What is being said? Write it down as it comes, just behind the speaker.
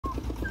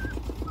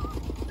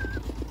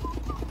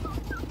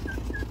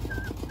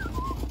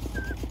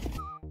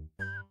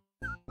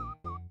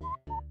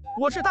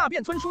我是大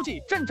便村书记，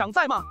镇长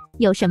在吗？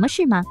有什么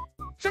事吗？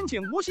申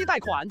请无息贷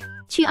款。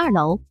去2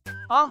楼。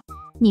啊？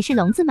你是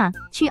聋子吗？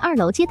去2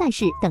楼接待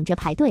室等着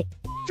排队。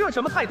这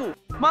什么态度？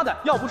妈的，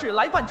要不是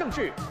来办正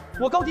事，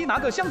我高低拿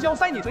个香蕉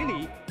塞你嘴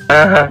里。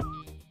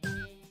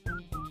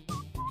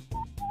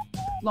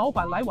老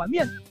板来碗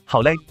面。好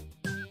嘞。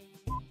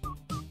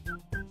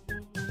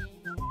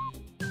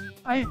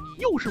哎，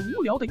又是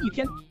无聊的一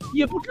天，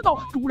也不知道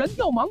主人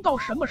要忙到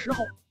什么时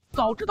候。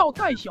早知道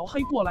带小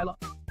黑过来了。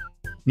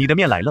你的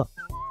面来了，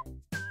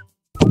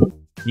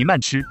你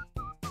慢吃。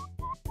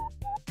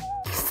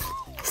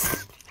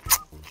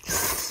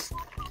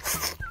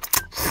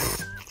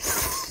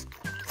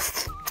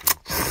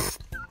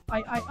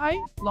哎，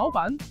老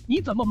板，你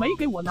怎么没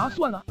给我拿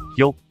蒜啊？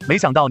哟，没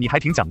想到你还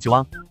挺讲究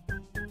啊。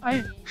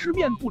哎，吃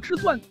面不吃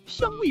蒜，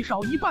香味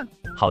少一半。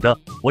好的，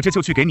我这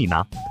就去给你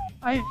拿。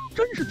哎，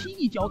真是踢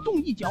一脚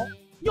动一脚，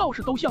要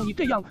是都像你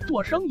这样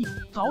做生意，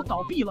早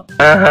倒闭了。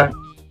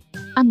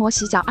按摩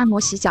洗脚，按摩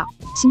洗脚，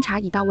新茶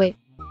已到位，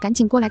赶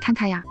紧过来看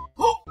看呀！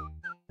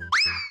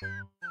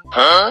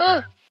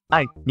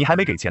哎，你还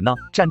没给钱呢，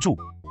站住！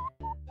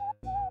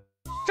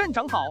镇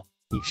长好，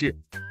你是？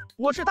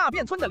我是大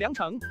便村的梁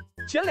成，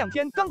前2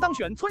天刚当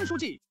选村书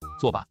记。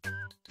坐吧，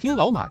听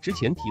老马之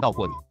前提到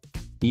过你，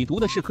你读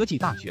的是科技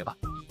大学吧？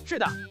是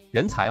的。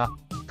人才啊，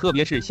特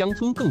别是乡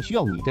村更需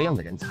要你这样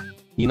的人才，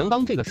你能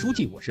当这个书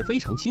记，我是非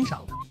常欣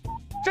赏的。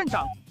镇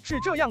长，是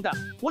这样的，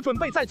我准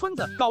备在村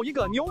子搞一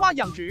个牛蛙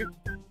养殖。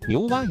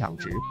牛蛙养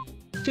殖，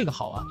这个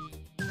好啊，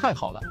太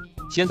好了！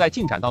现在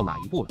进展到哪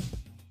一步了？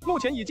目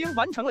前已经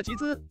完成了集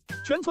资，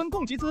全村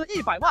共集资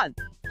100万，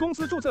公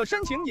司注册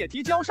申请也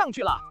提交上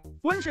去了，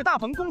温室大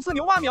棚公司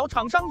牛蛙苗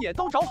厂商也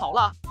都找好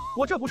了。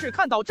我这不是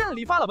看到镇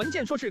里发了文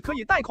件说是可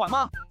以贷款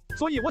吗？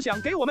所以我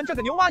想给我们这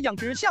个牛蛙养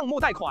殖项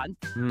目贷款。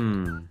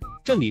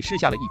镇里试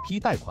下了一批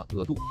贷款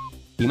额度，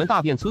你们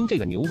大便村这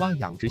个牛蛙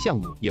养殖项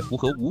目也符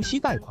合无息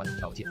贷款的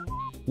条件，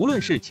无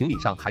论是情理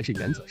上还是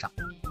原则上，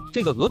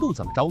这个额度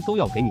怎么着都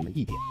要给你们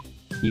一点，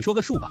你说个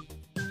数吧。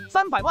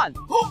300万。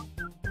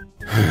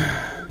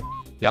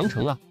梁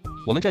成啊，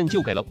我们镇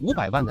就给了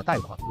500万的贷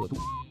款额度，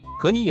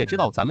可你也知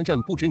道咱们镇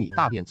不止你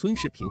大便村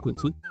是贫困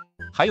村，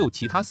还有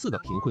其他4个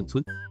贫困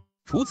村。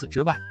除此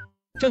之外，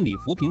镇里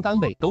扶贫单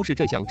位都是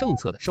这项政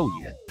策的受益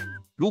人。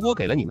如果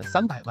给了你们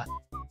300万，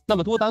那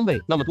么多单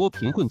位，那么多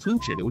贫困村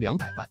只留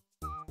200万，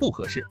不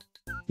合适。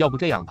要不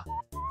这样吧，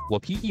我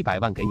批100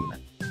万给你们。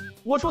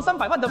我说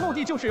300万的目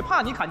的就是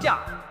怕你砍价，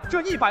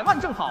这100万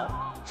正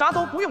好，啥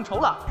都不用愁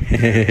了。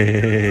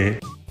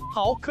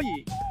好，可以，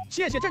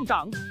谢谢镇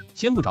长。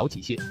先不着急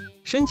谢，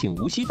申请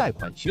无息贷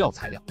款需要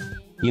材料，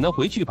你呢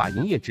回去把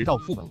营业执照、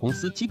副本公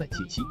司基本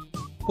信息、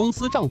公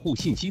司账户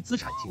信息、资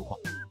产情况，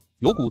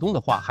有股东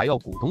的话还要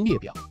股东列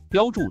表，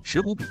标注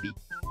持股比例，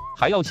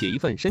还要写一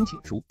份申请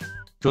书。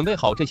准备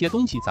好这些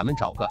东西，咱们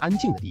找个安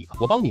静的地方，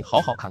我帮你好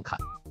好看看，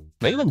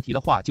没问题的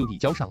话就递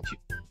交上去。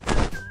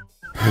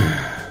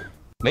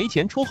没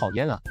钱抽好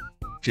烟啊，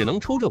只能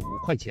抽这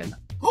5块钱呢。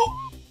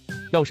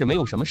要是没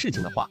有什么事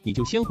情的话，你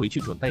就先回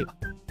去准备吧。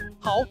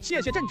好，谢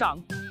谢镇长。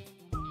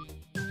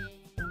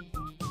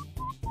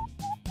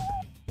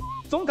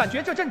总感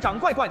觉这镇长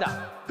怪怪的，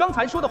刚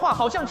才说的话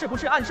好像是不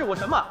是暗示我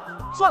什么？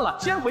算了，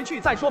先回去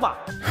再说吧。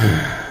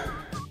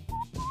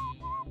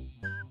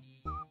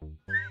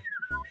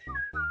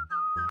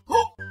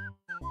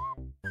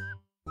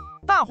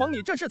大黄，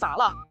你这是咋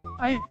了？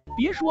哎，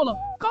别说了，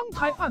刚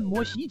才按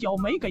摩洗脚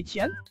没给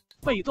钱，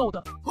被揍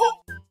的。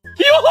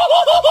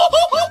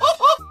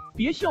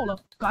别笑了，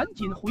赶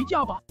紧回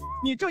家吧。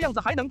你这样子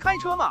还能开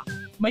车吗？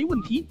没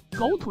问题，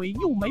狗腿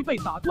又没被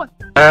打断。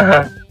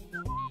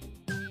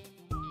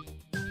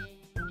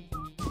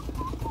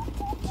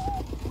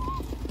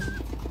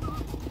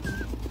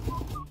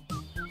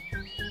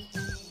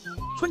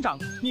村长，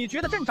你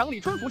觉得镇长李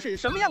春福是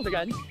什么样的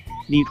人？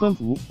李春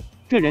福，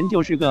这人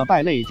就是个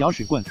败类搅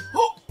屎棍。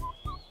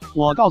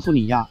我告诉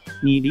你呀，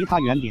你离他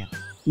远点。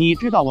你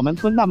知道我们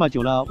村那么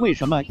久了，为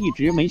什么一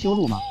直没修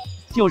路吗？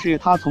就是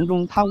他从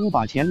中贪污，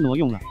把钱挪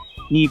用了。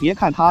你别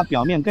看他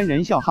表面跟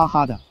人笑哈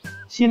哈的，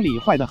心里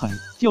坏得很，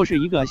就是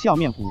一个笑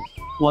面虎。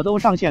我都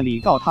上县里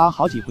告他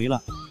好几回了，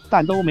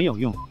但都没有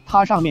用。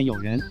他上面有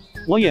人，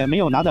我也没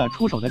有拿得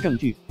出手的证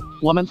据。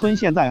我们村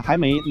现在还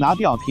没拿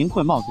掉贫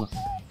困帽子，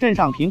镇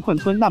上贫困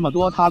村那么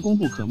多，他功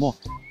不可没。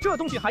这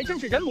东西还真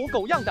是人模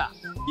狗样的，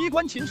衣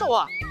冠禽兽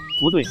啊！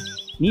不对，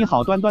你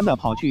好端端的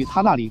跑去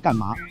他那里干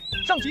嘛？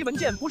上级文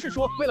件不是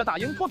说为了打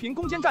赢脱贫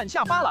攻坚战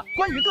下发了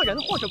关于个人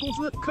或者公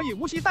司可以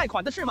无息贷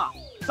款的事吗？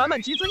咱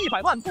们集资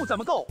100万不怎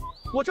么够，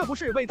我这不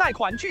是为贷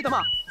款去的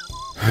吗？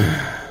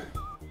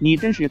你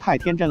真是太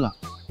天真了，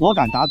我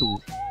敢打赌，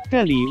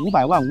镇里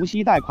500万无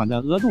息贷款的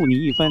额度你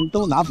1分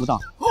都拿不到。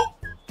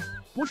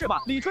不是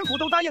吧，李春福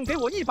都答应给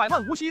我100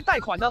万无息贷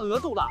款的额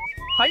度了，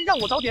还让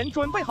我早点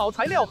准备好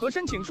材料和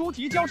申请书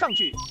提交上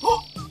去。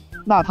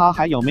那他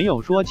还有没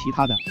有说其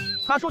他的？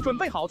他说准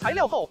备好材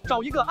料后，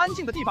找一个安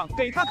静的地方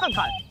给他看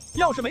看，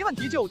要是没问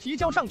题就提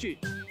交上去，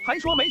还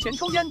说没钱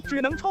抽烟，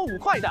只能抽5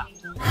块的。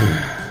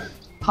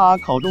他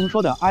口中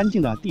说的安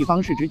静的地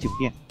方是指酒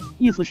店，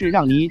意思是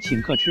让你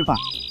请客吃饭。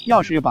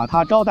要是把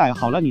他招待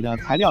好了，你的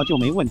材料就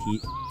没问题。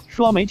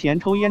说没钱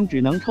抽烟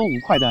只能抽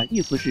5块的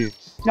意思是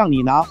让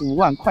你拿5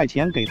万块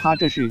钱给他，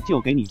这事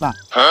就给你办。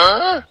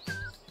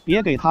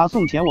别给他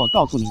送钱，我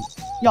告诉你，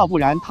要不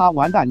然他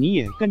完蛋，你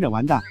也跟着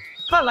完蛋。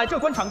看来这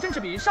官场真是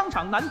比商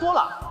场难多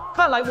了。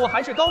看来我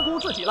还是高估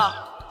自己了。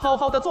好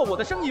好的做我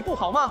的生意不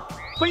好吗？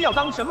非要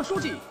当什么书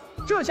记？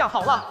这下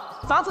好了，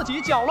砸自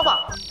己脚了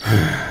吧？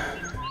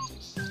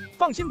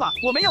放心吧，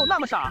我没有那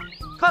么傻。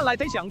看来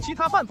得想其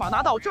他办法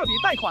拿到这笔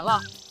贷款了。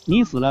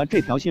你死了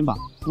这条心吧，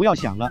不要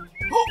想了。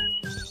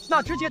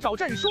那直接找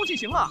镇书记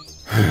行了。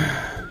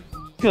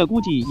这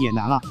估计也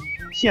难了。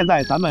现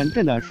在咱们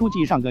镇的书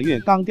记上个月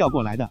刚调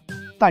过来的，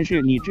但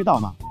是你知道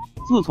吗？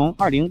自从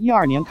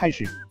2012年开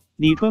始，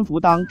李春福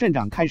当镇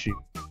长开始，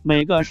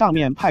每个上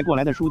面派过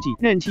来的书记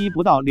任期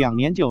不到2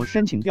年就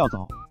申请调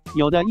走，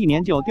有的1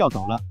年就调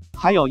走了，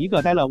还有一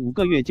个待了5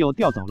个月就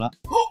调走了。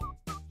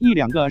1、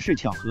2个是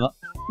巧合，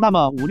那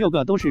么5、6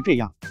个都是这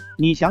样。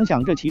你想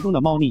想这其中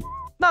的猫腻。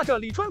那这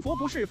李春福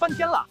不是翻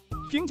天了？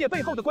凭借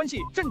背后的关系，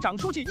镇长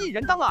书记一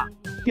人当啊！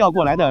调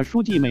过来的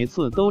书记每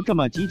次都这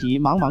么急急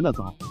忙忙的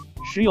走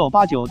，10有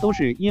8九都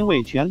是因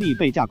为权力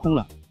被架空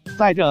了，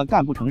在这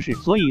干不成事，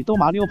所以都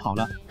麻溜跑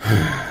了。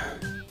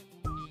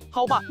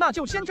好吧，那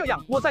就先这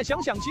样，我再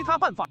想想其他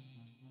办法。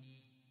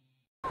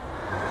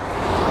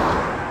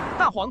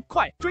大黄，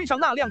快追上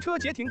那辆车，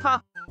截停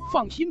它！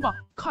放心吧，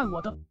看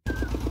我的！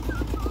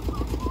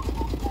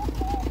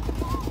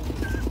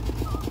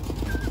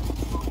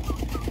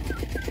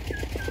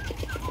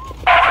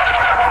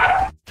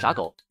傻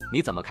狗，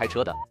你怎么开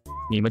车的？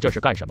你们这是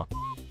干什么？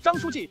张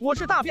书记，我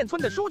是大便村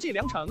的书记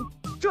梁成，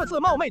这次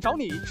冒昧找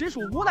你，只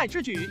属无奈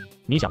之举。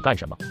你想干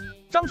什么？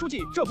张书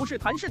记，这不是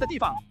谈事的地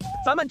方，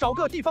咱们找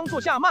个地方坐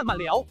下慢慢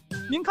聊，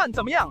您看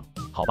怎么样？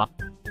好吧。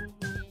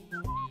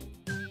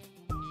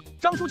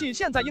张书记，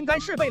现在应该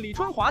是被李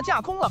春华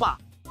架空了吧？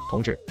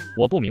同志，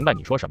我不明白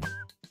你说什么。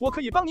我可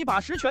以帮你把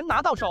实权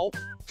拿到手，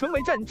成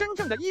为镇真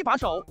正的一把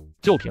手。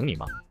就凭你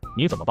吗？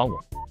你怎么帮我？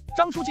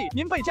张书记，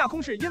您被架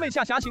空是因为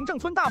下辖行政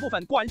村大部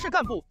分管事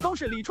干部都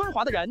是李春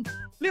华的人，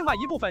另外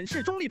一部分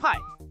是中立派。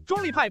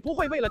中立派不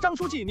会为了张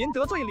书记您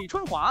得罪李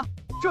春华，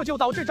这就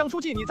导致张书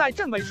记你在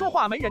镇委说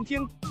话没人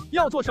听，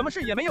要做什么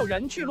事也没有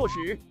人去落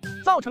实，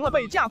造成了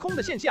被架空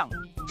的现象。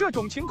这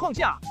种情况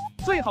下，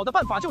最好的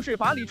办法就是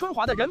把李春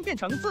华的人变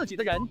成自己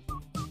的人。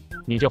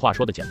你这话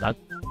说的简单，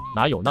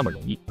哪有那么容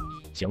易？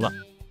行了，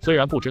虽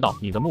然不知道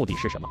你的目的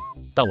是什么，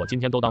但我今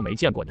天都当没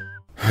见过你。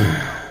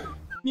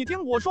你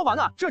听我说完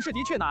啊，这事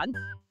的确难，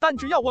但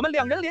只要我们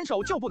2人联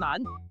手就不难。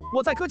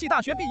我在科技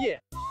大学毕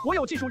业，我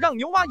有技术让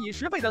牛蛙以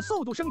10倍的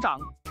速度生长，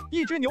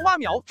一只牛蛙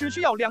苗只需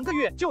要2个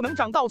月就能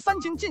长到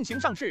3斤进行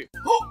上市。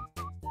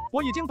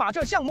我已经把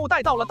这项目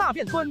带到了大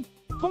便村，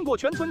通过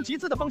全村集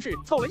资的方式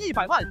凑了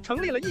100万，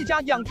成立了一家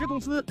养殖公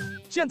司。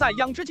现在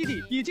养殖基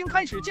地已经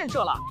开始建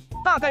设了，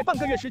大概半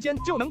个月时间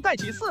就能盖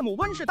起4亩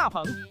温室大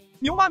棚，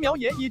牛蛙苗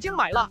也已经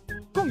买了，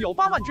共有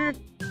8万只。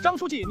张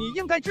书记，你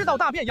应该知道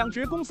大便养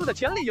殖公司的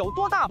潜力有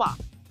多大吧？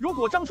如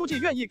果张书记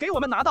愿意给我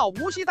们拿到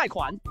无息贷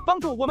款，帮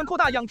助我们扩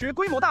大养殖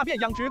规模，大便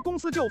养殖公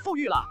司就富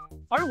裕了。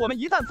而我们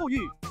一旦富裕，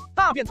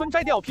大便村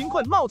摘掉贫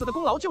困帽子的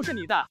功劳就是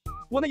你的。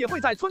我呢也会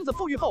在村子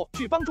富裕后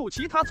去帮助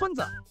其他村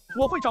子，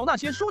我会找那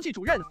些书记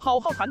主任好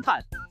好谈谈，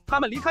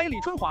他们离开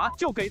李春华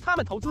就给他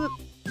们投资，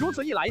如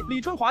此一来，李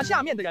春华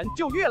下面的人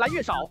就越来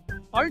越少，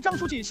而张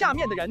书记下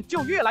面的人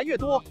就越来越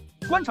多。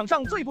官场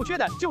上最不缺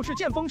的就是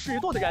见风使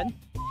舵的人。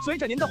随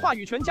着您的话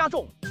语权加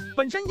重，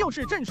本身又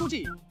是镇书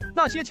记，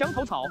那些墙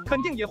头草肯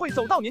定也会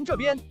走到您这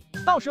边，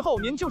到时候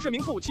您就是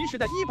名副其实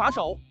的一把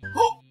手。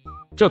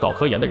这搞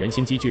科研的人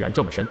心机居然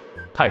这么深，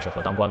太适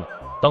合当官了。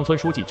当村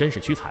书记真是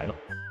屈才了。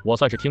我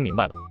算是听明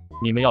白了，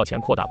你们要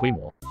钱扩大规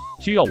模，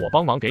需要我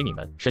帮忙给你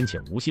们申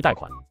请无息贷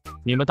款。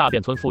你们大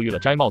便村富裕了，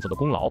摘帽子的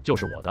功劳就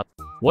是我的。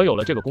我有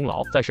了这个功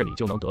劳，在市里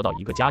就能得到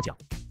一个嘉奖，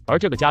而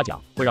这个嘉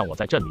奖会让我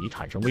在镇里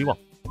产生威望。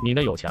你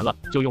呢有钱了，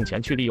就用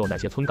钱去利用那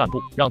些村干部，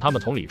让他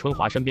们从李春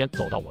华身边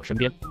走到我身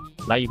边，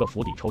来一个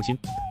釜底抽薪，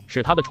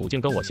使他的处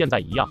境跟我现在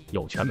一样，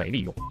有权没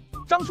利用。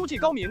张书记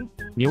高明，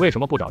你为什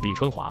么不找李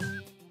春华？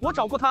我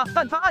找过他，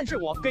但他暗示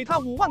我给他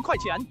5万块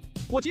钱，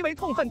我极为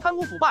痛恨贪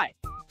污腐败，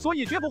所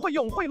以绝不会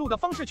用贿赂的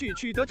方式去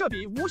取得这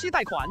笔无息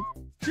贷款。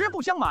实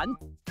不相瞒，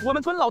我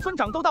们村老村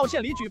长都到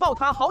县里举报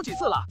他好几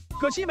次了，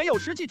可惜没有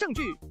实际证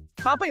据，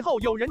他背后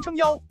有人撑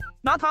腰，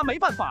拿他没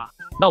办法。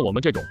那我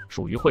们这种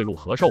属于贿赂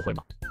和受贿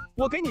吗？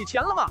我给你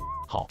钱了吗？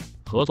好，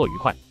合作愉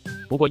快。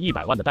不过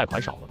100万的贷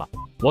款少了吧？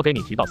我给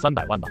你提到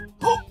300万吧。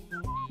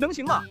能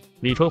行吗？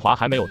李春华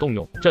还没有动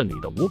用镇里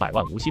的500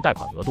万无息贷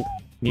款额度，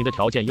你的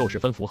条件又十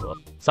分符合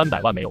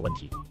，300万没有问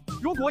题。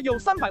如果有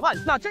300万，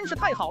那真是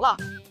太好了，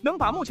能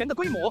把目前的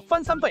规模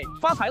翻3倍，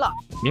发财了。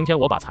明天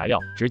我把材料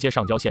直接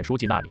上交县书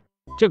记那里。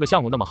这个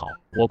项目那么好，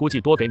我估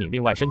计多给你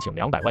另外申请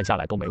200万下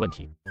来都没问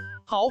题。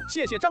好，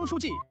谢谢张书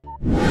记。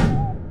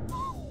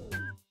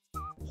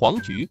黄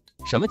局，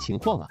什么情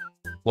况啊？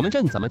我们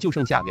镇怎么就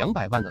剩下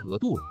200万的额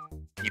度了？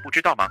你不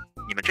知道吗？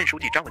你们镇书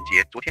记张文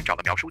杰昨天找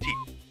了苗书记，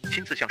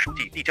亲自向书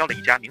记递交了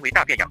一家名为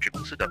大便养殖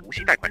公司的无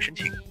息贷款申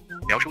请。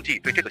苗书记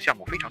对这个项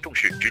目非常重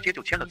视，直接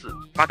就签了字，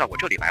发到我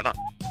这里来了。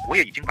我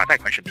也已经把贷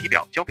款审批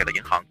表交给了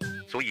银行，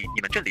所以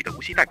你们镇里的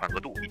无息贷款额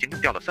度已经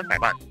用掉了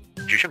300万，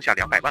只剩下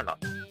200万了。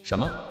什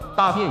么？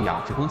大便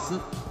养殖公司？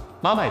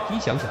妈卖批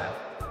想起来了，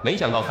没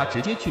想到他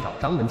直接去找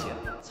张文杰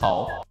了。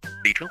操！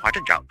李春华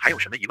镇长还有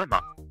什么疑问吗？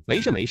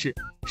没事，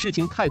事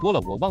情太多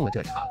了，我忘了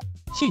这茬了。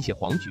谢谢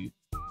黄局。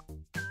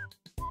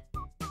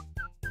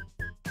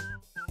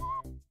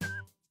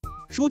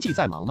书记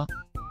在忙吗？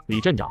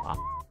李镇长啊，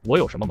我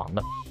有什么忙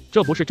的？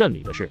这不是镇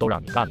里的事都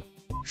让你干了。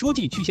书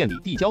记去县里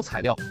递交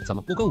材料，怎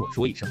么不跟我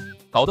说一声？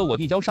搞得我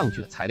递交上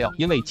去的材料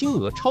因为金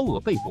额超额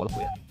被驳了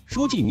回来。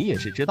书记你也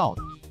是知道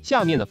的，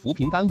下面的扶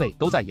贫单位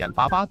都在眼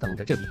巴巴等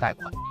着这笔贷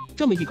款，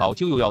这么一搞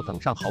就又要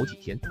等上好几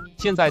天。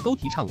现在都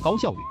提倡高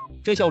效率，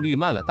这效率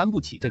慢了担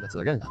不起这个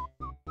责任啊。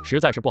实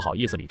在是不好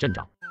意思，李镇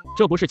长，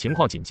这不是情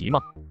况紧急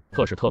吗？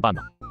特事特办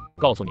吧。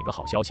告诉你个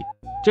好消息，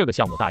这个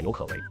项目大有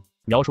可为，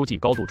苗书记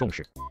高度重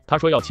视，他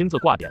说要亲自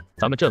挂点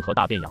咱们镇和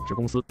大便养殖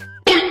公司。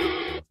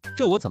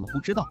这我怎么不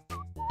知道？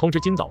通知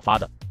今早发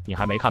的，你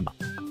还没看吧？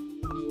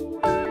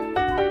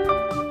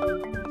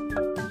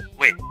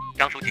喂，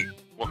张书记，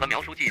我和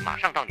苗书记马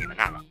上到你们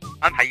那了，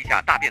安排一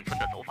下大便村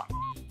的走访。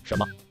什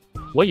么？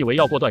我以为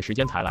要过段时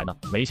间才来呢，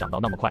没想到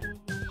那么快。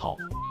好，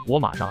我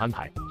马上安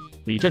排。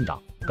李镇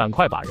长，赶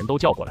快把人都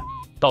叫过来，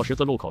到十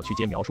字路口去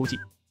接苗书记。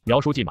苗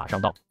书记马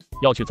上到，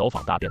要去走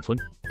访大便村。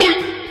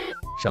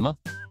什么？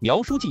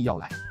苗书记要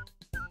来？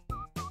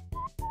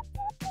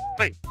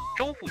喂，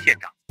周副县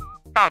长，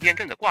大便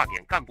镇的挂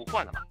点干部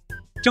换了吗？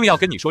正要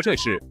跟你说这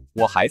事，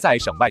我还在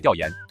省外调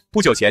研。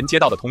不久前接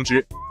到的通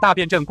知，大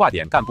便镇挂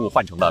点干部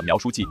换成了苗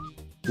书记。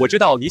我知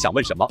道你想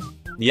问什么，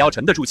你要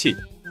沉得住气，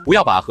不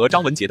要把和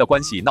张文杰的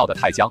关系闹得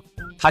太僵。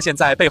他现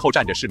在背后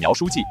站着是苗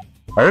书记，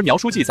而苗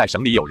书记在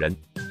省里有人，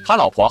他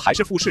老婆还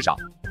是副市长，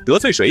得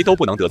罪谁都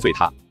不能得罪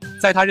他。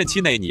在他任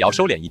期内，你要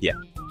收敛一点。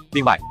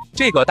另外，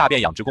这个大便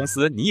养殖公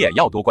司你也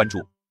要多关注，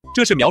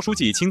这是苗书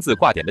记亲自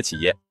挂点的企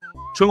业。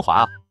春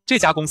华，这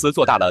家公司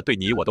做大了，对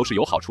你我都是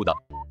有好处的。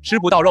吃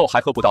不到肉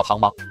还喝不到汤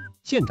吗？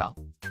县长，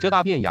这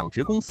大便养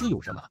殖公司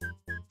有什么？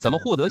怎么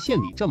获得县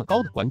里这么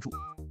高的关注？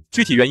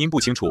具体原因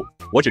不清楚，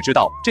我只知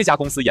道这家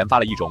公司研发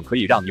了一种可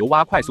以让牛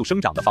蛙快速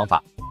生长的方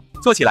法，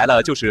做起来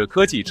了就是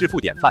科技致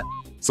富典范，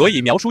所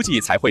以苗书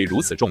记才会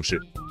如此重视，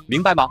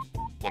明白吗？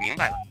我明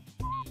白了。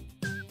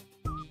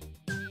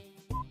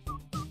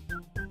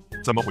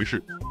怎么回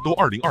事？都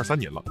2023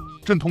年了，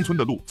镇通村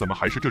的路怎么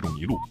还是这种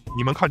泥路？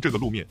你们看这个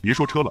路面，别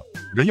说车了，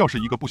人要是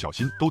一个不小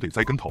心都得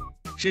栽跟头。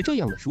是这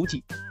样的，书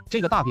记，这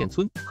个大便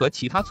村和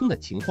其他村的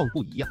情况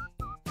不一样。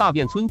大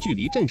便村距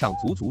离镇上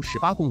足足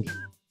18公里，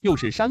又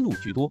是山路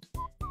居多，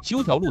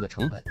修条路的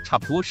成本差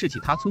不多是其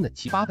他村的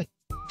7、8倍。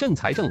镇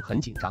财政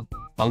很紧张，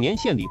往年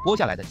县里拨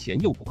下来的钱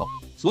又不够，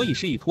所以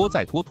是一拖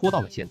再拖，拖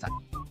到了现在。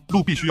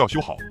路必须要修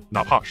好，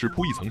哪怕是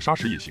铺一层沙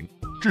石也行，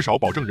至少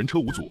保证人车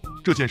无阻。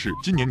这件事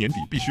今年年底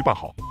必须办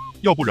好，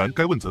要不然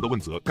该问责的问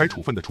责，该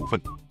处分的处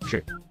分。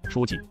是，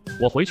书记，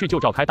我回去就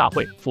召开大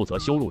会，负责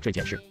修路这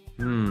件事。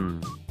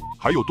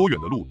还有多远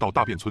的路到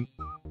大便村？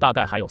大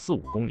概还有4、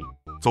5公里。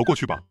走过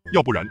去吧，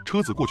要不然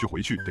车子过去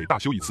回去得大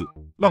修一次，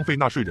浪费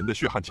纳税人的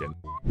血汗钱。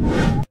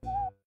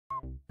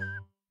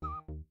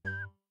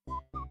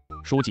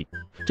书记，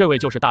这位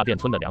就是大便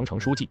村的良程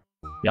书记。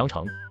良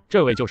程，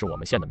这位就是我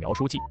们县的苗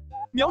书记。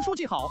苗书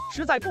记好，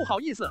实在不好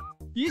意思，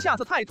一下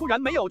子太突然，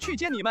没有去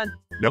接你们。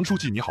梁书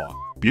记你好啊，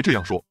别这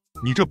样说，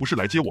你这不是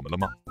来接我们了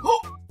吗？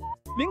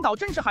领导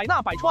真是海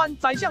纳百川，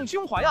宰相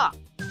胸怀啊！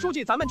书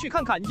记，咱们去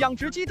看看养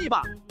殖基地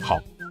吧。好。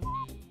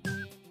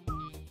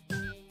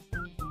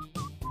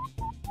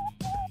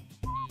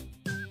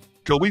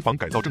这危房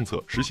改造政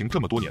策实行这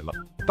么多年了，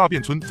大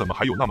便村怎么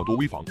还有那么多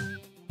危房？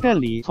镇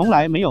里从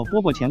来没有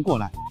拨过钱过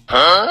来。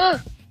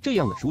这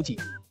样的书记，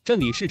镇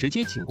里是直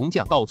接请工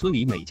匠到村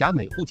里每家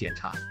每户检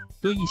查，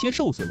对一些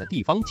受损的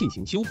地方进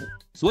行修补，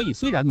所以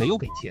虽然没有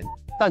给钱，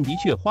但的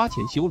确花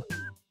钱修了。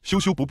修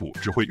修补补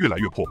只会越来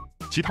越破，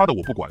其他的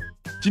我不管。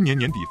今年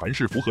年底凡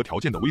是符合条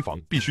件的危房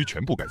必须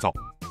全部改造。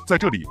在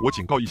这里我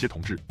警告一些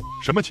同志，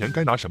什么钱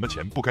该拿，什么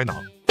钱不该拿。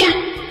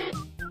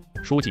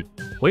书记，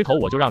回头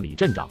我就让李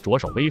镇长着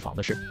手危房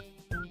的事。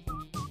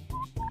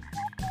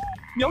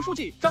苗书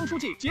记、张书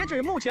记，截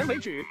止目前为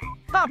止，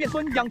大便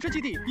村养殖基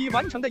地已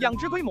完成的养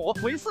殖规模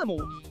为4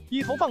亩，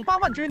已投放8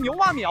万只牛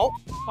蛙苗，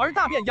而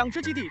大便养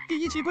殖基地第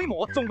1期规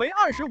模总为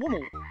25亩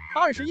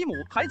，21亩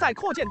还在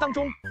扩建当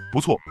中。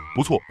不错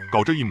不错，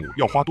搞这1亩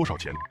要花多少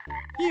钱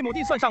？1亩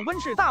地算上温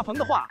室大棚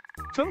的话，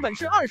成本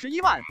是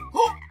21万。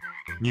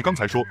你刚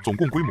才说总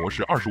共规模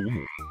是25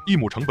亩，1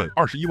亩成本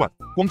21万，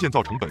光建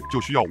造成本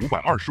就需要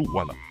525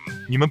万了。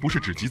你们不是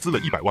只集资了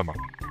100万吗？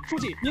书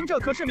记，您这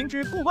可是明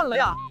知故问了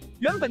呀！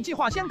原本计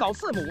划先搞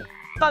4亩，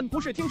但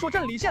不是听说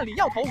镇里县里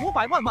要投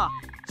500万吗？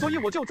所以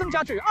我就增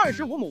加至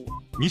25亩。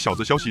你小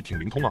子消息挺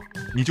灵通啊，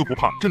你就不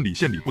怕镇里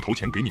县里不投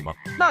钱给你吗？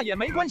那也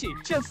没关系，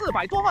欠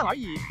400多万而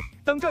已。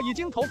等这已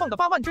经投放的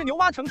8万只牛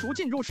蛙成熟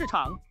进入市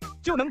场，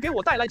就能给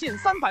我带来近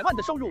300万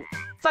的收入。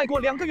再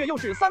过2个月又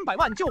是300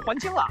万就还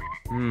清了。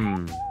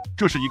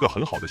这是一个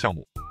很好的项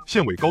目，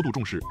县委高度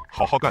重视，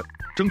好好干，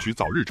争取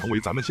早日成为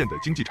咱们县的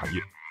经济产业。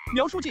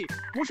苗书记，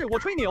不是我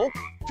吹牛，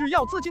只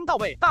要资金到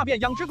位，大便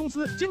养殖公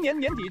司今年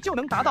年底就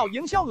能达到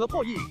营销额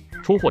破亿。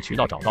出货渠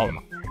道找到了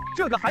吗？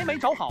这个还没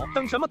找好，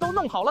等什么都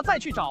弄好了再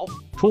去找。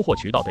出货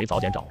渠道得早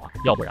点找啊，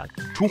要不然……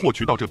出货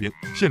渠道这边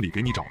县里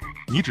给你找，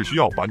你只需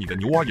要把你的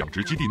牛蛙养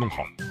殖基地弄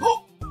好。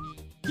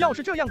要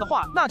是这样的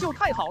话，那就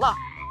太好了，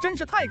真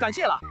是太感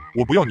谢了。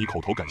我不要你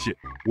口头感谢，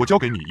我交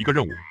给你一个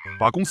任务，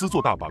把公司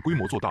做大，把规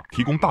模做大，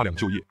提供大量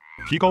就业，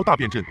提高大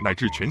便镇乃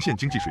至全县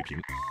经济水平。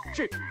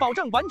是，保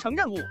证完成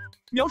任务。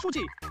苗书记，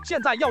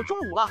现在要中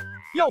午了，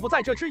要不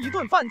在这吃一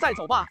顿饭再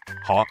走吧？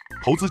好啊，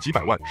投资几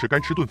百万是该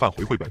吃顿饭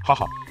回本，哈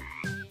哈。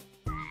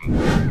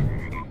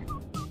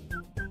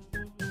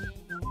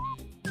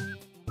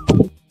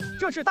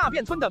这是大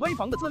便村的危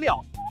房的资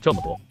料，这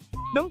么多，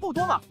能不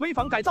多吗？危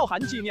房改造喊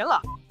几年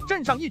了，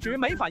镇上一直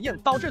没反应，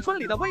导致村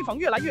里的危房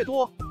越来越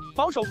多。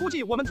保守估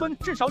计，我们村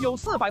至少有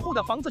400户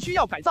的房子需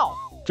要改造。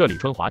这李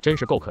春华真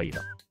是够可以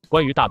的。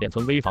关于大便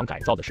村危房改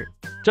造的事，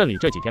镇里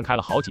这几天开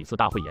了好几次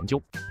大会研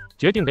究，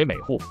决定给每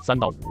户3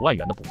到5万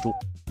元的补助，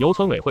由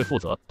村委会负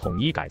责统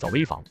一改造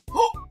危房。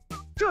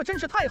这真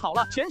是太好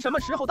了，钱什么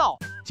时候到？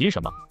急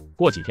什么？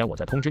过几天我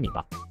再通知你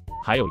吧。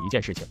还有一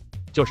件事情，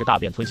就是大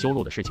便村修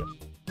路的事情。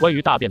关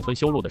于大便村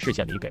修路的事，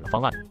县里给了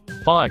方案，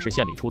方案是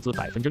县里出资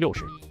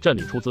60%，镇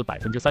里出资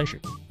30%，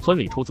村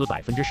里出资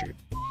10%，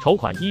筹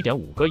款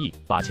1.5个亿，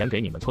把钱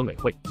给你们村委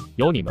会，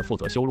由你们负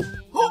责修路。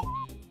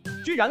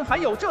居然还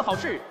有这好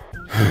事！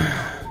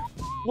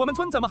我们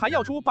村怎么还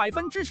要出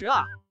10%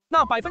啊？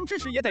那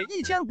10%也得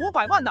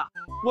1500万呢，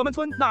我们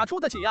村哪出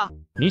得起啊？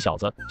你小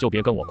子就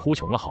别跟我哭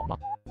穷了好吗？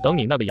等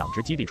你那个养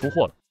殖基地出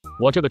货了，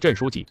我这个镇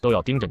书记都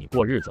要盯着你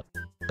过日子，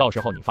到时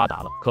候你发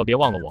达了，可别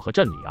忘了我和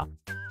镇里啊。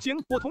行，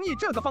我同意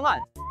这个方案。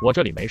我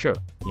这里没事了，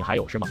你还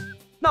有事吗？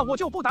那我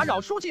就不打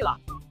扰书记了。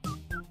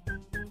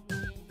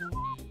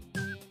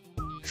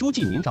书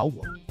记您找我？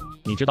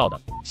你知道的，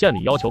县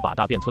里要求把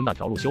大便村那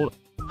条路修了，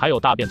还有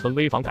大便村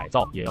危房改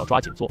造也要抓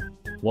紧做。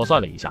我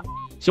算了一下，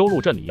修路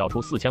镇里要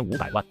出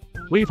4500万，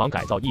危房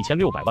改造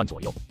1600万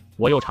左右。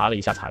我又查了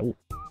一下财务，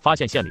发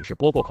现县里是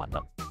拨过款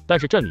的，但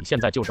是镇里现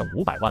在就剩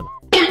500万了。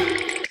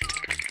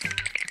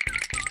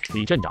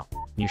李镇长，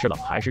你是冷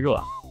还是热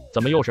啊？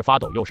怎么又是发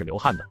抖又是流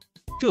汗的？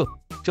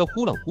这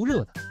忽冷忽热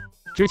的。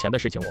之前的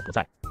事情我不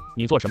在，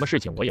你做什么事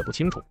情我也不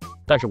清楚，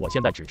但是我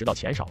现在只知道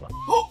钱少了。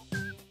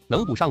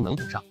能补上能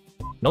补上，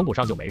能补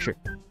上就没事，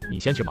你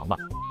先去忙吧。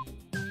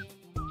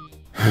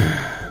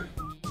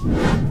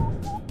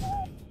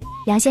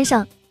梁先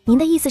生，您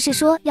的意思是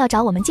说要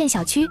找我们建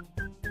小区？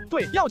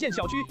对，要建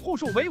小区，户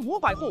数为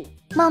500户。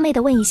冒昧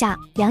的问一下，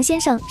梁先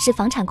生是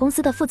房产公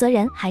司的负责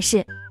人还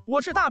是？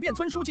我是大便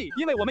村书记，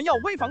因为我们要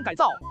危房改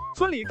造，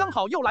村里刚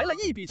好又来了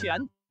一笔钱，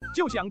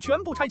就想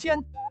全部拆迁，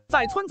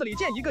在村子里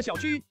建一个小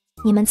区。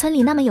你们村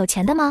里那么有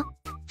钱的吗？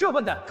这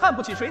问的看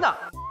不起谁呢？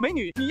美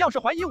女，你要是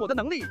怀疑我的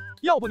能力，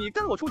要不你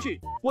跟我出去，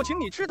我请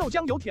你吃豆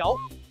浆油条，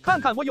看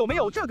看我有没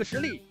有这个实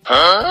力。臭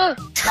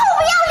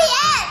不要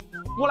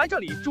脸！我来这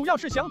里主要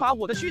是想把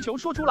我的需求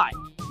说出来，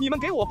你们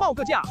给我报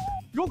个价，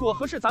如果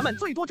合适，咱们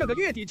最多这个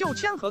月底就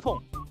签合同；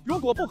如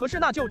果不合适，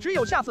那就只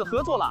有下次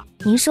合作了。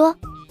您说。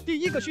第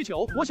一个需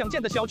求，我想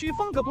建的小区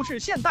风格不是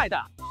现代的，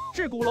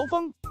是鼓楼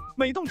风，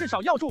每栋至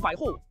少要住100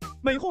户，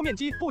每户面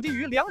积不低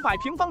于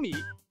200平方米。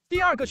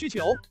第二个需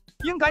求，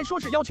应该说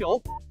是要求，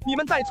你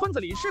们在村子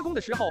里施工的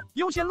时候，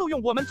优先录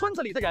用我们村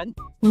子里的人。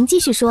您继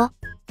续说。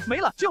没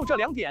了，就这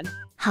2点。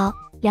好，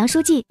梁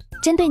书记，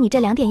针对你这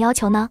2点要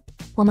求呢，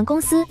我们公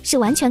司是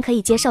完全可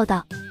以接受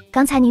的。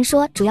刚才您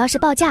说主要是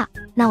报价，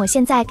那我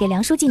现在给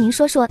梁书记您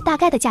说说大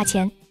概的价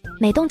钱。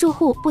每栋住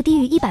户不低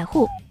于100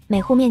户，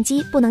每户面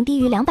积不能低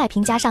于200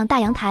平，加上大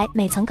阳台，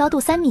每层高度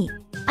3米。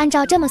按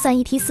照这么算，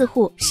一梯4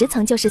户，10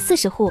层就是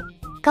40户，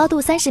高度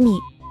30米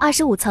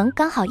，25层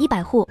刚好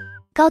100户，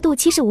高度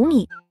75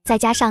米，再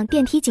加上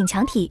电梯、景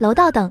墙体、楼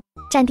道等，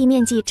占地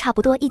面积差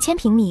不多1000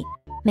平米，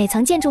每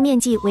层建筑面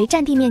积为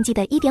占地面积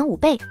的1.5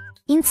倍，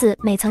因此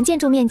每层建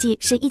筑面积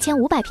是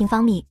1500平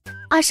方米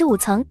，25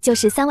层就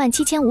是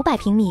37500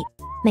平米，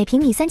每平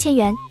米3000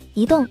元，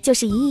一栋就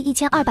是1亿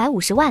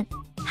1250万。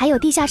还有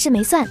地下室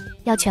没算，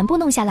要全部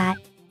弄下来，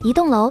一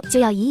栋楼就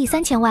要1亿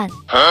3000万。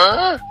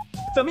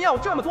怎么要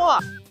这么多啊？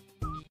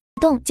一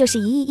栋就是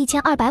1亿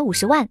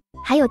1250万，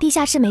还有地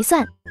下室没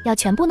算，要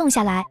全部弄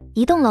下来，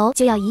一栋楼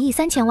就要1亿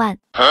3000万。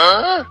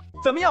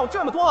怎么要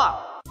这么多啊？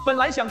本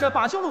来想着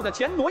把修路的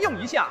钱挪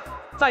用一下，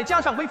再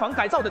加上危房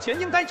改造的钱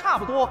应该差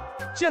不多，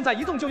现在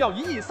一栋就要1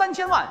亿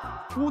3000万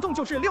，5栋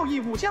就是6亿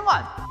5000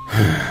万。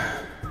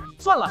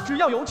算了，只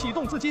要有启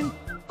动资金，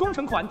工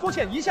程款拖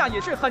欠一下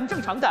也是很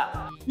正常的。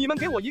你们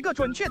给我一个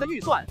准确的预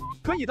算，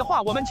可以的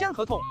话我们签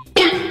合同。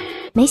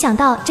没想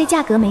到这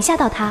价格没吓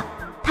到他，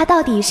他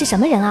到底是什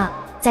么人啊？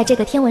在这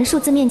个天文数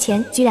字面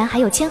前，居然还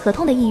有签合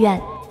同的意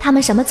愿。他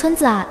们什么村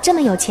子啊，这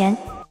么有钱？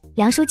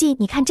梁书记，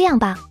你看这样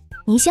吧，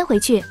您先回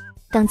去，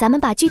等咱们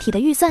把具体的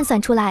预算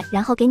算出来，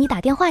然后给你打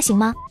电话行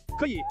吗？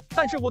可以，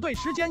但是我对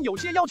时间有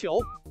些要求，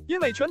因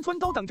为全村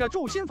都等着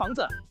住新房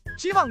子，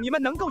希望你们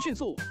能够迅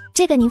速。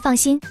这个您放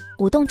心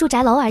，5栋住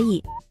宅楼而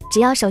已，只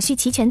要手续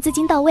齐全，资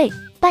金到位，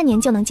半年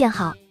就能建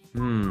好。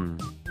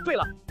对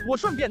了，我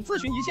顺便咨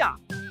询一下，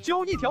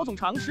修一条总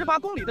长18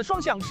公里的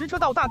双向实车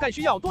道大概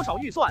需要多少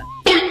预算？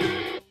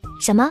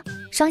什么？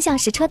双向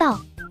实车道？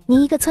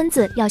您一个村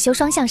子要修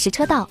双向实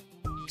车道？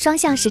双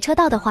向实车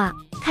道的话，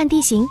看地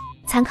形，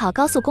参考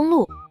高速公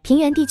路。平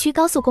原地区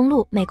高速公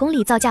路每公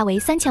里造价为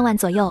3000万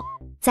左右，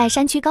在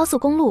山区高速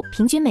公路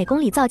平均每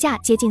公里造价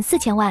接近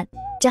4000万，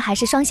这还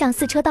是双向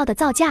4车道的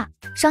造价。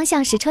双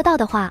向实车道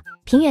的话，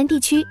平原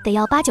地区得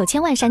要8、9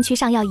千万，山区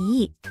上要1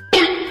亿。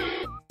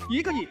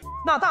1个亿？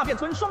那大便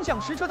村双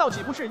向实车道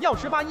岂不是要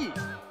18亿？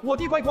我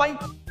的乖乖，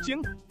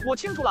行，我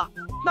清楚了。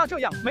那这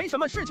样没什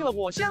么事情了，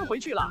我先回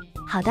去了。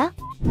好的。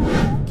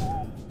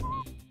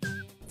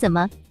怎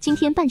么，今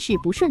天办事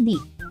不顺利？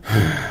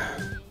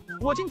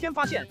我今天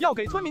发现要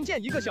给村民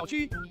建一个小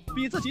区，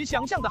比自己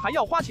想象的还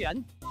要花钱。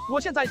我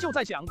现在就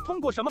在想，通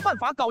过什么办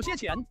法搞些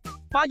钱，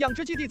把养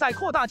殖基地再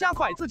扩大，加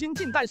快资金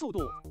进贷速度，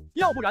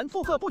要不然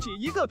负荷不起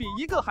一个比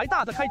一个还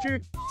大的开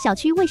支。小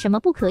区为什么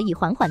不可以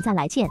缓缓再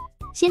来建，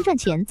先赚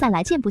钱再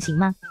来建不行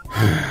吗？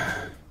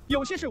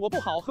有些事我不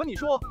好和你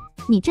说。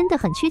你真的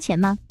很缺钱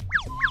吗？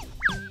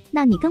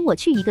那你跟我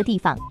去一个地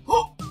方。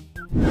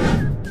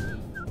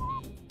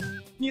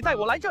你带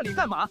我来这里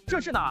干嘛？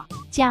这是哪？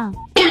家。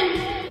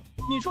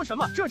你说什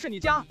么？这是你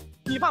家？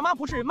你爸妈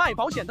不是卖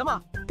保险的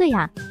吗？对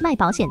呀，卖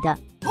保险的。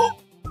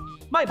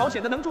卖保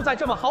险的能住在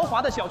这么豪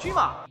华的小区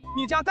吗？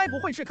你家该不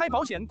会是开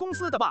保险公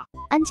司的吧？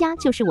安家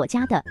就是我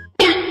家的。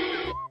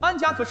安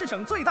家可是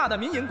省最大的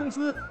民营公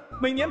司，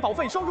每年保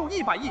费收入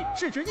100亿，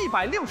市值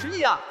160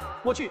亿啊！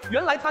我去，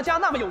原来他家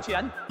那么有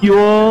钱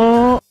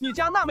哟！你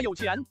家那么有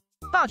钱，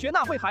大学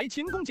那会还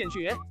勤工俭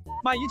学，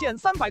买一件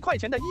300块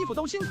钱的衣服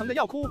都心疼的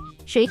要哭。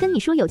谁跟你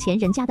说有钱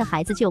人家的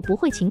孩子就不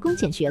会勤工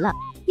俭学了？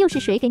又是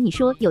谁给你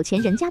说有钱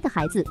人家的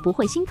孩子不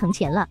会心疼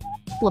钱了？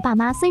我爸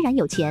妈虽然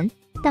有钱，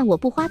但我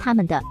不花他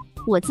们的，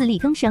我自力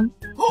更生。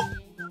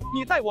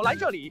你带我来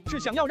这里是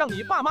想要让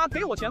你爸妈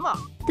给我钱吗？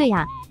对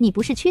呀，你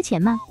不是缺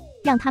钱吗？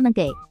让他们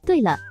给。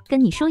对了，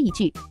跟你说一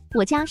句，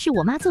我家是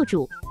我妈做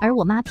主，而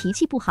我妈脾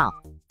气不好，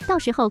到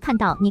时候看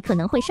到你可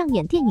能会上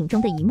演电影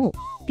中的一幕，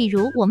比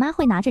如我妈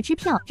会拿着支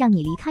票让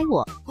你离开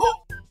我。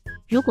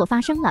如果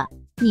发生了，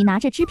你拿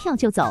着支票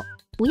就走，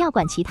不要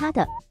管其他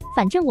的，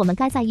反正我们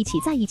该在一起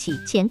在一起，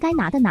钱该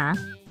拿的拿。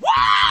哇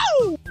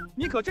哦！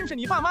你可真是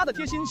你爸妈的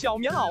贴心小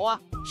棉袄啊！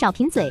少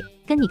贫嘴，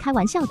跟你开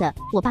玩笑的，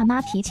我爸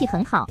妈脾气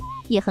很好，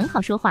也很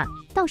好说话，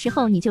到时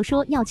候你就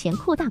说要钱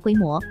扩大规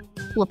模。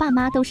我爸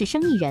妈都是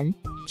生意人，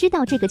知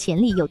道这个潜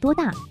力有多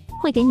大，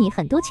会给你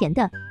很多钱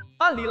的。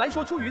按理来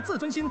说，出于自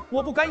尊心，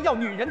我不该要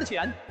女人的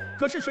钱，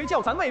可是谁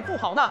叫咱胃不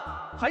好呢？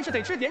还是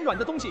得吃点软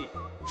的东西。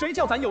谁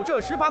叫咱有这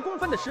18公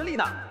分的实力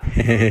呢？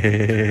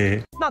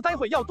那待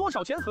会要多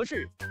少钱合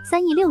适？3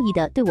亿、6亿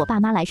的对我爸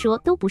妈来说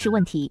都不是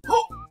问题。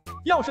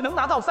要是能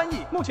拿到3亿，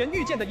目前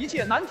遇见的一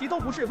切难题都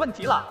不是问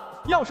题了。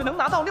要是能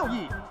拿到6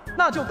亿，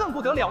那就更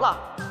不得了了，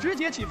直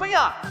接起飞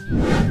啊！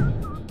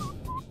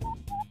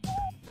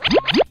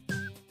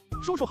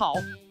叔叔好。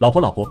老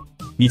婆，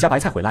你家白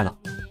菜回来了，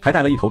还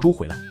带了一头猪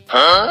回来。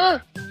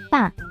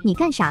爸，你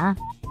干啥啊？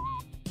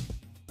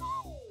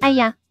哎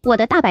呀，我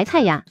的大白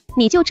菜呀，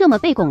你就这么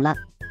被拱了？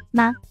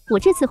妈，我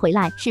这次回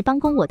来是帮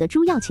公我的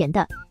猪要钱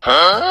的。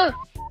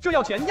这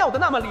要钱要的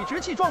那么理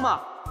直气壮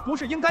吗？不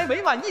是应该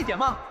委婉一点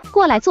吗？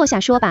过来坐下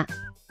说吧。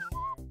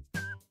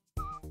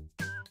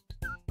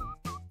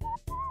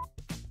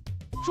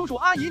叔叔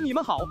阿姨你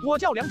们好，我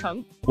叫梁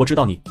成。我知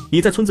道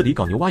你在村子里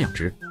搞牛蛙养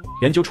殖，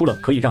研究出了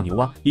可以让牛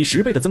蛙以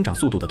10倍的增长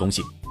速度的东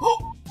西。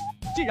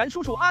既然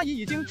叔叔阿姨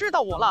已经知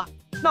道我了，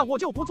那我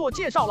就不做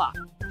介绍了。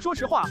说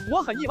实话，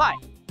我很意外，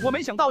我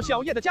没想到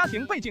小叶的家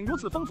庭背景如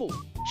此丰富。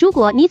如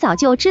果你早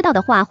就知道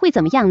的话，会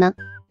怎么样呢？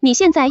你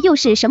现在又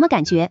是什么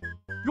感觉？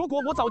如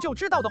果我早就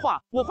知道的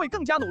话，我会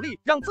更加努力，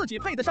让自己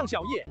配得上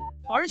小叶。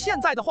而现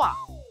在的话，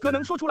可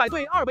能说出来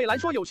对2位来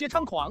说有些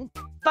猖狂，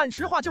但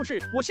实话就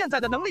是，我现在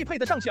的能力配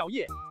得上小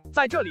叶。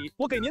在这里，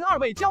我给您2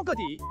位交个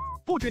底，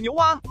不止牛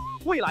蛙，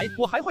未来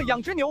我还会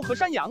养殖牛和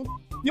山羊。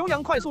牛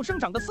羊快速生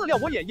长的饲料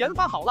我也研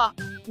发好了，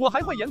我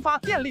还会研发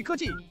电力科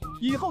技，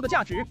以后的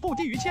价值不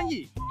低于1000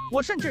亿。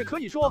我甚至可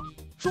以说，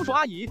叔叔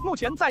阿姨目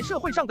前在社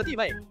会上的地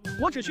位，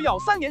我只需要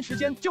3年时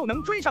间就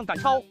能追上赶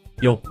超。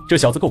哟，这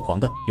小子够狂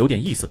的，有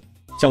点意思。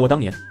像我当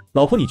年，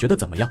老婆你觉得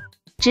怎么样？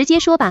直接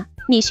说吧，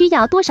你需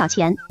要多少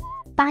钱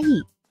？8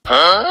亿。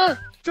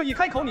这一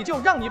开口你就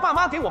让你爸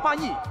妈给我8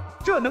亿，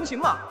这能行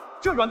吗？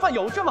这软饭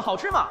有这么好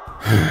吃吗？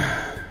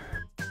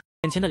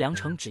眼前的梁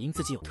成只因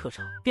自己有特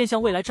长，便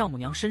向未来丈母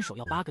娘伸手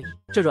要8个亿，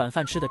这软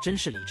饭吃的真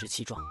是理直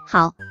气壮。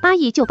好，8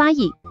亿就8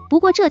亿，不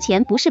过这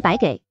钱不是白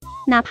给，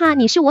哪怕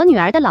你是我女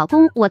儿的老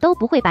公，我都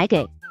不会白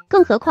给，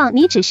更何况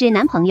你只是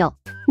男朋友。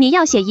你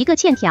要写一个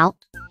欠条，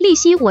利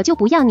息我就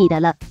不要你的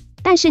了，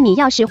但是你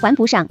要是还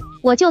不上，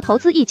我就投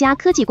资一家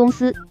科技公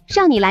司，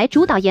让你来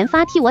主导研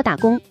发，替我打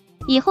工。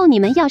以后你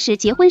们要是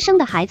结婚生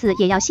的孩子，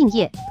也要姓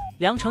叶。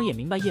梁成也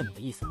明白叶母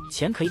的意思，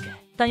钱可以给，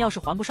但要是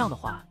还不上的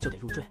话，就得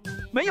入赘。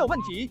没有问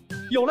题，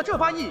有了这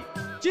8亿，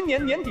今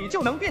年年底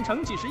就能变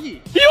成几10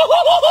亿。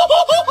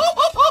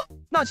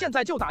那那现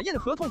在就打印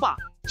合同吧。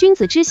君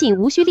子之信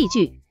无需例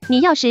句，你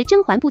要是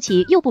真还不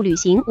起又不履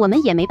行，我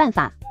们也没办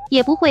法，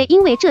也不会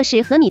因为这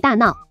事和你大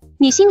闹。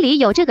你心里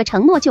有这个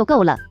承诺就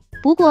够了。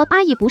不过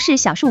8亿不是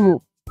小数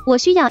目，我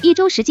需要1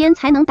周时间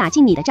才能打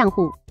进你的账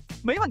户。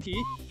没问题。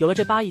有了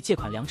这8亿借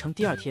款，梁成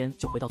第2天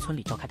就回到村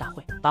里召开大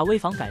会，把危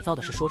房改造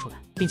的事说出来，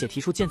并且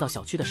提出建造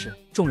小区的事。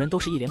众人都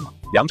是一脸懵。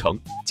梁成，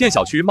建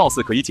小区貌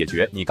似可以解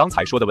决你刚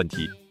才说的问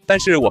题，但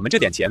是我们这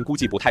点钱估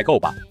计不太够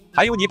吧？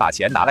还有你把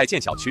钱拿来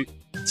建小区，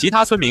其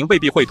他村民未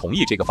必会同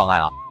意这个方案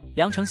啊。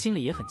梁成心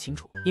里也很清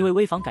楚，因为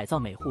危房改造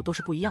每户都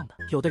是不一样的，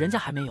有的人家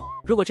还没有。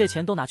如果这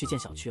钱都拿去建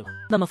小区了，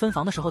那么分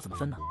房的时候怎么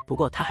分呢？不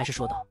过他还是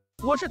说道：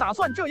我是打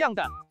算这样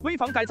的，危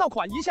房改造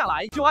款一下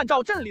来，就按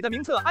照镇里的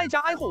名册挨家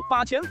挨户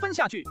把钱分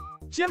下去，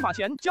先把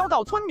钱交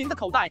到村民的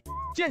口袋。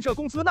建设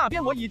公司那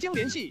边我已经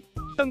联系，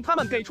等他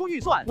们给出预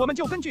算，我们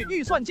就根据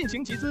预算进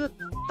行集资。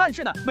但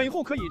是呢，每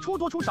户可以出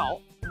多出少，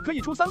可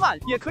以出3万，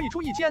也可以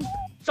出1000，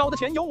少的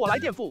钱由我来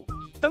垫付。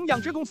等养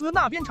殖公司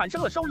那边产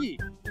生了收益，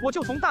我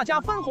就从大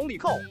家分红里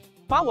扣，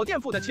把我垫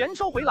付的钱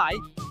收回来，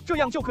这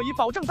样就可以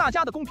保证大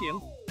家的公平。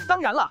当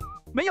然了，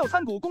没有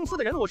参股公司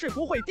的人我是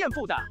不会垫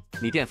付的。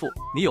你垫付？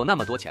你有那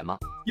么多钱吗？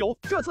有，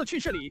这次去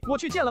市里我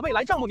去见了未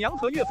来丈母娘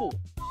和岳父，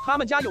他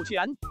们家有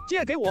钱，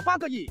借给我8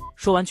个亿。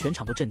说完全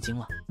场都震惊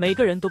了，每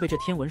个人都被这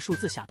天文数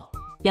字吓到了。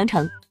梁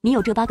成，你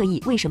有这8个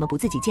亿，为什么不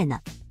自己建呢？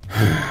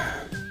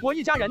我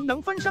一家人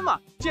能分身吗？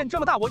建这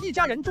么大，我一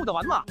家人住得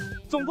完吗？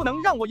总不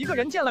能让我一个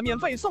人建了免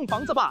费送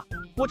房子吧？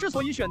我之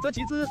所以选择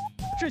集资，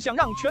是想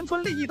让全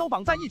村利益都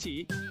绑在一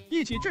起，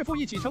一起致富，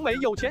一起成为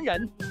有钱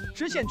人，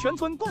实现全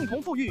村共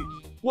同富裕。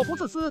我不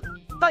自私，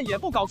但也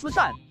不搞慈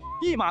善，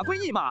一码归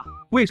一码。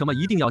为什么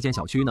一定要建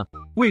小区呢？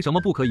为什么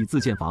不可以自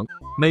建房？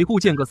每户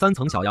建个3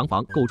层小洋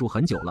房，够住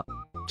很久了，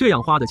这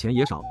样花的钱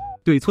也少，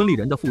对村里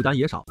人的负担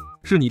也少。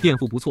是你垫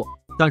付不错，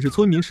但是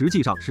村民实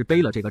际上是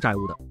背了这个债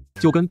务的，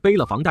就跟背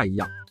了房贷一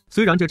样。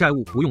虽然这债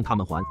务不用他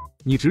们还，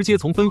你直接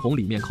从分红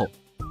里面扣，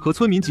可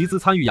村民集资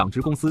参与养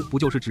殖公司，不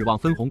就是指望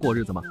分红过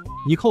日子吗？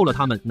你扣了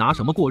他们，拿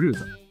什么过日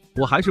子？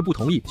我还是不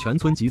同意全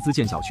村集资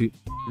建小区。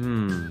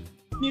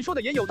你说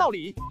的也有道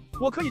理，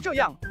我可以这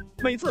样，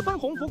每次分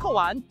红不扣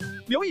完，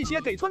留一些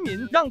给村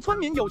民，让村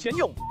民有钱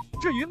用。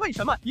至于为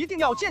什么一定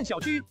要建小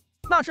区，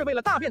那是为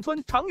了大便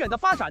村长远的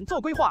发展做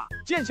规划。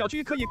建小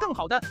区可以更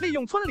好的利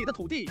用村里的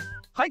土地，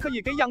还可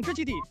以给养殖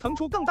基地腾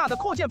出更大的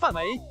扩建范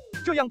围，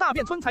这样大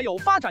便村才有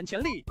发展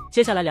潜力。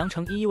接下来梁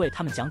成一一为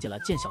他们讲解了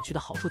建小区的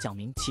好处，讲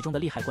明其中的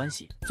利害关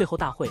系。最后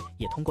大会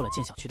也通过了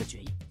建小区的决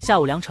议。下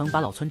午，梁成把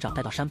老村长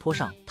带到山坡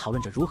上，讨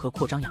论着如何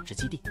扩张养殖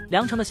基地。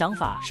梁成的想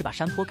法是把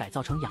山坡改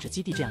造成养殖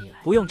基地，这样一来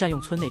不用占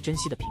用村内珍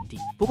稀的平地。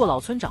不过老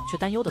村长却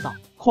担忧的道：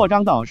扩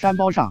张到山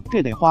包上，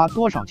这得花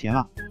多少钱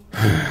啊？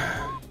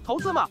投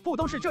资嘛，不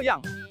都是这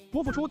样，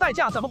不付出代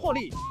价怎么获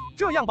利？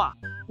这样吧，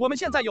我们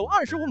现在有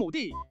25亩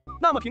地，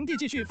那么平地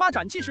继续发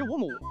展75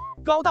亩，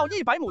高到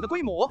100亩的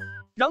规模，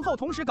然后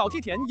同时搞梯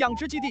田养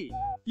殖基地，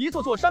一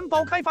座座山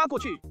包开发过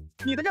去。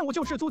你的任务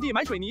就是租地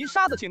买水泥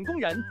沙子请工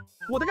人，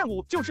我的任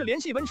务就是联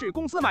系温室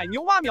公司买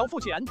牛蛙苗付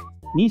钱。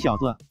你小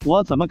子，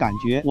我怎么感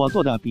觉我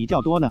做的比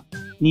较多呢？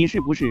你是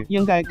不是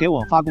应该给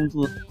我发工资？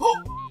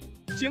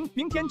行，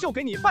明天就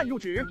给你办入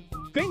职，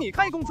给你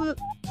开工资。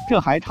这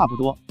还差不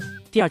多。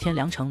第2天，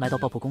梁成来到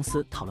爆破公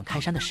司讨论开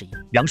山的事宜。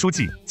梁书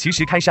记，其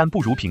实开山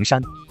不如平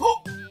山。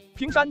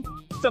平山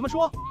怎么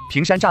说？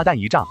平山炸弹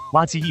一炸，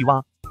挖机一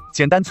挖，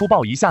简单粗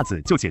暴一下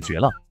子就解决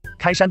了。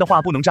开山的话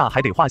不能炸，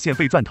还得划线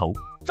费钻头。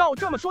照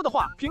这么说的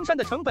话，平山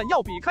的成本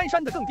要比开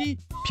山的更低。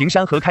平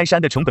山和开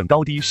山的成本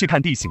高低是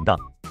看地形的，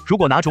如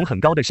果哪种很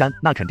高的山，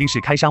那肯定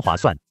是开山划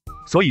算。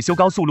所以修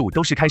高速路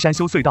都是开山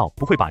修隧道，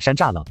不会把山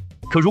炸了。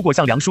可如果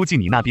像梁书记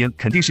你那边，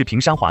肯定是平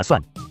山划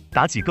算。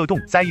打几个洞，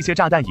栽一些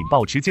炸弹引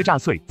爆，直接炸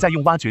碎，再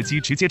用挖掘机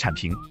直接铲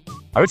平。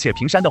而且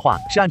平山的话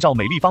是按照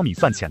每立方米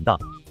算钱的，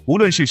无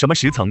论是什么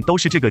10层都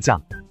是这个价。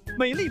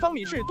每立方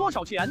米是多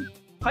少钱？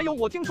还有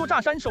我听说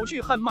炸山手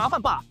续很麻烦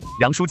吧？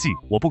梁书记，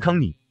我不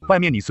坑你，外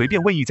面你随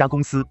便问一家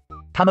公司，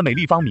他们每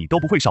立方米都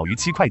不会少于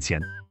7块钱，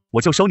我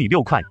就收你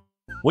6块。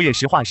我也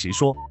实话实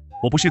说，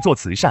我不是做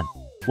慈善，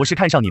我是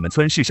看上你们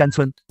村是山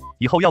村，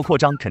以后要扩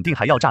张肯定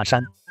还要炸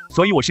山，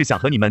所以我是想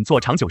和你们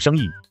做长久生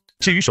意。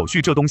至于手续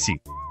这东西，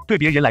对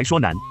别人来说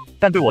难，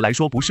但对我来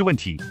说不是问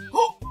题。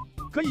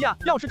可以呀，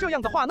要是这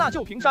样的话，那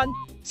就平山。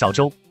小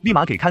周，立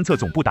马给勘测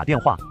总部打电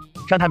话，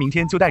让他明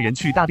天就带人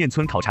去大便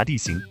村考察地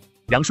形。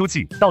梁书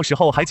记，到时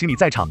候还请你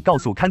在场告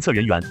诉勘测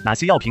人员哪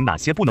些要评，哪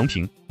些不能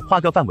评，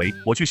画个范围，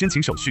我去申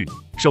请手续。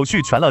手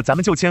续全了，咱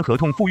们就签合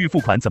同，付预付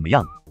款，怎么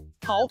样？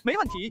好，没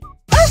问题。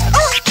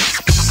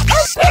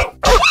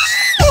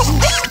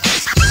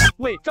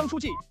喂，张书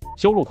记，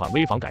修路款、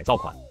危房改造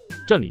款，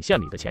镇里县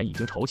里的钱已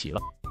经筹齐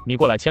了，你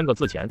过来签个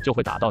字，钱就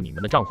会打到你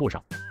们的账户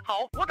上。好，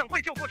我等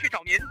会就过去找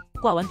您。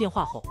挂完电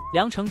话后，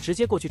梁成直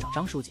接过去找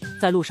张书记，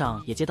在路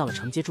上也接到了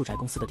承接住宅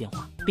公司的电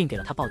话，并给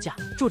了他报价，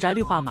住宅、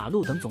绿化、马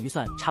路等总预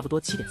算差不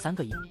多7.3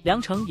个亿。梁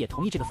成也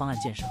同意这个方案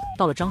建设。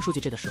到了张书记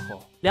这的时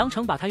候，梁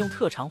成把他用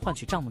特长换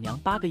取丈母娘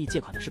8个亿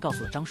借款的事告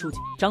诉了张书记，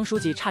张书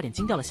记差点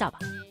惊掉了下巴。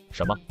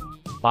什么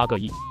？8个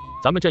亿？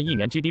咱们镇一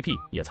年 GDP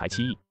也才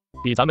7亿，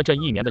比咱们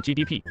镇一年的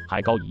GDP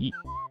还高1亿。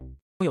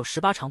有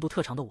18长度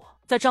特长的我，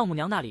在丈母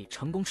娘那里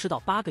成功吃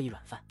到8个亿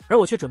软饭，而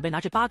我却准备拿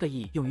这8个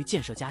亿用于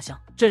建设家乡。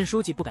镇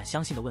书记不敢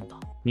相信地问道：“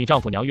你丈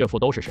夫娘岳父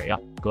都是谁呀？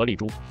格力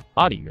珠、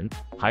阿里云，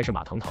还是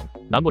马腾腾？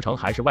难不成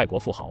还是外国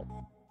富豪？”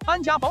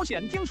安家保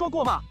险听说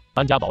过吗？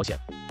安家保险，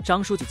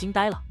张书记惊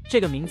呆了，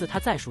这个名字他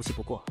再熟悉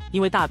不过了，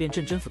因为大便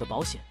镇政府的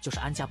保险就是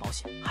安家保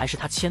险，还是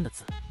他签的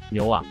字。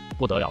牛啊，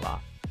不得了了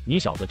啊！你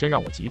小子真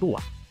让我嫉妒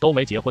啊！都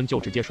没结婚就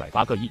直接甩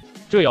8个亿，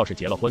这要是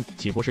结了婚，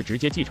岂不是直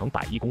接继承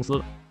100亿公司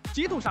了？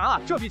嫉妒啥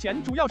啊？这笔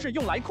钱主要是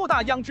用来扩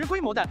大养殖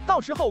规模的，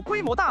到时候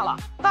规模大了，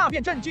大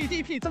便镇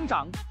GDP 增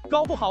长，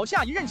搞不好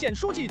下一任县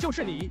书记就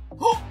是你。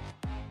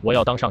我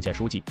要当上县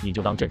书记，你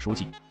就当镇书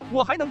记。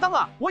我还能当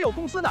啊，我有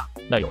公司呢。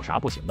那有啥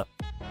不行的？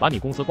把你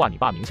公司挂你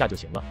爸名下就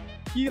行了。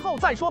以后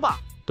再说吧。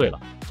对了，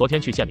昨天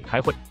去县里开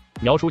会，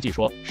苗书记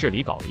说市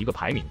里搞了一个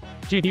排名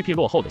 ，GDP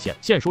落后的县，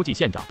县书记、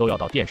县长都要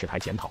到电视台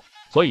检讨，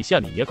所以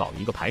县里也搞了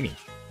一个排名。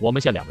我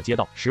们县2个街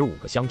道，15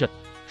个乡镇，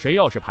谁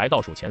要是排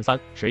倒数前3，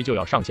谁就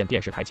要上县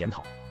电视台检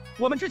讨。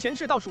我们之前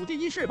是倒数第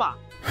1是吧？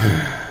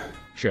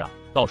是啊，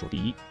倒数第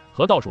1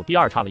和倒数第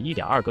2差了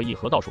1.2个亿，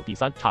和倒数第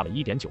3差了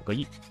1.9个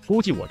亿，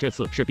估计我这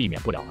次是避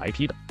免不了挨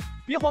批的。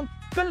别慌，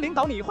跟领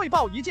导你汇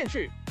报一件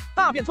事，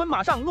大便村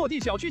马上落地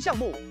小区项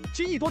目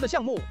，7亿多的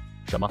项目。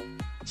什么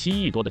？7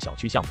亿多的小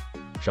区项目？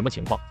什么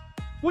情况？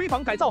危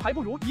房改造还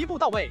不如一步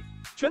到位，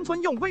全村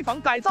用危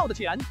房改造的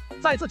钱，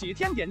再自己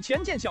添点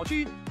钱建小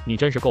区。你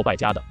真是够败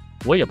家的，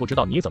我也不知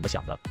道你怎么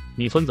想的，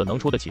你村子能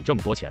出得起这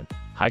么多钱，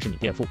还是你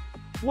垫付？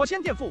我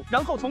先垫付，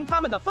然后从他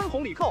们的分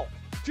红里扣，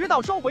直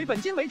到收回本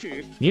金为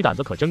止。你胆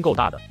子可真够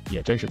大的，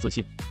也真是自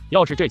信。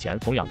要是这钱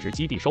从养殖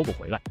基地收不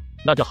回来，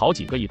那这好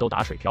几个亿都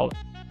打水漂了。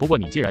不过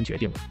你既然决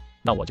定了，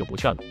那我就不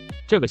劝了。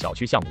这个小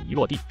区项目一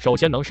落地，首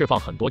先能释放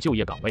很多就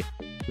业岗位，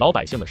老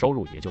百姓的收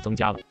入也就增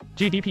加了，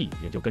 GDP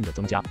也就跟着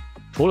增加。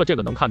除了这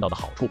个能看到的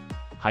好处，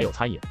还有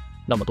餐饮，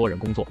那么多人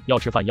工作要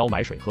吃饭要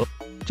买水喝，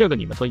这个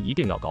你们村一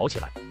定要搞起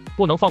来，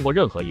不能放过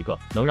任何一个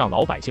能让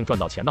老百姓赚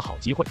到钱的好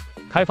机会。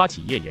开发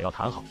企业也要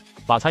谈好，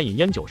把餐饮、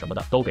烟酒什么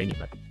的都给你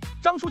们。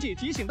张书记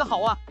提醒的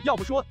好啊，要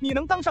不说你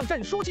能当上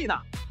镇书记呢。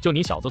就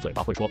你小子嘴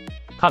巴会说，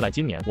看来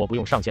今年我不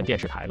用上线电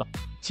视台了。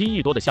7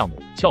亿多的项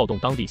目，撬动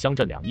当地乡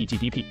镇2亿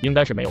GDP， 应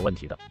该是没有问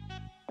题的。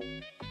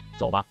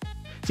走吧，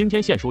今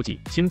天县书记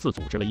亲自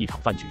组织了一场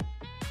饭局。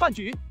饭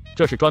局？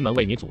这是专门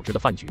为你组织的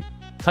饭局，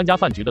参加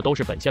饭局的都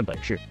是本县本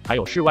市还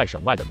有市外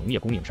省外的农业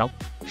供应商，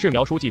是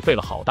苗书记费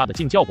了好大的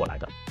劲叫过来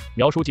的。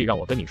苗书记让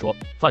我跟你说，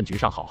饭局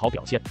上好好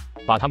表现，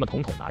把他们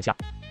统统拿下。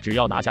只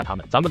要拿下他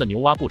们，咱们的牛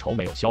蛙不愁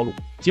没有销路。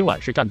今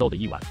晚是战斗的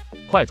一晚，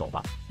快走吧。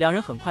两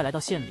人很快来到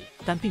县里，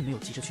但并没有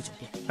急着去酒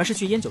店，而是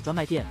去烟酒专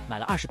卖店买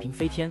了20瓶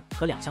飞天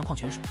和2箱矿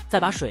泉水，再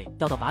把水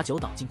调到把酒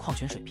倒进矿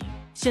泉水瓶。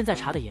现在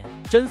查得严，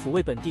侦府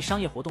为本地商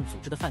业活动组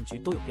织的饭局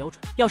都有标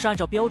准，要是按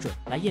照标准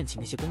来宴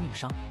请那些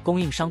供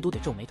应商都得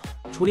皱眉头。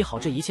处理好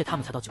这一切，他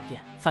们才到酒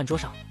店。饭桌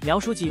上，苗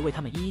书记为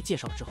他们一一介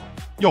绍了之后，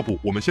要不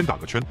我们先打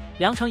个圈。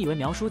梁成以为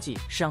苗书记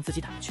是让自己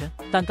打个圈，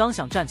但刚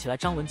想站起来，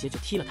张文杰就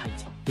踢了他一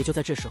脚。也就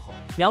在这时候，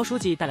苗书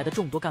记带来的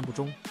众多干部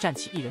中站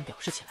起一人表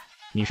示起来：“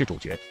你是主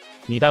角，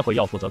你待会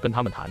要负责跟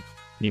他们谈，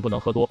你不能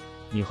喝多，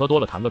你喝多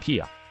了谈个屁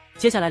啊！”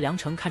接下来，梁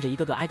成看着一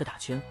个个挨个打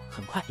圈，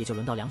很快也就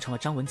轮到梁成了。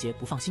张文杰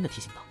不放心的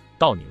提醒道：“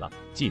到你了，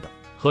记得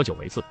喝酒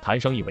为次，谈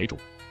生意为主。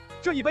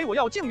这一杯我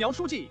要敬苗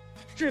书记，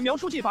是苗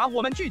书记把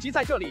我们聚集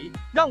在这里，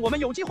让我们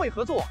有机会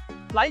合作。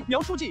来，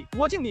苗书记，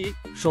我敬你。”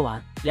说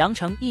完，梁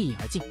成一饮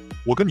而尽。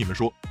我跟你们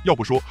说，要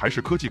不说还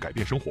是科技改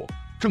变生活。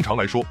正常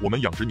来说，我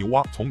们养殖牛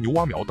蛙从牛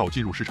蛙苗到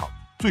进入市场，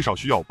最少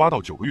需要8到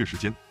9个月时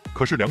间。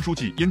可是梁书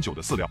记烟酒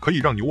的饲料可以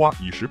让牛蛙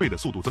以10倍的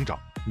速度增长，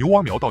牛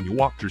蛙苗到牛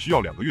蛙只需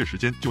要2个月时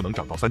间就能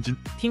长到3斤。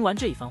听完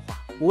这一番话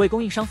，5位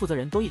供应商负责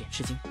人都一脸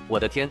吃惊。我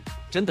的天，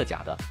真的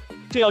假的？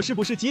这药是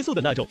不是激素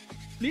的那种？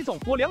李总，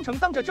我梁成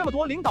当着这么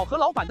多领导和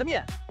老板的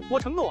面，我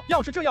承诺，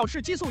要是这药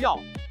是激素药，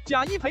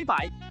假一赔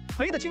百，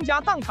赔的倾家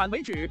荡产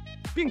为止，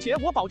并且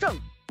我保证，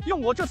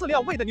用我这饲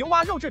料喂的牛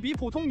蛙肉质比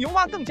普通牛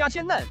蛙更加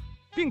鲜嫩，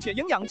并且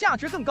营养价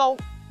值更高。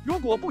如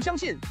果不相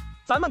信，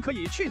咱们可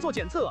以去做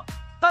检测，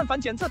但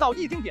凡检测到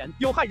一丁点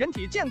有害人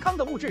体健康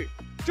的物质，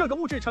这个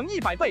物质乘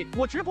100倍，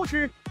我直播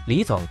吃。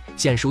李总，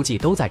县书记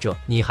都在这，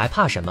你还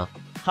怕什么？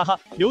哈哈，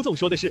刘总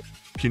说的是。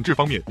品质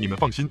方面你们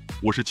放心，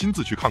我是亲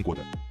自去看过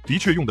的，的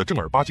确用的正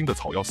儿八经的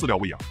草药饲料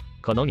喂养。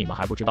可能你们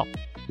还不知道，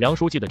梁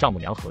书记的丈母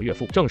娘和岳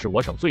父正是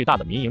我省最大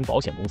的民营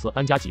保险公司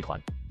安家集团。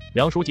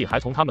梁书记还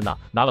从他们那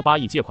拿了8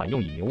亿借款，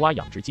用以牛蛙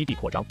养殖基地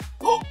扩张。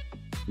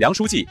梁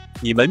书记，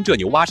你们这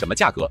牛蛙什么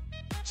价格？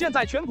现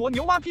在全国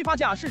牛蛙批发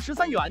价是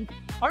13元，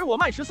而我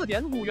卖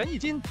14.5元一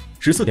斤。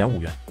14.5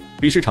元，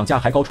比市场价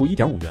还高出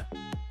1.5元。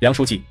梁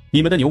书记，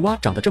你们的牛蛙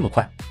长得这么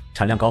快，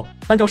产量高，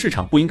按照市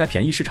场不应该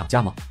便宜市场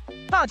价吗？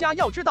大家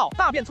要知道，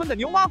大便村的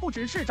牛蛙不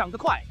只是长得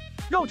快，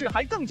肉质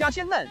还更加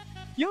鲜嫩，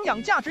营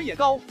养价值也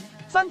高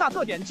，3大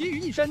特点集于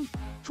一身。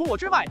除我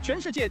之外，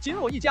全世界仅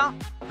我一家，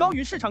高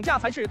于市场价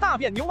才是大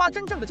便牛蛙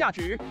真正的价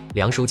值。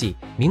梁书记，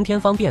明天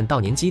方便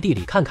到您基地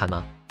里看看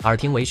吗？耳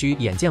听为虚，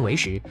眼见为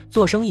实，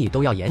做生意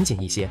都要严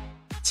谨一些。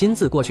亲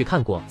自过去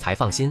看过才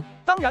放心。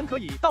当然可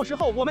以，到时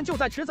候我们就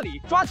在池子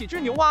里抓几只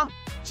牛蛙，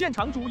现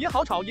场煮也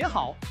好，炒也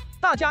好，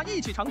大家一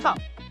起尝尝。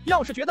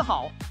要是觉得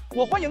好，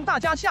我欢迎大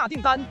家下订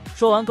单。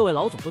说完，各位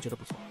老总都觉得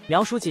不错，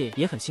苗书记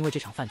也很欣慰这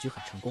场饭局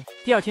很成功。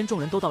第二天，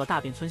众人都到了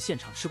大便村现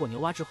场吃过牛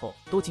蛙之后，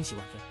都惊喜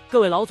万分。各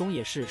位老总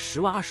也是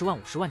10万、20万、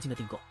50万斤的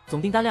订购，总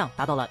订单量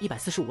达到了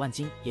145万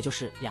斤，也就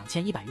是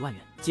2100余万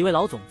元。几位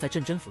老总在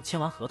镇真府签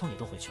完合同也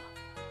都回去了。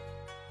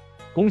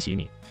恭喜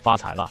你发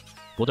财了，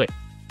不对，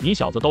你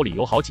小子兜里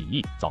有好几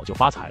亿，早就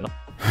发财了。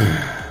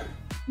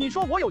你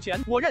说我有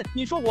钱我认，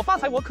你说我发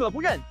财我可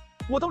不认，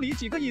我兜里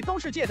几个亿都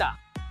是借的。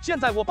现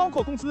在我包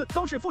括公司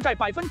都是负债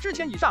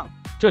1000%以上，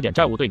这点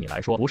债务对你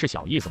来说不是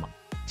小意思吗？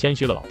谦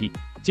虚了老弟，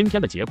今天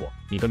的结果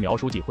你跟苗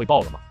书记汇报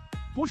了吗？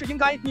不是应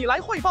该你来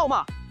汇报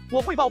吗？我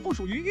汇报不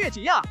属于越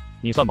级呀。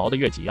你算毛的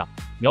越级呀？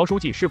苗书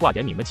记是挂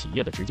点你们企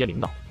业的直接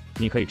领导，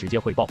你可以直接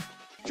汇报。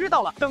知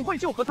道了，等会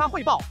就和他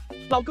汇报。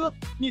老哥，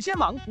你先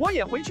忙，我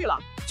也回去了。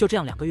就这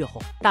样2个月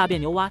后，大便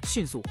牛蛙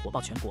迅速火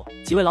爆全国，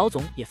几位老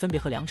总也分别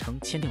和良辰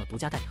签订了独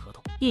家代理合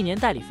同，1年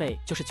代理费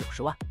就是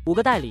90万，5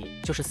个代理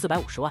就是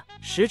450万。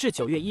时至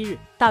9月1日，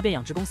大便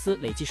养殖公司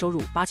累计收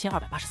入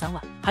8283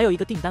万，还有一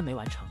个订单没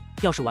完成，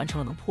要是完成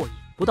了能破亿，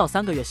不到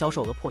3个月销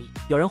售额破亿。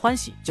有人欢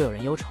喜就有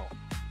人忧愁。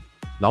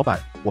老板，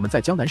我们在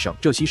江南省、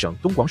浙西省、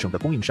东广省的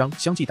供应商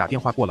相继打电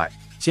话过来，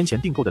先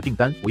前订购的订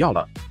单不要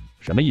了。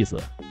什么意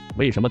思？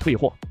为什么退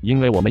货？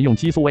因为我们用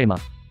激素喂吗？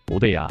不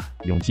对呀，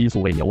用激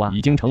素喂牛蛙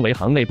已经成为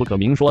行内不可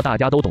明说，大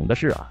家都懂的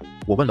事啊。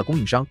我问了供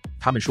应商，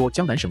他们说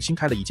江南省新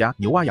开了一家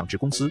牛蛙养殖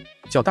公司，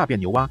叫大便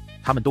牛蛙，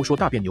他们都说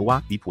大便牛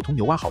蛙比普通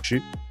牛蛙好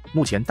吃。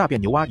目前大便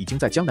牛蛙已经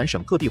在江南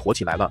省各地火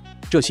起来了，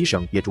浙西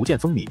省也逐渐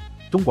风靡，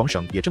东广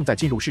省也正在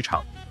进入市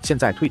场。现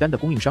在退单的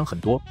供应商很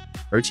多，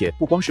而且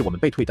不光是我们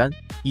被退单，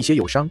一些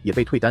友商也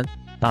被退单。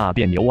大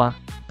便牛蛙，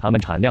他们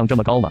产量这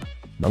么高吗？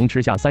能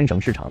吃下3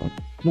省市场？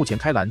目前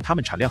开栏他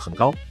们产量很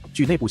高，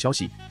据内部消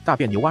息，大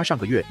便牛蛙上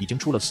个月已经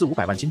出了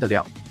400-500万斤的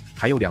量，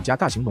还有2家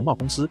大型农贸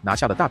公司拿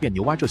下了大便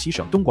牛蛙浙西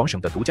省、东广省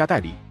的独家代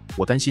理。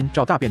我担心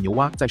照大便牛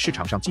蛙在市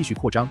场上继续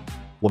扩张，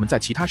我们在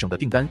其他省的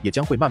订单也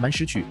将会慢慢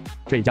失去。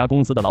这家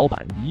公司的老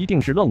板一定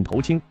是愣头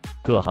青，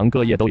各行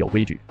各业都有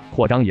规矩，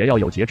扩张也要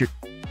有节制。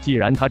既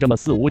然他这么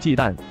肆无忌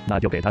惮，那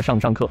就给他上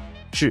课。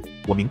是，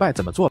我明白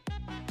怎么做。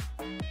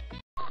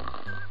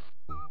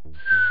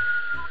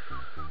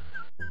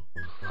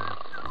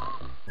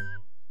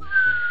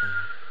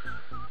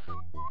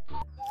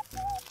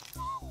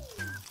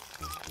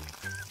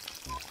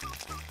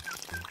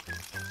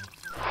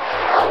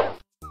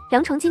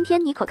良辰，今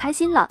天你可开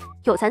心了，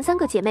有咱3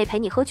个姐妹陪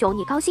你喝酒，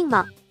你高兴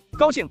吗？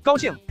高兴高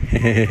兴。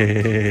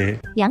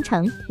良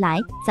辰，来，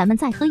咱们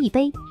再喝一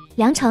杯。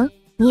良辰，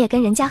你也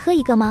跟人家喝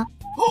一个吗？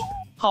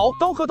好，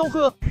都喝都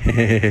喝。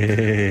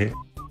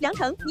良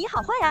辰，你好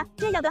坏啊，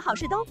这样的好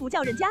事都不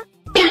叫人家。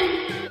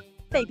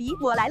baby，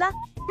 我来了。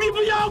你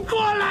不要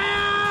过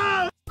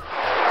来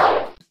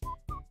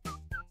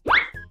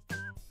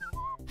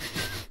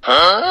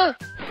啊！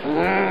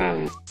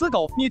死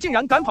狗，你竟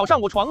然敢跑上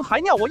我床，还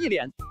尿我一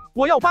脸！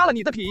我要扒了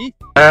你的皮！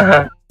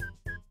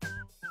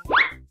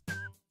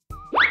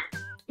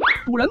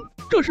主人，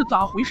这是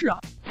咋回事啊？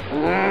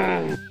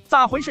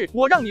咋回事？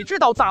我让你知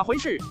道咋回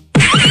事！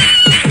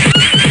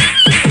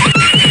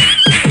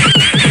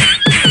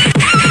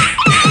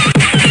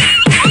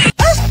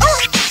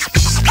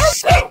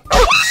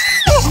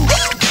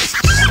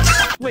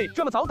喂，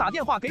这么早打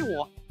电话给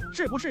我，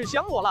是不是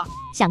想我了？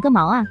想个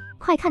毛啊！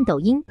快看抖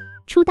音，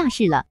出大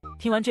事了！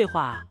听完这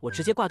话，我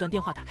直接挂断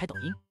电话，打开抖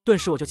音，顿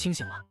时我就清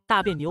醒了。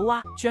大便牛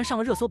蛙居然上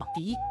了热搜榜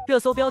第1，热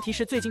搜标题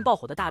是最近爆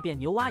火的大便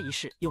牛蛙一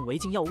事，用违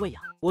禁药物喂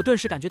养。我顿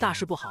时感觉大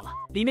事不好了，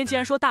里面竟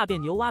然说大便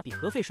牛蛙比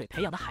核废水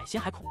培养的海鲜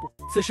还恐怖。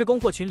此时供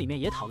货群里面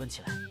也讨论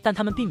起来，但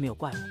他们并没有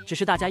怪我，只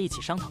是大家一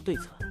起商讨对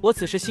策。我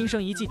此时心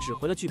生一计，只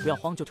回了句不要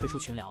慌就退出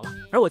群聊了。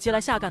而我接来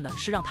下干的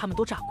是让他们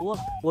都炸锅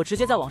了。我直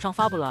接在网上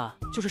发布了，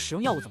就是使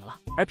用药物怎么了？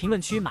而评论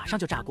区马上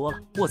就炸锅了。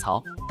卧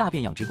槽，大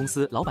便养殖公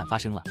司老板发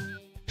声了。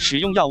使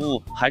用药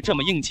物还这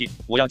么硬气，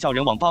我要叫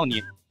人网暴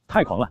你！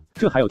太狂了，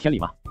这还有天理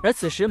吗？而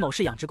此时，某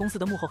市养殖公司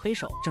的幕后黑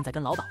手正在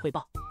跟老板汇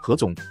报。何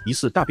总，疑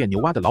似大便牛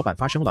蛙的老板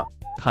发声了。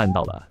看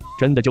到了，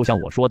真的就像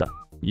我说的，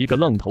一个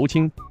愣头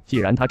青。既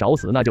然他找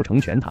死，那就成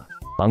全他，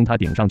帮他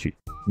顶上去。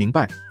明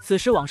白。此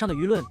时网上的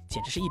舆论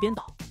简直是一边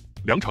倒。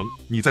良辰，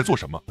你在做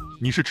什么？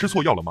你是吃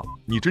错药了吗？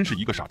你真是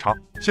一个傻叉！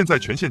现在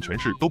全县全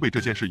市都被这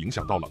件事影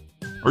响到了，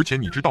而且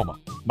你知道吗？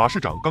马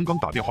市长刚刚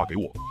打电话给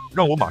我，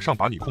让我马上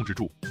把你控制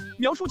住。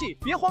苗书记，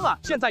别慌啊！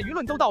现在舆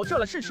论都到这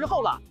了，是时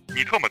候了。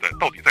你特么的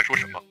到底在说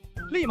什么？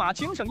立马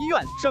请省医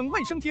院、省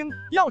卫生厅，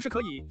要是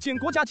可以，请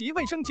国家级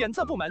卫生检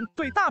测部门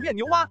对大便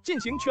牛蛙进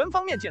行全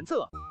方面检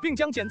测，并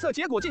将检测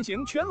结果进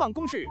行全网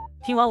公示。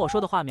听完我说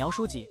的话，苗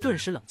书记顿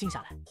时冷静下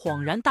来，恍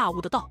然大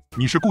悟的道：“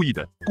你是故意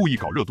的，故意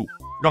搞热度，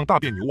让大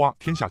便牛蛙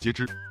天下皆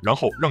知，然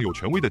后让有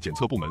权威的检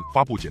测部门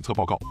发布检测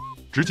报告，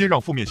直接让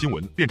负面新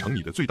闻变成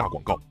你的最大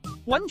广告。”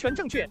完全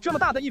正确，这么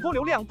大的一波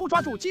流量，不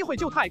抓住机会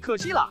就太可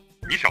惜了。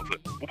你小子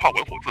不怕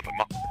文火自焚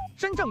吗？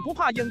身正不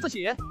怕影子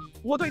斜，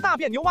我对大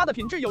便牛蛙的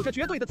品质有着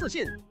绝对的自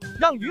信，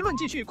让舆论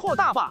继续扩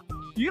大吧。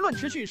舆论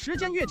持续时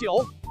间越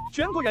久，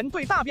全国人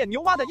对大便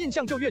牛蛙的印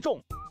象就越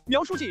重。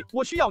苗书记，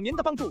我需要您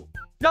的帮助，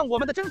让我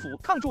们的政府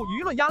抗住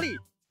舆论压力，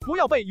不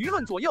要被舆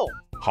论左右。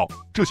好，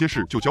这些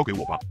事就交给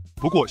我吧。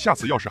不过下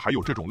次要是还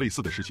有这种类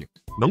似的事情，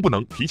能不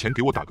能提前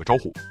给我打个招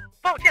呼？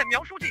抱歉，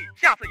苗书记，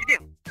下次一定。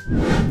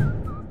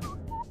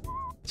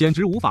简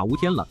直无法无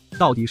天了！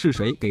到底是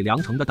谁给良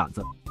程的胆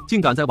子，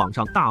竟敢在网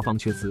上大放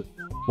厥词？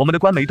我们的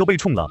官媒都被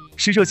冲了，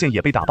市热线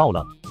也被打爆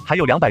了，还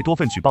有200多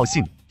份举报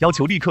信，要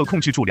求立刻控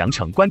制住良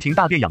程，关停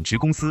大便养殖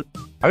公司。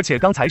而且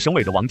刚才省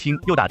委的王厅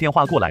又打电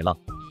话过来了，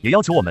也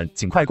要求我们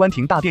尽快关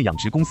停大便养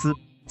殖公司，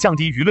降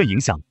低舆论影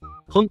响。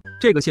哼，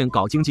这个县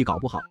搞经济搞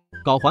不好，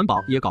搞环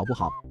保也搞不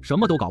好，什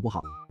么都搞不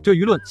好。这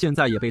舆论现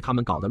在也被他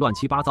们搞得乱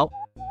七八糟，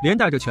连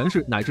带着全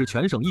市乃至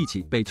全省一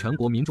起被全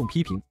国民众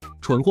批评。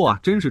蠢货啊，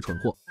真是蠢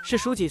货！市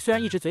书记虽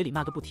然一直嘴里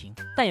骂个不停，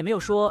但也没有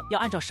说要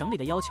按照省里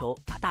的要求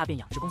把大便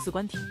养殖公司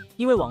关停。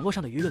因为网络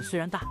上的舆论虽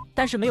然大，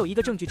但是没有一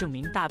个证据证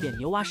明大便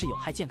牛蛙是有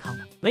害健康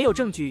的。没有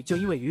证据就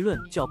因为舆论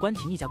就要关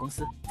停一家公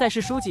司，在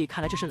市书记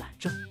看来这是懒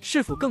政，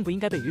市府更不应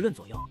该被舆论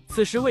左右。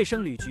此时卫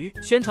生旅局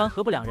宣传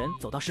何不两人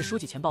走到市书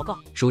记前报告。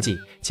书记，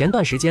前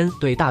段时间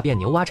对大便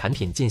牛蛙产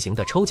品进行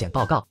的抽检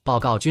报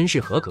告均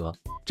是合格。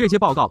这些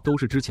报告都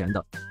是之前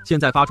的，现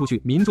在发出去，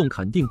民众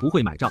肯定不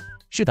会买账。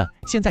是的，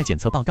现在检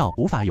测报告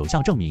无法有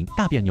效证明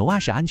大便牛蛙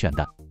是安全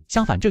的。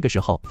相反，这个时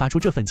候发出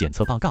这份检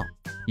测报告，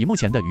以目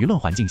前的舆论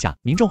环境下，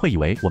民众会以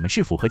为我们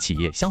市府和企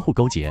业相互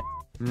勾结。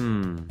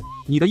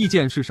你的意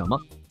见是什么？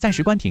暂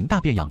时关停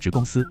大便养殖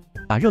公司，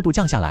把热度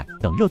降下来，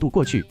等热度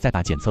过去再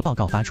把检测报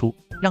告发出，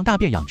让大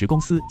便养殖公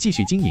司继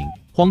续经营。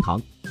荒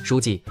唐！书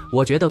记，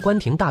我觉得关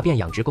停大便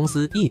养殖公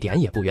司一点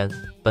也不冤，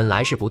本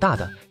来是不大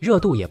的，热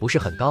度也不是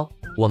很高，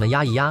我们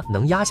压一压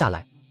能压下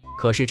来。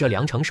可是这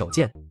良程手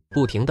贱，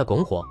不停的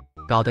拱火，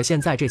搞得现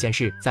在这件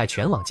事在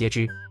全网皆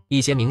知，一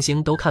些明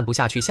星都看不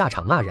下去下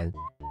场骂人。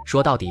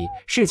说到底，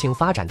事情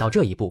发展到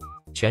这一步，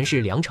全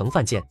是良程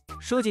犯贱。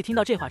书记听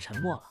到这话沉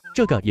默了。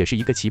这个也是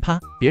一个奇葩，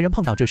别人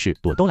碰到这事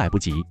躲都来不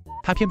及，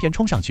他偏偏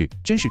冲上去，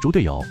真是猪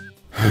队友。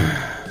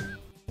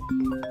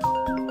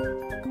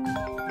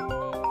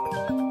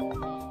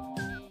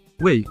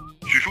喂，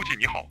许书记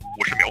你好，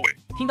我是苗伟。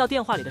听到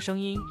电话里的声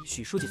音，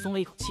许书记松了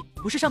一口气，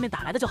不是上面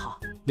打来的就好。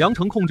良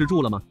程控制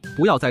住了吗？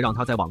不要再让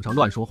他在网上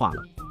乱说话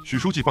了。许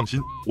书记放心，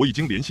我已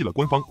经联系了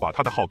官方，把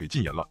他的号给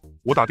禁言了。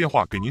我打电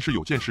话给您是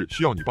有件事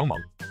需要你帮忙。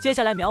接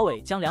下来苗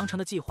伟将良程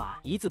的计划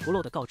一字不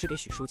漏地告知给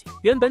许书记。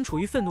原本处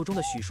于愤怒中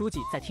的许书记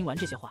在听完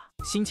这些话，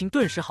心情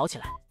顿时好起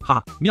来。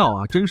哈，妙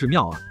啊，真是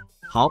妙啊！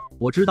好，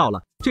我知道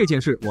了，这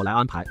件事我来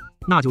安排。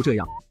那就这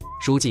样。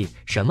书记，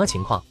什么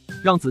情况？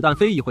让子弹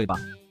飞一会吧。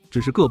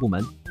只是各部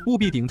门务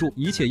必顶住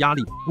一切压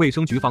力。卫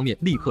生局方面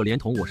立刻连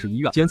同我市医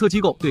院检测机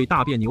构对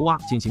大便牛蛙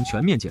进行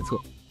全面检测，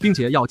并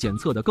且要检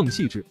测得更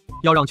细致，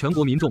要让全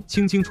国民众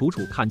清清楚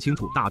楚看清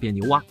楚大便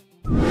牛蛙。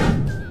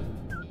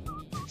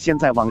现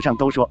在网上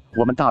都说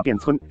我们大便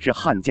村是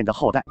汉奸的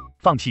后代，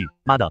放屁！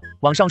妈的，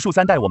网上数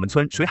3代我们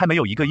村谁还没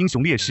有一个英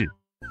雄烈士？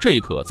这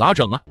可咋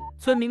整啊？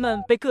村民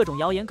们被各种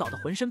谣言搞得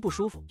浑身不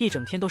舒服，一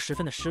整天都十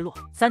分的失落。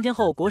3天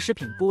后，国食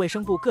品部、卫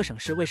生部、各省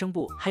市卫生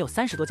部还有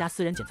30多家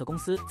私人检测公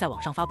司在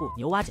网上发布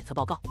牛蛙检测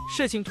报告。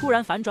事情突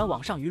然反转，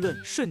网上舆论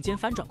瞬间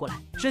翻转过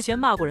来，之前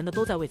骂过人的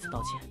都在为此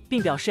道歉，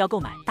并表示要购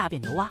买大便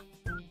牛蛙。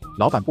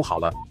老板不好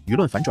了，舆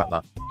论反转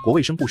了，国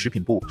卫生部、食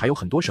品部还有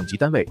很多省级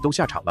单位都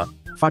下场了，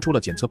发出了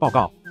检测报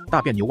告，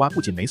大便牛蛙不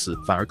仅没死，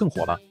反而更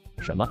火了。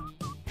什么？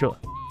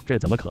这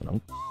怎么可能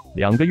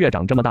？2个月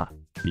长这么大，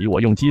比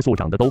我用激素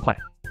长得都快，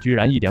居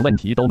然一点问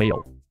题都没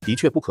有。的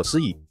确不可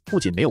思议，不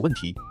仅没有问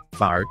题，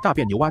反而大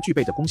便牛蛙具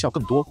备的功效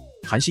更多，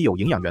含稀有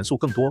营养元素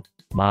更多。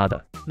妈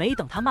的！没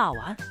等他骂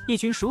完，一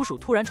群鼠鼠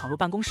突然闯入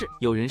办公室，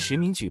有人实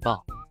名举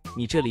报，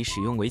你这里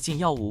使用违禁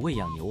药物喂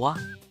养牛蛙，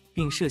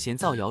并涉嫌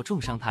造谣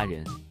重伤他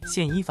人，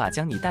现依法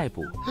将你逮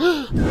捕。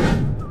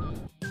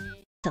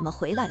怎么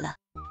回来了？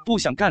不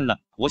想干了，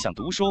我想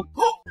读书。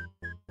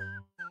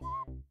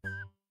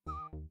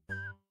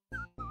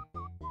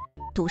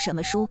读什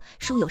么书？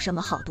书有什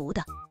么好读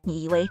的？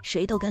你以为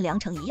谁都跟良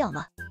程一样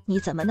吗？你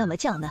怎么那么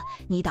犟呢？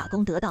你打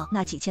工得到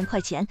那几千块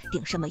钱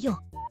顶什么用？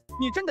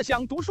你真的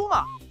想读书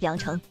吗？良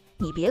程，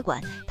你别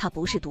管，他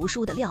不是读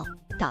书的料，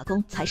打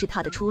工才是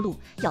他的出路，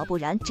要不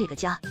然这个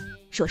家，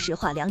说实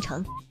话，良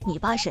程，你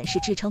8婶是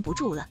支撑不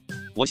住了。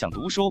我想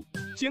读书。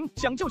行，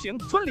想就行。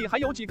村里还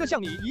有几个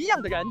像你一样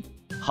的人？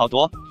好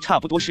多，差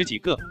不多10几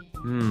个。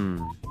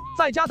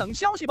在家等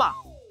消息吧。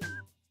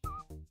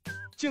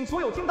请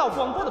所有听到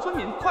广播的村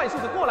民快速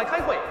的过来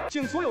开会。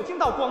请所有听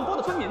到广播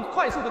的村民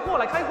快速的过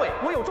来开会。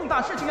我有重大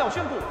事情要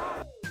宣布。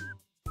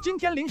今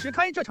天临时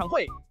开这场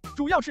会，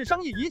主要是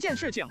商议一件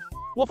事情。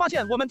我发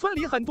现我们村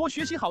里很多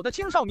学习好的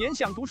青少年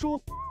想读书，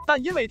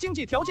但因为经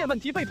济条件问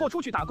题被迫出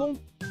去打工，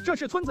这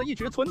是村子一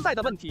直存在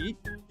的问题，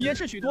也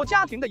是许多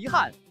家庭的遗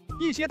憾。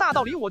一些大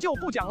道理我就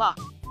不讲了，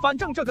反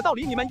正这个道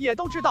理你们也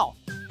都知道。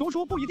读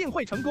书不一定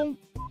会成功，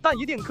但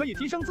一定可以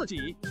提升自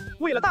己。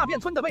为了大便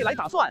村的未来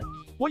打算，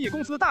我以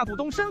公司大股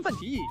东身份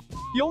提议，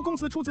由公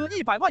司出资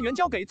100万元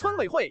交给村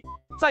委会，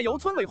再由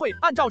村委会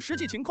按照实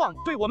际情况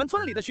对我们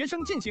村里的学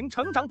生进行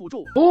成长补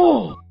助。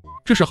哦，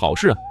这是好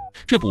事啊！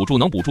这补助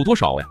能补助多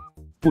少呀？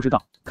不知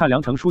道，看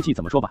良程书记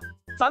怎么说吧。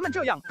咱们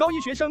这样，高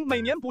1学生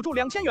每年补助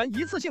2000元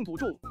一次性补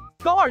助，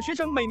高2学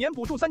生每年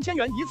补助3000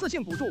元一次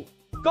性补助，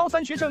高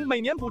3学生每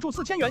年补助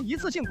4000元一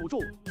次性补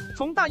助，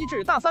从大1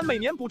至大3每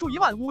年补助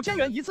15000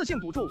元一次性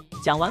补助。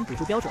讲完补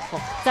助标准后，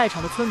在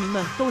场的村民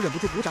们都忍不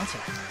住鼓掌起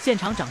来，现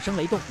场掌声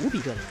雷动，无比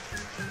热烈。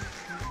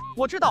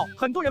我知道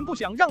很多人不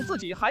想让自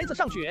己孩子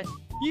上学，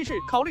一是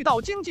考虑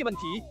到经济问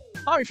题，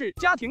二是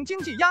家庭经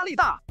济压力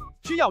大，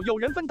需要有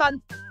人分担。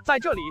在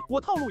这里我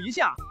透露一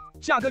下，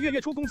下个月月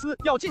初公司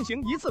要进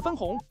行一次分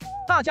红，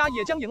大家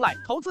也将迎来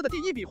投资的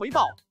第一笔回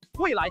报。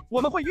未来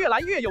我们会越来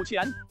越有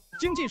钱，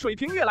经济水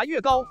平越来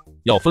越高。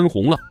要分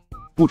红了，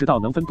不知道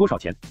能分多少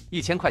钱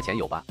？1000块钱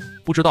有吧？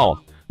不知道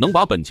啊，能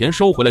把本钱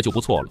收回来就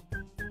不错了。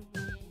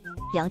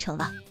良程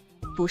啊，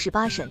不是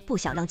八婶不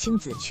想让青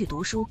子去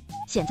读书，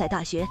现在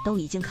大学都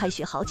已经开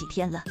学好几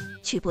天了，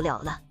去不了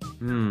了。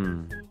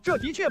这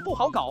的确不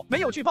好搞，没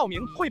有去报名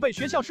会被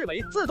学校视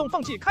为自动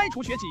放弃开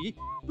除学籍。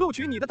录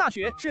取你的大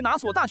学是哪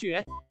所大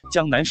学？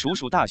江南属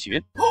属大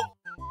学。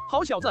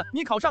好小子，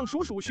你考上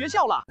属属学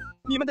校了。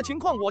你们的情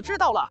况我知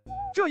道了。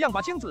这样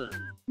吧，青子，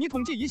你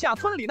统计一下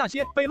村里那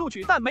些被录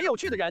取但没有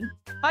去的人，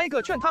挨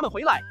个劝他们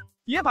回来，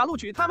也把录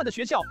取他们的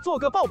学校做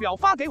个报表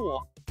发给我。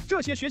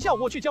这些学校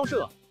我去交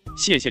涉。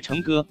谢谢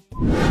成哥。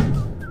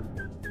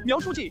苗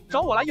书记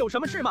找我来有什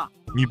么事吗？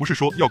你不是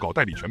说要搞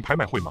代理权拍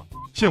卖会吗？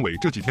县委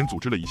这几天组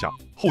织了一下，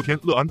后天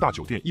乐安大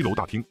酒店1楼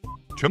大厅，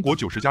全国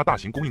90家大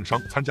型供应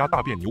商参加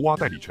大便牛蛙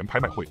代理权拍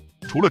卖会。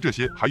除了这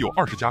些，还有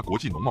20家国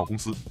际农贸公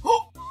司。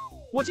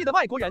我记得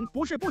外国人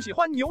不是不喜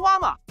欢牛蛙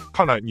吗？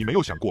看来你没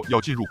有想过要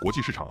进入国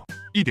际市场啊，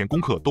一点功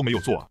课都没有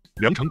做啊！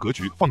良程格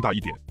局放大一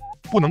点，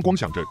不能光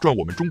想着赚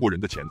我们中国人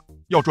的钱，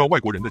要赚外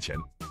国人的钱。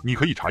你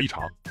可以查一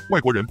查，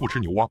外国人不吃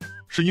牛蛙，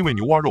是因为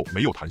牛蛙肉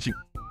没有弹性，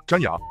粘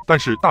牙，但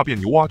是大便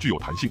牛蛙具有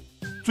弹性。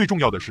最重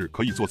要的是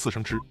可以做刺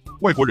身吃，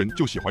外国人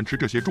就喜欢吃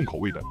这些重口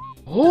味的。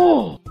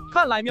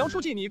看来苗书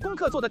记你功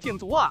课做得挺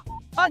足啊。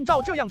按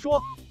照这样说，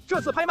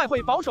这次拍卖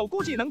会保守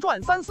估计能赚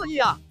3、4亿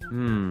啊。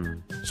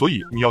所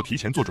以你要提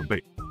前做准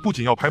备，不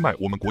仅要拍卖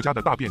我们国家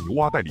的大便牛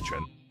蛙代理权，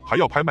还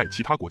要拍卖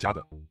其他国家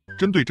的。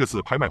针对这次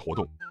拍卖活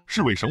动，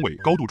市委省委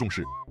高度重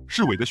视，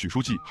市委的许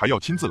书记还要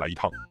亲自来一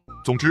趟。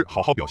总之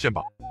好好表现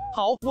吧。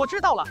好，我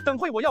知道了，等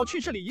会我要去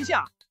市里一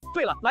下。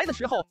对了，来的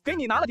时候给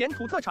你拿了点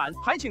土特产，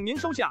还请您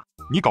收下。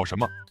你搞什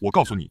么？我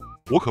告诉你，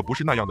我可不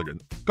是那样的人，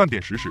干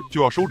点实事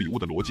就要收礼物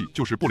的逻辑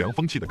就是不良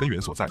风气的根源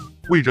所在。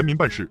为人民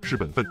办事是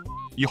本分，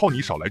以后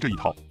你少来这一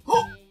套。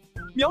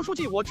苗书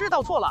记，我知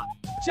道错了，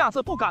下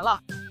次不敢了。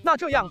那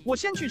这样，我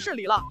先去市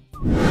里了。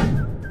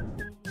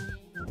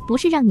不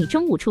是让你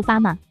中午出发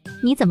吗？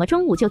你怎么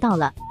中午就到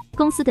了？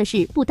公司的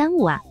事不耽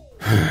误啊。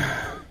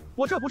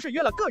我这不是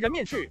约了个人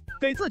面试，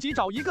给自己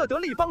找一个得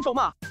力帮手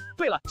吗？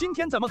对了，今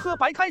天怎么喝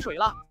白开水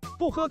了？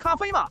不喝咖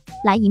啡吗？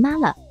来姨妈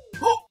了。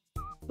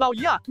老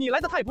姨啊，你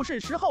来的太不是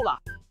时候了，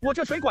我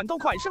这水管都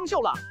快生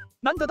锈了，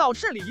难得到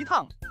市里一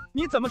趟，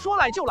你怎么说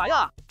来就来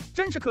啊？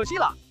真是可惜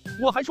了，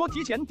我还说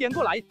提前点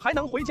过来，还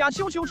能回家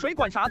修水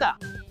管啥的，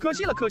可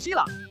惜了，可惜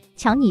了。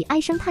瞧你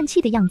唉声叹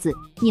气的样子，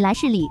你来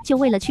市里就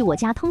为了去我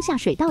家通下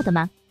水道的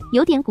吗？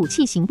有点骨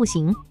气行不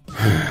行？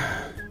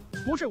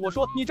不是我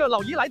说，你这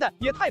老姨来的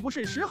也太不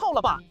是时候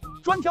了吧？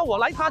专挑我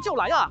来她就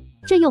来啊，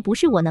这又不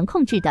是我能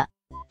控制的。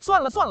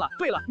算了算了，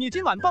对了，你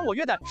今晚帮我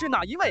约的是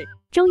哪一位？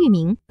周玉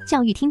明，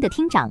教育厅的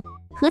厅长，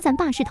和咱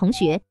爸是同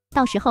学，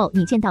到时候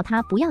你见到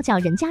他不要叫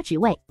人家职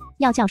位，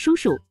要叫叔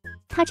叔。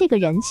他这个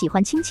人喜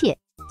欢亲切，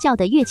叫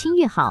得越亲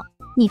越好。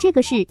你这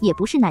个事也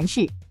不是难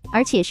事，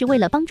而且是为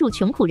了帮助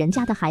穷苦人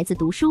家的孩子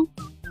读书，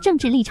政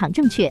治立场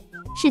正确，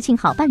事情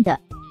好办的。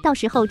到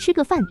时候吃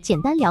个饭，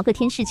简单聊个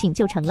天，事情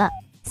就成了，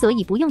所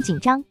以不用紧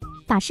张，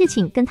把事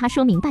情跟他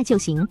说明白就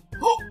行。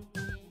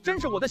真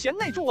是我的贤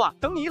内助啊！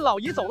等你老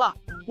姨走了，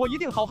我一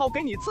定好好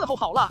给你伺候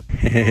好了。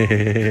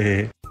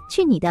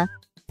去你的！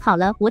好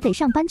了，我得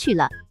上班去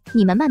了，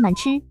你们慢慢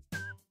吃。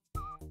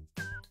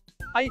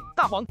哎，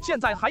大黄，现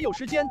在还有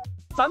时间，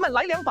咱们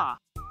来2把。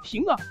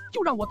行啊，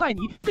就让我带你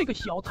这个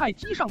小菜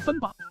鸡上分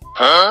吧。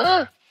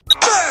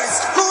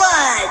First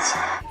blood,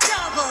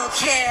 double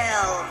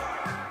kill,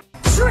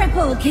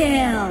 triple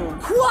kill,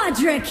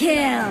 quadra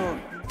kill,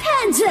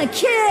 penta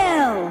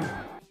kill。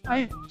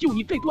哎，就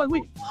你这段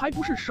位，还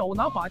不是手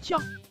拿把掐？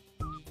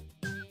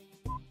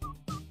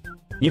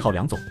你好，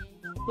梁总。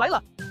来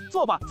了，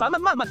坐吧，咱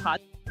们慢慢谈。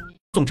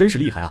总真是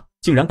厉害啊，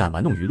竟然敢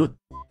玩弄舆论，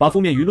把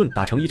负面舆论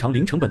打成一场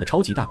零成本的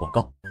超级大广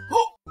告。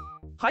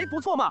还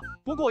不错嘛，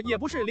不过也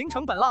不是零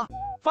成本啦，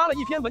发了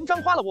一篇文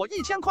章花了我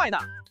1000块呢。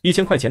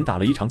1000块钱打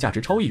了一场价值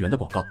超1亿元的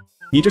广告，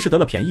你这是得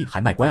了便宜还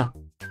卖乖啊？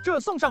这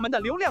送上门的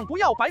流量不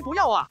要白不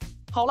要啊！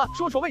好了，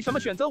说说为什么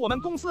选择我们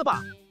公司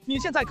吧。你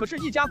现在可是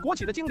一家国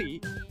企的经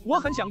理，我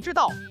很想知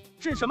道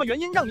是什么原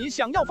因让你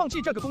想要放弃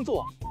这个工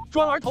作，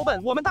转而投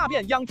奔我们大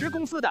便养殖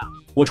公司的。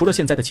我除了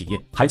现在的企业，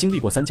还经历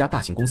过3家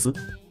大型公司。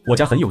我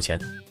家很有钱，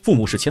父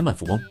母是千万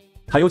富翁，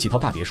还有几套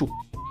大别墅。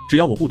只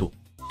要我不赌，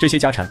这些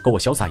家产够我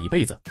潇洒一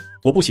辈子。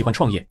我不喜欢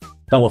创业，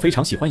但我非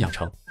常喜欢养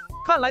成。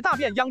看来大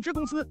便养殖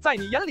公司在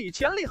你眼里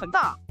潜力很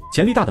大。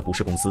潜力大的不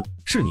是公司，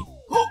是你。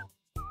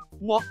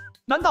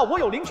难道我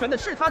有灵权的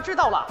事他知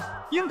道了？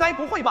应该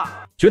不会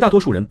吧？绝大多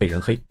数人被人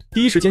黑，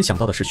第一时间想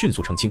到的是迅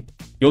速澄清，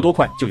有多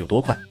快就有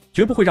多快，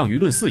绝不会让舆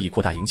论肆意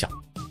扩大影响。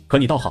可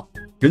你倒好，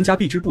人家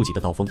避之不及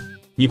的刀锋，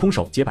你空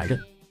手接白刃，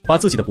把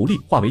自己的不利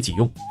化为己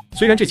用。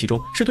虽然这其中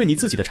是对你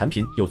自己的产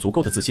品有足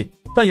够的自信，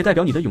但也代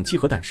表你的勇气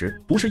和胆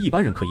识不是一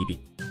般人可以比。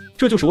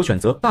这就是我选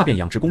择大便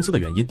养殖公司的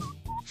原因。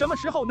什么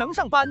时候能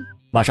上班？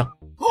马上。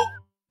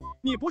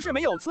你不是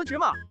没有辞职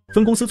吗？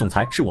分公司总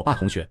裁是我爸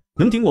同学，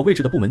能顶我位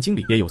置的部门经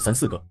理也有3、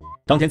4个。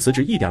当天辞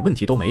职一点问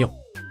题都没有。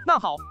那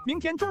好，明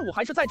天中午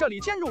还是在这里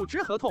签入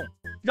职合同，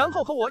然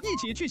后和我一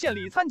起去县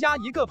里参加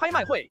一个拍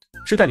卖会。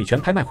是代理权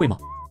拍卖会吗？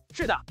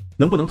是的。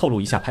能不能透露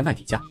一下拍卖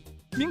底价？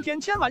明天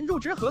签完入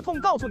职合同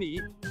告诉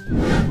你。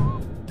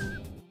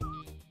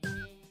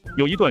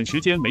有一段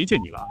时间没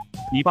见你了，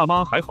你爸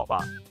妈还好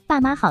吧？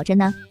爸妈好着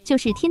呢，就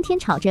是天天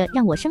吵着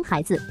让我生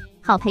孩子，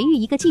好培育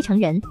一个继承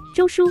人。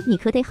周叔，你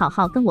可得好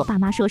好跟我爸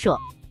妈说说，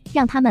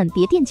让他们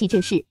别惦记这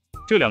事。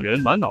这两人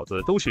满脑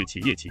子都是企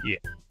业，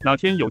哪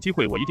天有机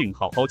会我一定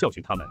好好教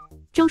训他们。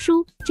周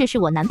叔，这是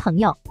我男朋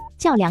友，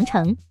叫梁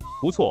成。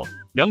不错，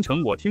梁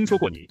成，我听说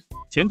过你，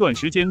前段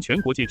时间全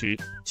国皆知，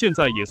现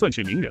在也算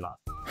是名人了。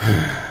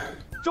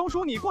周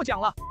叔，你过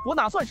奖了，我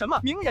哪算什么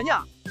名人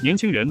呀？年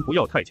轻人不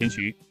要太谦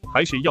虚，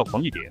还是要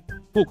狂一点，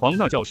不狂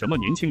那叫什么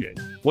年轻人？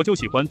我就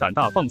喜欢胆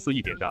大放肆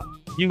一点的，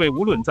因为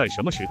无论在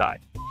什么时代，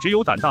只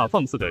有胆大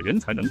放肆的人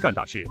才能干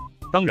大事。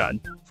当然，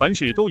凡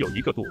事都有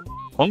一个度，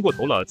狂过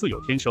头了自有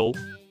天收。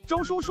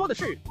周叔说的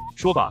是。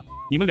说吧，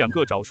你们2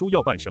个找叔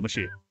要办什么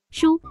事？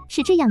叔，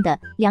是这样的，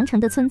梁城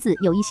的村子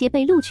有一些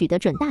被录取的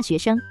准大学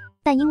生，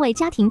但因为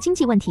家庭经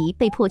济问题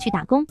被迫去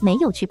打工，没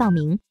有去报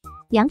名。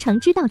梁城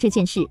知道这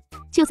件事，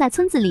就在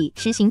村子里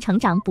实行成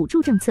长补助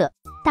政策，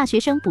大学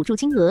生补助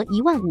金额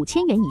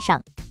15000元以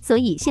上，所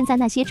以现在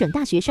那些准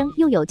大学生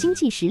又有经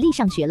济实力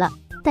上学了。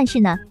但是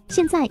呢，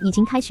现在已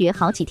经开学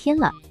好几天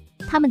了，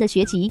他们的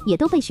学籍也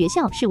都被学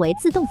校视为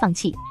自动放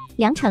弃。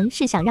梁城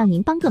是想让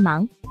您帮个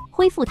忙，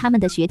恢复他们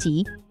的学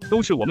籍。都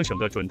是我们省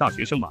的准大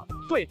学生吗？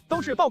对，都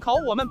是报考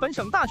我们本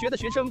省大学的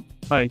学生。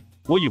哎，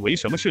我以为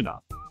什么事呢？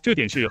这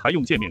点事还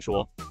用见面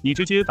说？你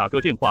直接打个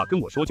电话跟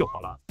我说就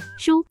好了。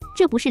叔，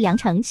这不是梁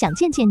城想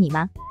见见你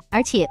吗？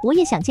而且我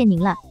也想见您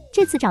了，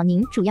这次找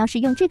您主要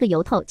是用这个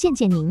由头见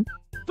见您。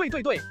对，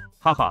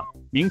哈哈，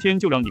明天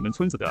就让你们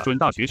村子的准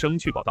大学生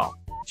去报到，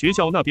学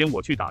校那边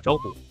我去打招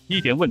呼，一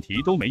点问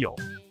题都没有。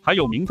还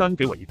有名单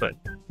给我一份，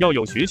要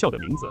有学校的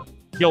名字，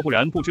要不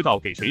然不知道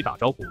给谁打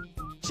招呼。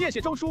谢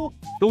谢周叔，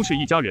都是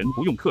一家人，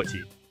不用客气。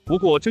不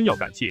过真要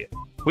感谢，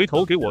回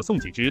头给我送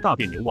几只大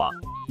便牛蛙，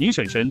您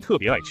婶婶特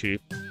别爱吃。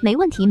没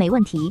问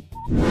题。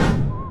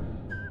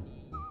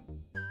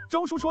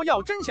周叔说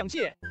要真想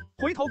谢，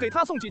回头给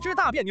他送几只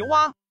大便牛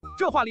蛙，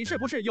这话里是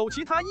不是有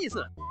其他意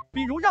思？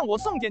比如让我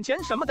送点钱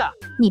什么的？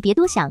你别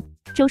多想，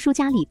周叔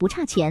家里不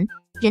差钱，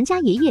人家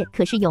爷爷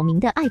可是有名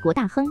的爱国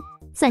大亨，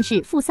算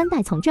是富3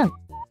代从政。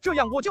这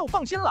样我就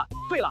放心了。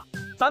对了，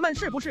咱们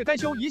是不是该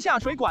修一下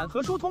水管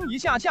和疏通一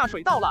下下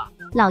水道了？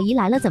老姨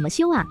来了怎么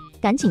修啊？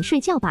赶紧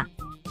睡觉吧。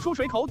出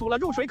水口堵了，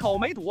入水口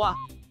没堵啊，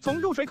从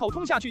入水口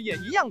通下去也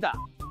一样的，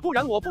不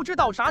然我不知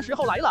道啥时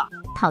候来了。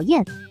讨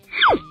厌。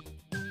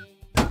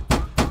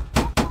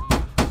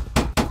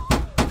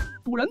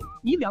主人，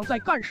你俩在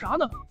干啥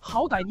呢？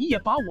好歹你也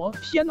把我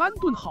先安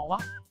顿好啊！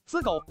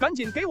死狗，赶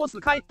紧给我死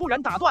开，不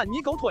然打断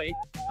你狗腿！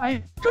哎，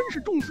真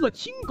是重色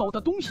轻狗的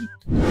东西。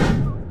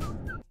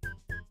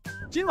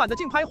今晚的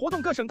竞拍活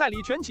动，各省代理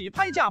全起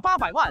拍价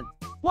800万，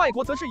外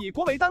国则是以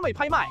国为单位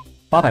拍卖。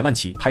800万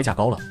起拍价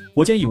高了，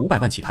我建议500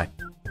万起拍。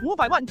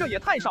500万这也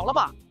太少了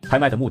吧？拍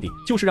卖的目的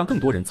就是让更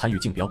多人参与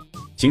竞标，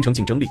形成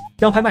竞争力，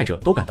让拍卖者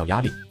都感到压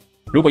力。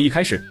如果一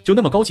开始就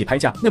那么高起拍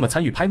价，那么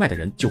参与拍卖的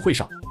人就会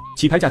少，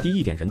起拍价低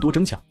一点，人多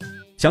争抢，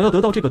想要得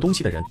到这个东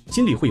西的人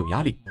心里会有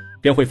压力，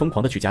便会疯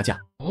狂的去加价。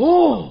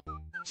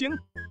行，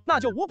那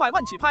就500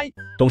万起拍。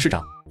董事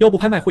长，要不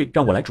拍卖会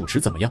让我来主持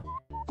怎么样？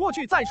过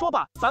去再说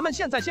吧，咱们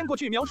现在先过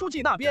去苗书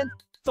记那边，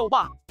走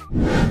吧。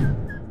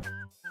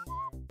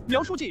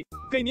苗书记，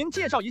给您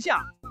介绍一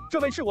下，这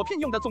位是我聘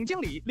用的总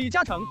经理李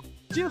嘉诚，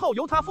今后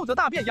由他负责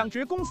大便养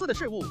殖公司的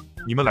事务。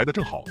你们来的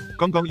正好，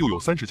刚刚又有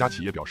30家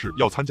企业表示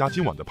要参加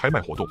今晚的拍卖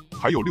活动，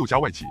还有6家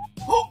外企。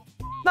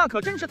那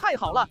可真是太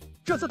好了！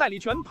这次代理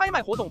权拍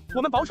卖活动，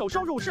我们保守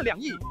收入是2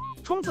亿，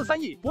冲刺3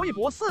亿，搏一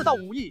搏4到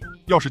5亿。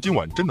要是今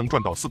晚真能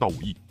赚到4到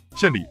5亿，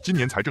县里今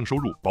年财政收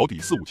入保底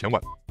4、5千万，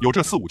有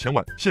这4、5千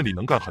万，县里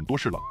能干很多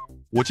事了。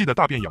我记得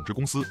大便养殖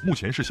公司目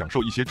前是享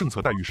受一些政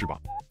策待遇是吧？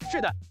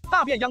是的，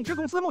大便养殖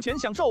公司目前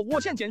享受我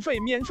县减税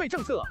免税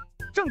政策，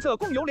政策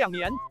共有2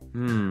年。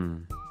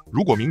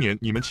如果明年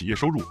你们企业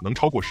收入能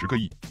超过10个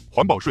亿，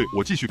环保税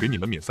我继续给你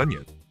们免3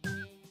年。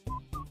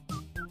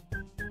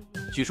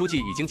许书记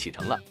已经启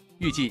程了，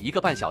预计1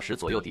个半小时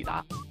左右抵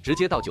达，直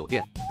接到酒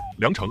店。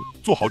梁成，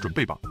做好准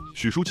备吧，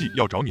许书记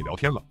要找你聊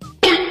天了。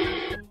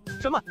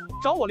什么？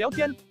找我聊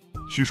天？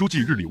许书记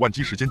日理万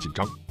机，时间紧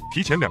张，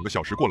提前2个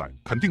小时过来，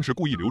肯定是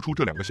故意留出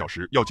这2个小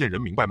时要见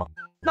人，明白吗？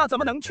那怎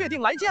么能确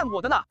定来见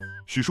我的呢？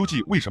许书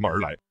记为什么而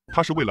来？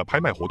他是为了拍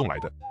卖活动来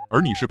的，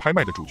而你是拍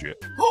卖的主角。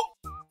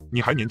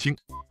你还年轻，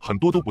很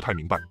多都不太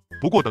明白。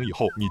不过等以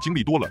后你经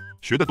历多了，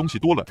学的东西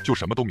多了，就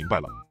什么都明白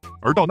了。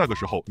而到那个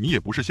时候，你也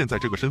不是现在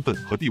这个身份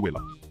和地位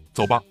了。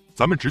走吧，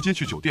咱们直接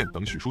去酒店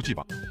等许书记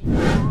吧。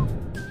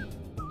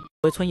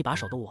作为村一把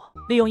手的我，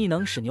利用异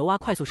能使牛蛙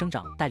快速生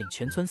长，带领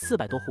全村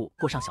400多户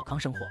过上小康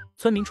生活。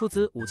村民出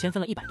资5000，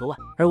分了100多万，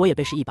而我也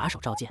被是一把手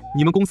召见。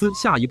你们公司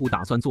下一步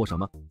打算做什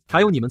么？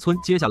还有你们村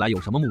接下来有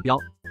什么目标？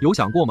有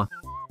想过吗？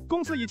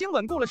公司已经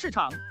稳固了市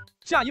场，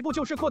下一步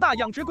就是扩大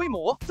养殖规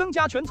模，增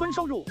加全村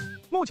收入。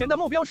目前的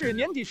目标是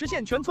年底实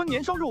现全村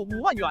年收入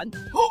5万元。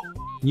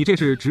你这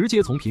是直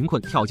接从贫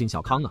困跳进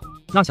小康啊？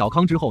那小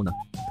康之后呢？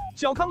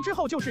小康之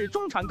后就是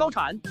中产高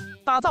产，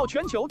打造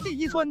全球第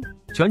一村。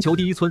全球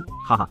第一村，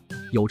哈哈，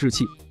有志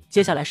气。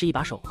接下来是一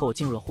把手和我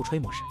进入了互吹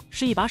模式，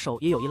是一把手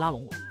也有意拉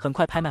拢我。很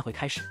快拍卖会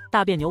开始，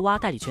大便牛蛙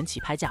代理权起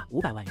拍价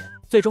500万元，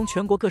最终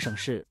全国各省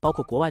市包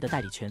括国外的代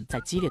理权在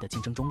激烈的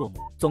竞争中落幕，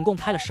总共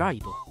拍了12亿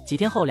多。几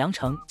天后，良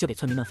辰就给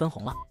村民们分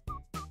红了。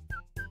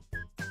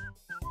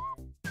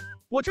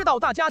我知道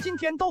大家今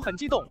天都很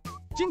激动，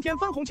今天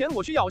分红前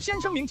我需要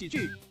先声明几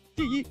句。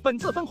第一，本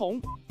次分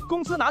红，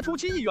公司拿出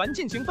7亿元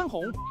进行分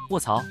红。卧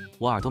槽，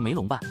我耳朵没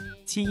聋吧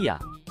？7亿啊！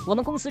我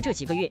们公司这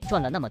几个月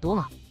赚了那么多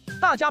吗？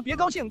大家别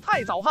高兴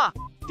太早哈。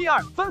第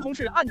二，分红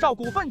是按照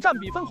股份占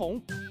比分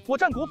红，我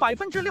占股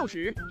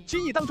60%，7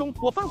亿当中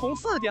我分红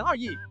4.2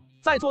亿，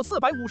在座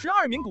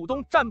452名股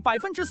东占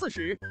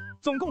40%，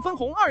总共分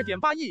红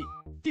2.8亿。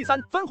第三，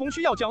分红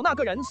需要缴纳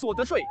个人所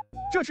得税，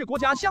这是国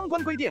家相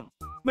关规定，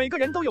每个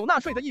人都有纳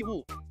税的义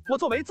务。我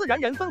作为自然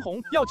人分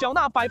红要缴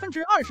纳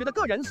20%的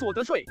个人所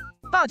得税，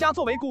大家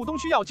作为股东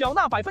需要缴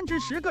纳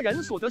10%个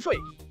人所得税，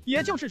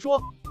也就是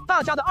说，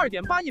大家的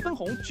2.8亿分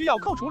红需要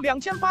扣除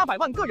2800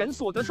万个人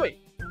所得税，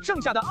剩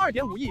下的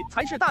2.5亿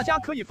才是大家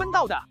可以分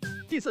到的。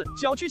第四，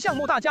小区项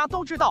目大家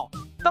都知道，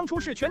当初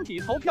是全体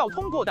投票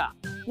通过的，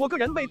我个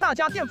人为大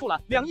家垫付了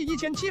2亿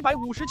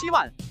1757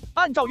万，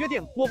按照约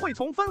定我会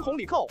从分红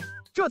里扣，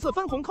这次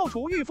分红扣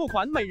除预付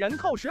款每人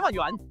扣10万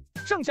元，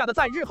剩下的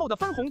在日后的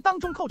分红当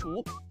中扣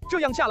除，这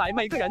样下来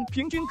每个人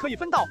平均可以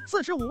分到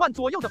45万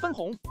左右的分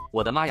红。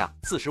我的妈呀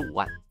，45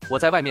万！我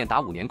在外面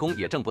打5年工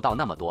也挣不到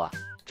那么多啊！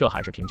这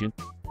还是平均。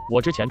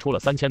我之前出了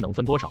3000，能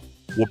分多少？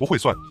我不会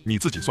算，你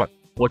自己算。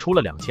我出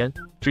了2000，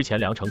之前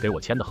良辰给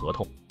我签的合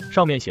同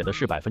上面写的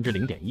是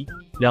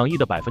0.1%，2亿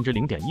的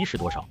0.1%是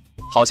多少？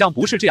好像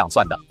不是这样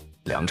算的。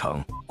良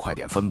辰，快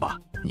点分吧，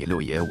你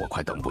六爷我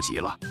快等不及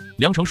了。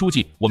良辰书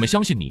记，我们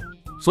相信你，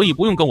所以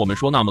不用跟我们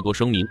说那么多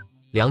声明。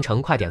良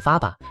辰，快点发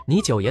吧，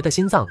你九爷的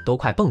心脏都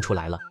快蹦出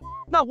来了。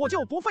那我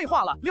就不废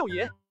话了，六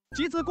爷。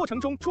集资过程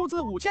中出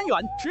资5000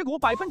元，持股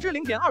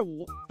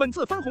0.25%，本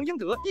次分红应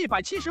得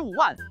175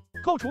万，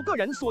扣除个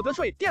人所得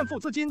税垫付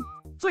资金，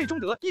最终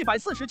得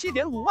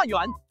147.5万元。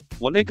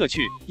我勒个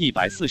去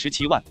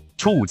，147万，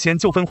出5000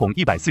就分红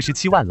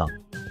147万了，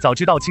早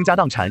知道倾家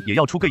荡产也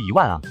要出个1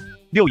万啊！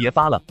六爷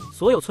发了，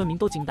所有村民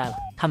都惊呆了，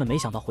他们没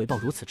想到回报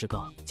如此之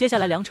高。接下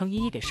来良辰一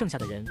一给剩下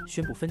的人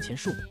宣布分钱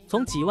数目，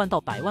从几万到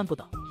100万不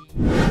等。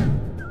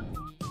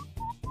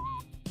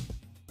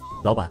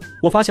老板，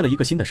我发现了一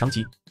个新的商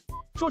机。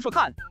说说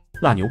看。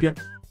辣牛鞭。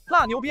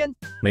辣牛鞭？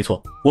没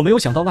错，我没有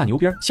想到辣牛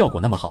鞭效果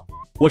那么好，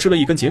我吃了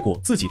一根，结果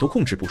自己都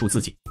控制不住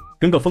自己，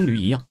跟个疯驴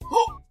一样。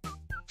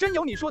真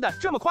有你说的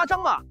这么夸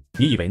张吗？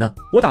你以为呢？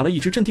我打了一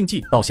支镇定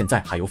剂，到现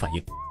在还有反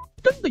应。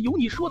真的有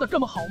你说的这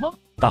么好吗？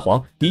大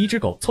黄，你一只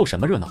狗凑什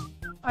么热闹？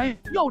哎，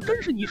要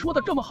真是你说的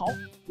这么好，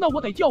那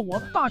我得叫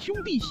我大兄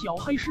弟小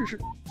黑试试，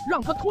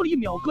让他脱离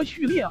秒哥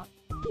序列啊！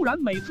不然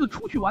每次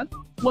出去玩，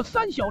我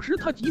3小时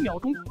他几秒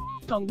钟，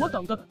等我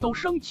等的都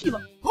生气了。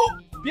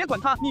别管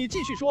他，你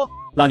继续说。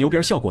辣牛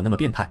鞭效果那么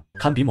变态，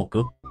堪比某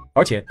哥，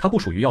而且它不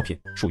属于药品，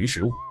属于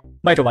食物。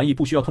卖这玩意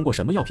不需要通过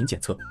什么药品检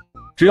测，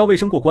只要卫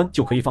生过关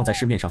就可以放在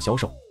市面上销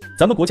售。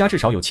咱们国家至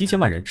少有7000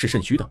万人是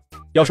肾虚的，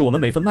要是我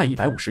们每份卖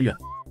150元，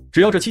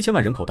只要这7000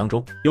万人口当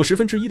中有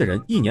1/10的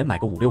人一年买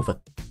个5、6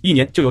份，一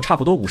年就有差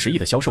不多50亿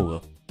的销售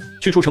额，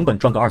去除成本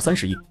赚个20、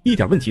30亿，一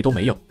点问题都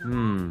没有。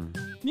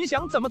你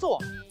想怎么做？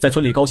在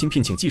村里高薪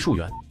聘请技术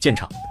员建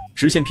厂，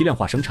实现批量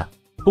化生产，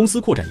公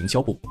司扩展营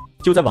销部，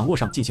就在网络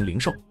上进行零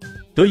售。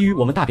得益于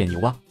我们大便牛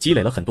蛙积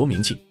累了很多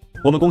名气，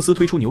我们公司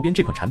推出牛鞭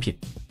这款产品，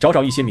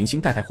找一些明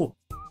星带货，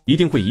一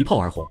定会一炮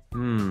而红。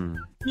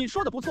你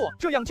说的不错，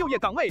这样就业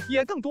岗位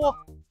也更多，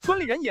村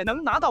里人也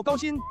能拿到高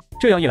薪。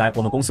这样一来，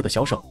我们公司的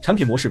销售产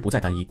品模式不再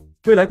单一，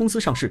未来公司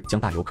上市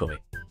将大有可为。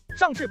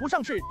上市不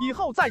上市以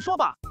后再说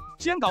吧，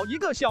先搞一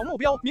个小目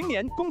标，明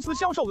年公司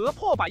销售额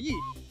破100亿，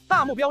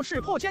大目标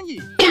是破1000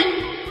亿。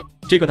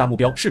这个大目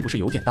标是不是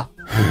有点大？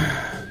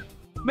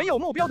没有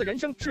目标的人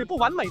生是不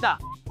完美的。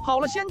好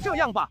了，先这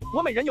样吧，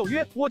我每人有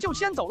约，我就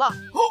先走了。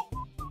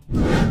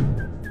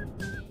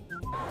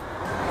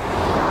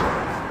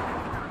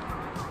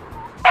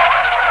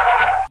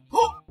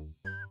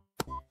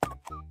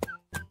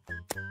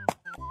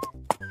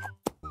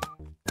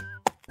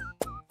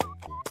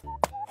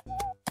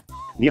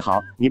你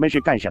好，你们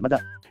是干什么的？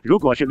如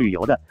果是旅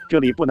游的，这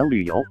里不能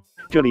旅游，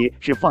这里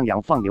是放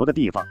养放牛的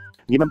地方，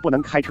你们不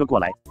能开车过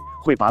来，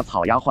会把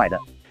草压坏的，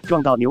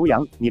撞到牛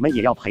羊你们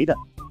也要赔的。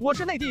我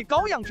是内地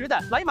搞养殖的，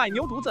来买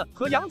牛犊子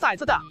和羊崽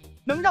子的，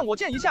能让我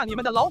见一下你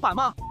们的老板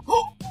吗？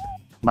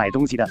买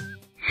东西的。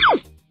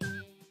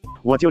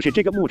我就是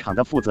这个牧场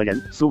的负责人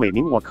苏伟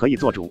明，我可以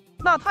做主。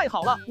那太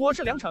好了，我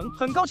是梁成，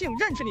很高兴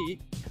认识你。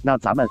那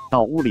咱们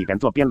到屋里边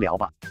做边聊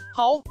吧。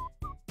好，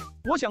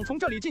我想从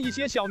这里进一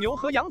些小牛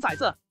和羊崽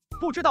子，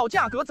不知道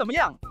价格怎么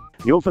样？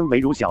牛分为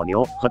乳小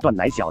牛和断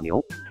奶小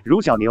牛，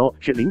乳小牛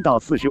是0到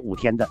45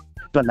天的，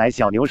断奶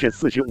小牛是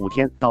45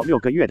天到6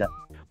个月的，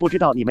不知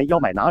道你们要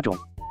买哪种？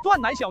断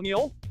奶小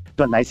牛。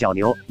断奶小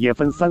牛也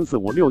分3、4、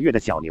5、6月的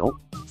小牛。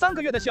3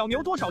个月的小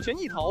牛多少钱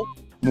一头？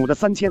母的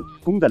3000，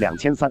公的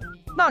2300。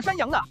那山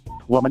羊呢？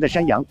我们的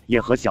山羊也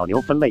和小牛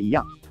分类一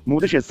样，母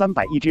的是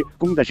300一只，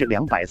公的是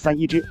230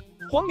一只。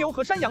黄牛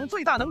和山羊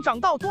最大能长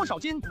到多少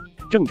斤？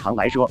正常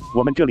来说，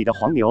我们这里的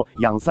黄牛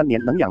养3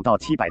年能养到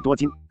700多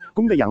斤，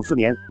公的养4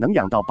年能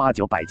养到8、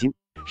900斤。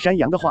山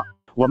羊的话，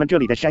我们这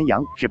里的山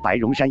羊是白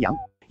绒山羊，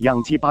养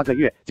7、8个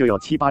月就有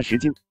7、80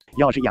斤，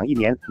要是养1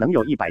年能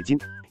有100斤，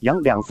养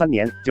2、3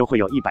年就会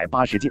有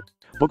180斤。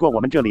不过我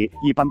们这里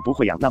一般不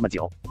会养那么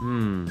久。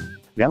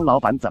梁老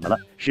板怎么了？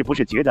是不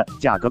是觉得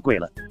价格贵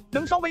了？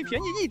能稍微便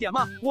宜一点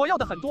吗？我要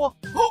的很多。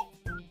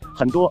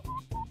很多？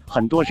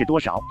很多是多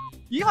少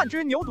？1万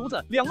只牛犊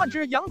子，2万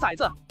只羊崽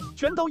子，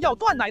全都要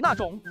断奶那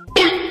种。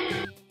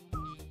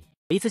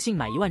一次性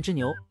买1万只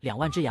牛，2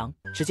万只羊，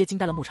直接惊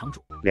呆了牧场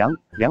主。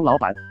梁老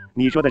板，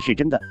你说的是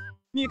真的？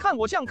你看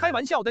我像开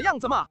玩笑的样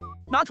子吗？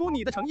拿出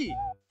你的诚意，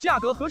价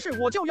格合适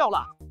我就要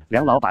了。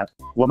梁老板，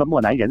我们漠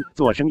南人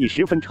做生意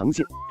十分诚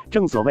信，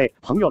正所谓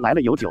朋友来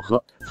了有酒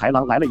喝，豺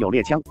狼来了有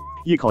猎枪。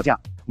一口价，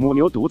母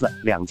牛犊子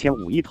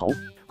2500一头，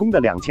公的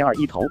2200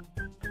一头，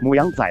母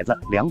羊崽子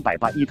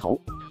280一头，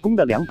公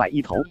的200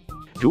一头。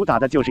主打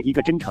的就是一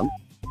个真诚。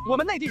我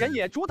们内地人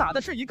也主打的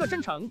是一个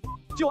真诚，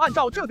就按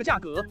照这个价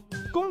格，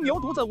公牛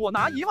犊子我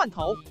拿1万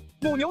头，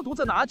母牛犊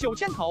子拿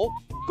9000头，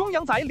公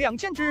羊崽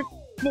2000只，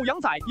母羊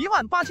崽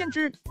18000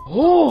只。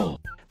哦，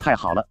太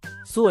好了！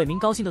苏伟明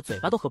高兴的嘴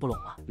巴都合不拢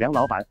了。梁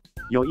老板，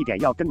有一点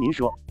要跟您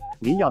说，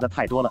您要的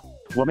太多了，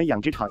我们养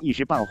殖场一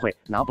时半会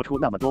拿不出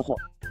那么多货，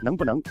能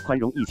不能宽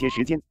容一些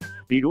时间，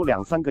比如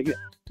2、3个月？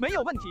没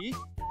有问题。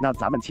那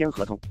咱们签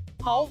合同。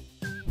好。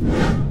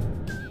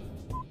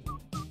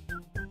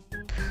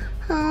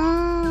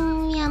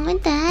やめ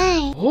た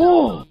い。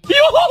哦。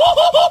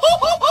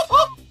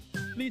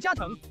李嘉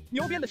诚，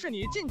牛鞭的事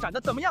你进展的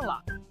怎么样了？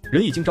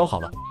人已经招好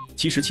了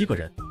，77个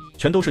人，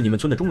全都是你们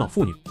村的中老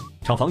妇女。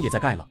厂房也在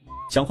盖了，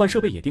想换设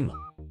备也定了，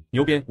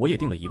牛鞭我也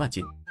定了1万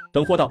斤，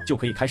等货到就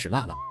可以开始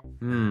拉了。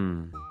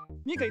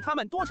你给他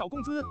们多少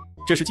工资？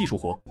这是技术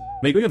活，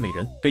每个月每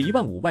人给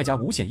15000外加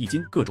5险1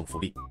金各种福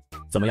利。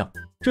怎么样？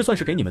这算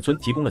是给你们村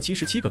提供了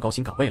77个高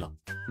薪岗位了。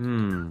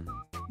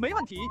没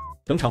问题。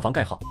等厂房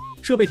盖好，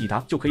设备抵达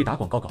就可以打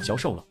广告搞销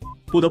售了。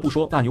不得不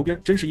说，辣牛鞭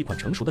真是一款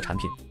成熟的产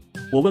品。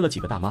我问了几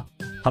个大妈，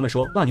她们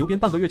说辣牛鞭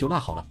半个月就辣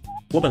好了。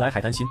我本来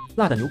还担心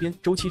辣的牛鞭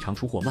周期长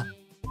出货慢，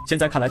现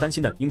在看来担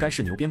心的应该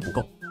是牛鞭不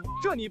够。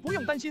这你不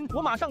用担心，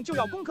我马上就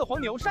要攻克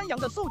黄牛山羊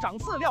的速长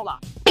饲料了。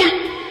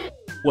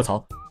卧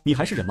槽，你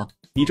还是人吗？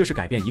你这是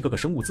改变一个个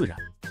生物自然，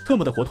特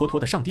么的活脱脱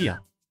的上帝啊！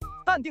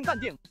淡定淡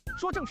定，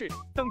说正事。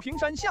等平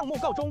山项目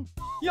告终，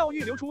要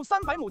预留出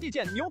300亩地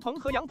建牛棚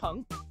和羊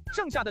棚，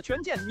剩下的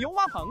全建牛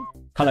蛙棚。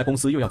看来公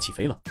司又要起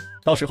飞了，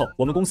到时候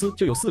我们公司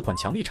就有4款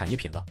强力产业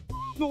品了。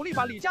努力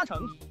吧，李嘉诚，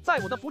在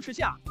我的扶持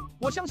下，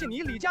我相信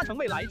你李嘉诚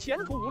未来前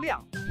途无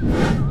量。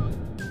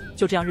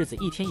就这样，日子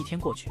一天一天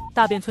过去，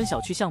大便村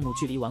小区项目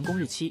距离完工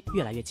日期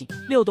越来越近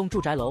，6栋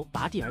住宅楼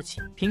拔地而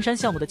起。平山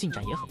项目的进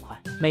展也很快，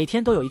每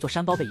天都有一座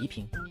山包被移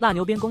平，辣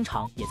牛鞭工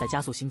厂也在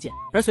加速兴建。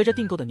而随着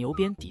订购的牛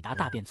鞭抵达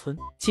大便村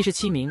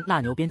，77名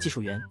辣牛鞭技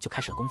术员就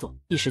开始了工作。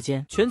一时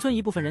间，全村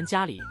一部分人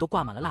家里都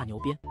挂满了辣牛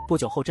鞭。不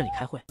久后，镇里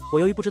开会，我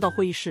由于不知道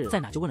会议室在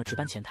哪，就问了值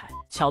班前台。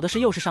巧的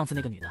是，又是上次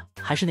那个女的，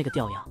还是那个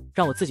调养，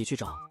让我自己去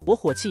找。我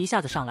火气一下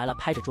子上来了，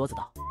拍着桌子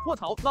道：卧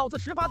槽，老子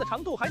18的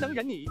长度还能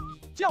忍你？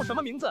叫什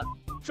么名字？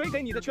谁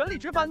给你的权力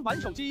值班玩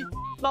手机？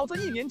老子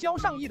1年交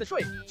上亿的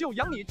税，就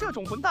养你这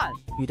种混蛋！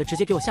女的直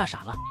接给我吓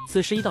傻了。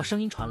此时一道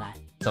声音传来：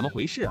怎么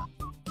回事啊？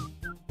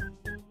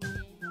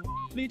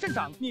李镇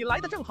长，你来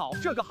的正好，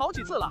这个好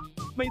几次了，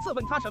每次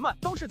问他什么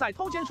都是在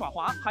偷奸耍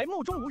滑，还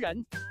目中无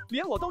人，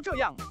连我都这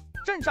样，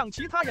镇上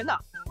其他人呢？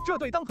这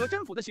对当和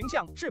真府的形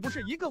象是不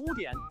是一个污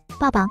点？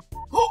爸爸，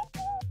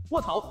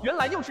卧槽，原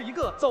来又是一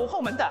个走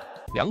后门的。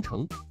梁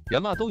成，人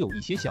嘛都有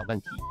一些小问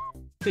题，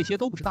这些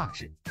都不是大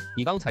事。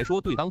你刚才说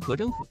对当和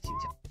真府的形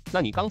象，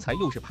那你刚才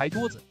又是拍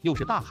桌子又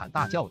是大喊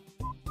大叫的，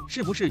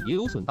是不是也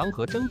有损当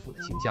和真府的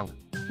形象呢？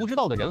不知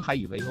道的人还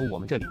以为我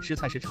们这里是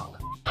菜市场呢。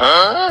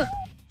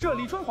这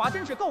李春华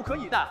真是够可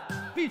以的，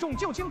避重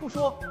就轻不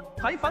说，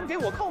还反给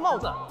我扣帽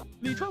子。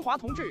李春华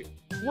同志，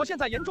我现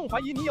在严重怀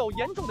疑你有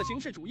严重的形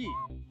式主义，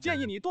建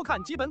议你多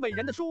看几本伟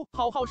人的书，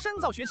好好深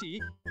造学习。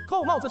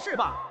扣帽子是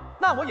吧？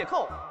那我也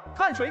扣，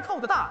看谁扣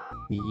的大。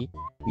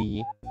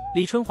你。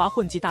李春华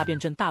混迹大便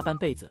镇大半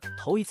辈子，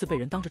头一次被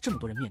人当着这么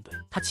多人面对，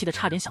他气得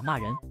差点想骂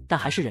人，但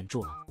还是忍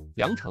住了。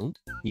良程，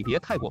你别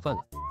太过分了，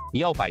你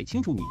要摆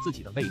清楚你自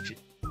己的位置。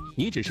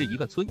你只是一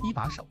个村一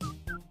把手，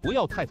不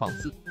要太放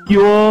肆。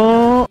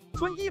哟，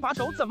村一把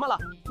手怎么了？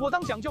我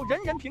当讲究人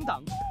人平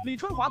等。李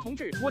春华同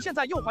志，我现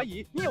在又怀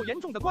疑你有严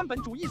重的官本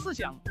主义思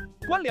想，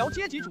官僚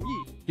阶级主义。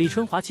李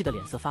春华气得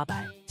脸色发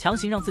白，强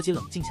行让自己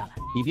冷静下来。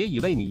你别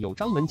以为你有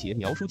张文杰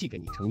苗书记给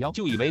你撑腰，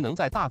就以为能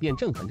在大便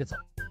镇横着走。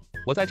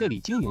我在这里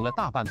经营了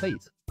大半辈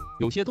子，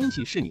有些东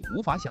西是你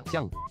无法想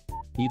象的。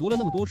你读了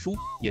那么多书，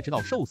也知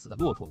道瘦死的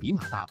骆驼比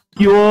马大吧？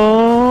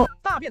哟，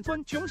大便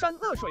村穷山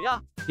恶水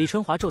啊！李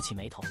春华皱起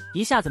眉头，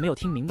一下子没有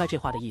听明白这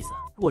话的意思。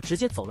我直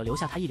接走了，留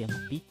下他一脸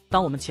懵逼。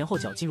当我们前后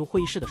脚进入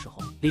会议室的时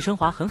候，李春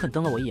华狠狠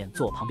瞪了我一眼，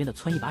坐我旁边的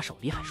村一把手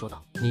李海说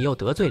道：“你又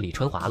得罪李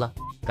春华了，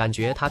感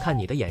觉他看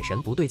你的眼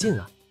神不对劲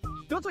啊。”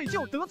得罪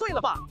就得罪了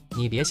吧，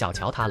你别小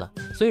瞧他了。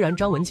虽然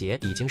张文杰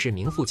已经是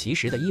名副其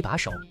实的一把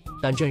手，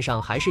但镇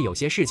上还是有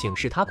些事情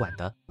是他管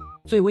的。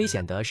最危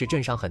险的是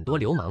镇上很多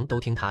流氓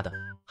都听他的，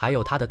还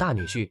有他的大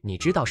女婿，你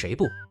知道谁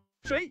不？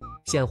谁？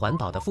县环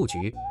保的副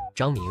局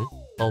张明。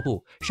哦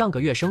不，上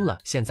个月生了，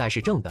现在是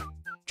正的。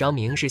张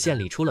明是县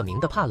里出了名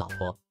的怕老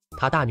婆，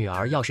他大女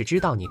儿要是知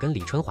道你跟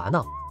李春华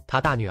闹，他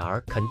大女儿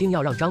肯定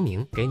要让张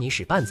明给你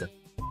使绊子，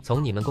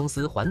从你们公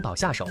司环保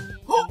下手。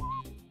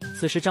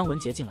此时张文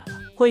杰进来了，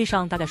会议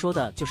上大概说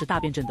的就是大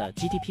便镇的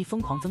GDP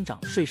疯狂增长，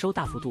税收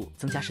大幅度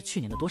增加是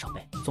去年的多少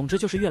倍，总之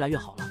就是越来越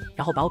好了，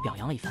然后把我表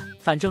扬了一番，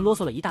反正啰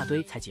嗦了一大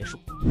堆才结束。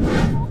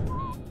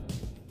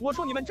我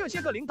说你们这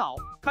些个领导，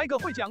开个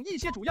会讲一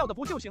些主要的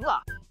不就行了？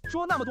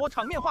说那么多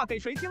场面话给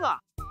谁听啊？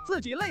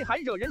自己累还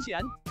惹人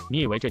嫌。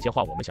你以为这些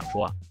话我们想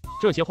说啊？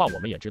这些话我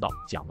们也知道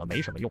讲了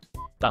没什么用，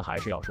但还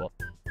是要说。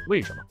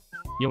为什么？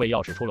因为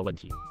要是出了问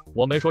题，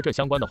我没说这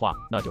相关的话，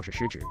那就是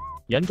失职，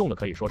严重的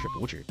可以说是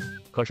渎职。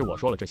可是我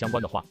说了这相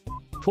关的话，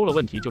出了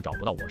问题就找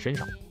不到我身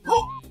上。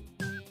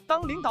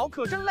当领导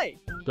可真累。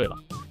对了，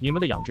你们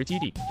的养殖基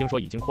地听说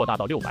已经扩大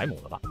到600亩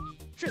了吧？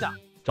是的。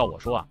照我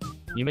说啊，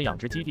你们养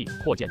殖基地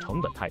扩建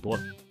成本太多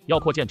了，要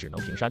扩建只能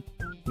平山。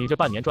你这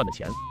半年赚的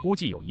钱，估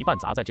计有一半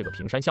砸在这个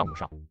平山项目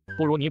上，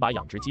不如你把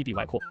养殖基地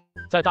外扩，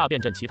在大便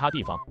镇其他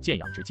地方建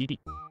养殖基地。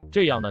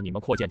这样呢，你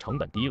们扩建成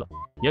本低了，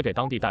也给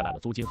当地带来了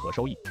租金和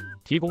收益，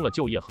提供了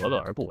就业，何乐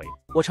而不为？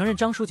我承认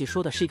张书记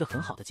说的是一个很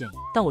好的建议，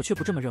但我却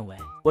不这么认为。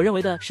我认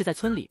为的是在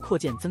村里扩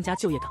建，增加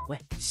就业岗位，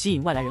吸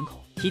引外来人口，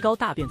提高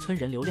大便村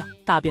人流量，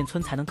大便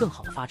村才能更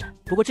好的发展。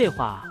不过这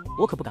话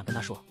我可不敢跟他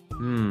说。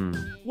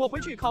我回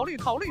去考虑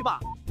考虑吧。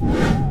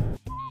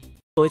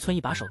作为村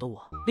一把手的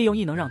我，利用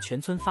异能让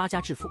全村发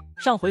家致富。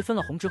上回分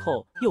了红之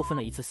后，又分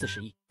了一次40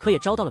亿，可也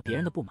遭到了别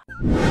人的不满。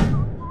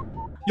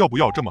要不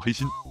要这么黑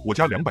心？我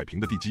家200平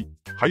的地基，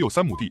还有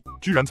3亩地，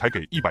居然才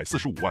给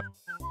145万。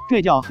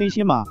这叫黑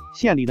心吗？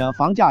县里的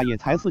房价也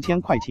才4000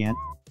块钱，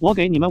我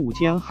给你们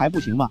5000还不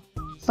行吗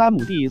？3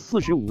亩地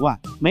45万，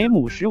每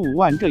亩15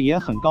万，这也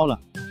很高了。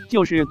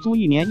就是租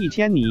1年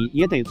1000，你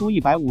也得租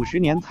150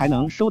年才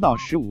能收到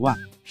15万。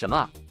什么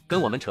啊？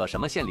跟我们扯什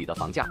么县里的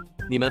房价？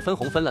你们分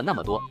红分了那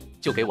么多，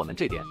就给我们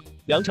这点。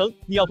梁成，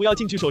你要不要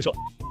进去说说？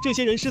这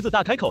些人狮子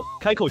大开口，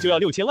开口就要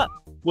6000万，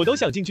我都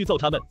想进去揍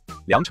他们。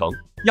梁成，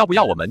要不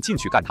要我们进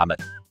去干他们？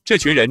这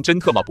群人真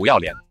特么不要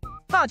脸！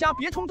大家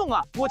别冲动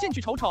啊，我进去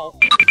瞅瞅。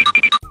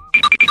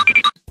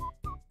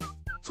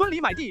村里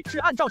买地是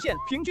按照县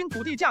平均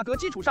土地价格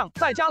基础上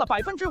再加了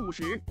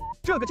50%，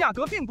这个价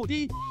格并不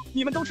低。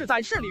你们都是在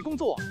市里工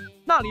作，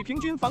那里平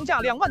均房价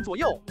2万左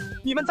右。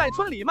你们在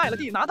村里卖了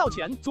地拿到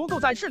钱，足够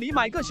在市里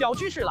买个小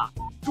居室了。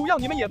主要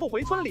你们也不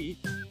回村里，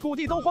土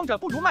地都荒着，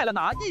不如卖了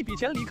拿一笔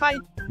钱离开。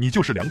你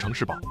就是梁成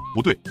是吧？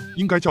不对，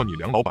应该叫你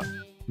梁老板。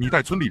你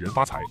带村里人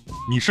发财，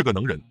你是个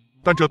能人，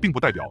但这并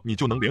不代表你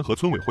就能联合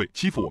村委会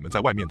欺负我们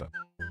在外面的。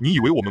你以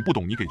为我们不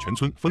懂你给全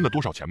村分了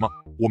多少钱吗？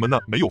我们呢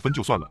没有分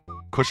就算了，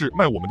可是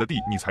卖我们的地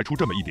你才出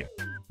这么一点，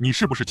你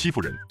是不是欺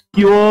负人？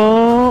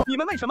哟，你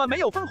们为什么没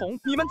有分红？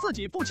你们自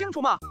己不清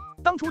楚吗？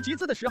当初集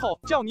资的时候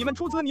叫你们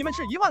出资，你们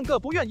是1万个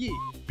不愿意。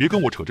别跟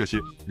我扯这些，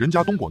人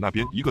家东果那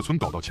边一个村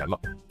搞到钱了，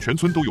全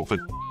村都有份。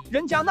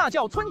人家那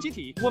叫村集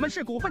体，我们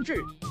是股份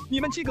制，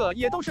你们7个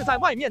也都是在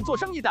外面做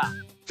生意的，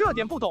这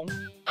点不懂。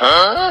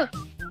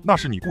那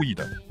是你故意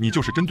的，你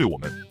就是针对我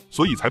们，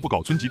所以才不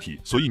搞村集体，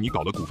所以你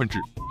搞了股份制。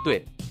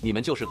对，你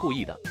们就是故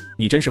意的。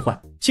你真是坏，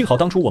幸好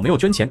当初我没有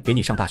捐钱给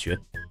你上大学，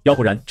要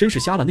不然真是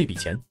瞎了那笔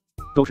钱。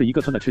都是一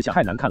个村的吃相，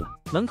太难看了。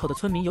门口的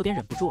村民有点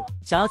忍不住了，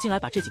想要进来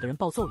把这几个人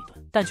暴揍一顿，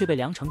但却被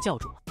梁成叫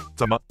住了。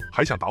怎么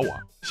还想打我啊？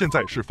现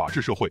在是法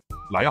治社会，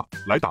来啊，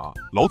来打啊！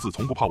老子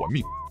从不怕玩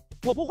命。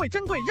我不会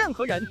针对任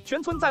何人，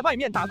全村在外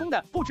面打工的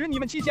不止你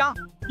们7家，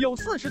有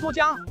40多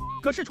家。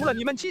可是除了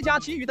你们7家，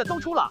其余的都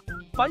出了。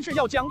凡事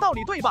要讲道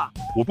理，对吧？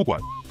我不管，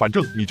反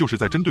正你就是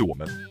在针对我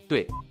们。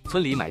对，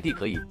村里买地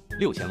可以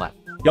6000万，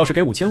要是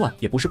给5000万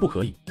也不是不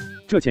可以。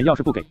这钱要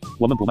是不给，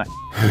我们不卖。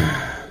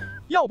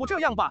要不这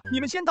样吧，你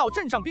们先到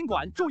镇上宾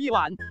馆住1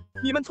晚，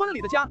你们村里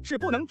的家是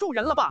不能住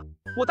人了吧？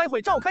我待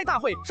会召开大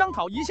会商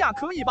讨一下，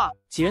可以吧？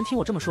几人听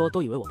我这么说，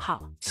都以为我怕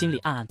了，心里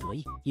暗暗得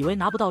意，以为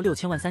拿不到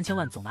6000万、3000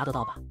万总拿得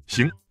到吧？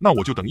行，那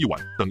我就等一晚，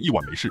等一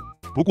晚没事。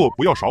不过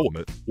不要耍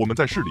我们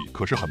在市里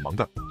可是很忙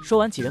的。说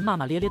完，几人骂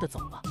骂咧咧的走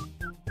了。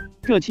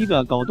这7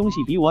个狗东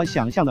西比我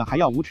想象的还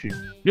要无耻。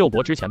六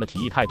伯之前的提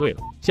议太对了，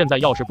现在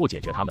要是不解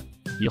决他们，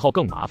以后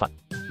更麻烦。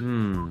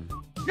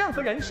任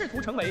何人试图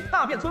成为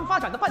大便村发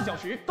展的绊脚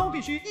石，都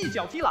必须一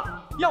脚踢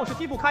了。要是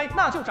踢不开，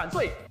那就斩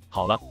碎。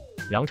好了，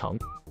良程，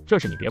这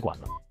事你别管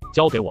了，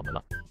交给我们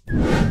了。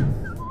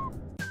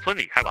村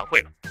里开完会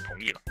了，同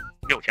意了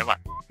，6000万，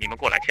你们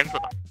过来签字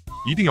吧。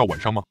一定要晚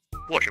上吗？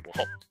过时不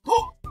候。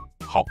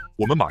好，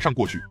我们马上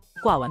过去。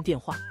挂完电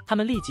话，他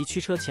们立即驱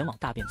车前往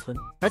大便村。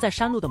而在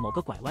山路的某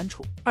个拐弯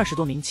处，20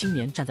多名青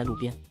年站在路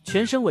边，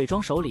全身伪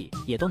装，手里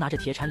也都拿着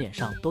铁铲，脸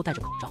上都戴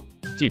着口罩。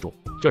记住，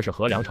这事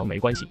和良程没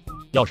关系，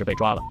要是被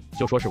抓了，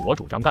就说是我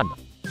主张干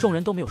的。众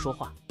人都没有说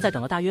话。在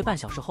等了大约半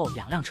小时后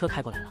，2辆车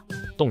开过来了。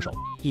动手！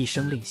一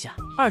声令下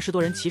，20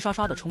多人齐刷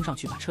刷地冲上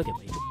去，把车给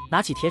围住，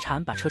拿起铁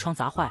铲把车窗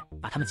砸坏，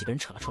把他们几个人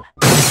扯了出来。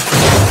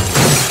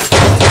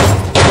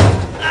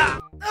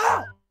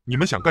你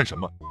们想干什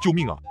么？救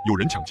命啊！有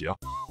人抢劫啊！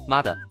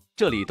妈的，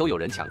这里都有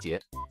人抢劫！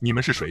你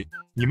们是谁？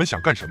你们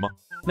想干什么？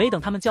没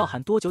等他们叫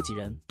喊多久，几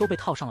人都被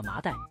套上了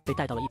麻袋，被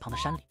带到了一旁的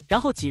山里，然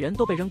后几人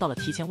都被扔到了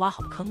提前挖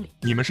好的坑里。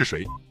你们是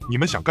谁？你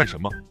们想干什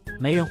么？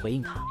没人回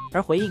应他，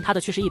而回应他的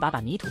却是一把把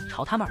泥土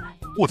朝他们而来。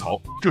卧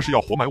槽，这是要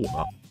活埋我们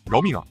啊！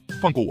饶命啊！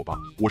放过我吧，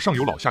我上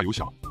有老下有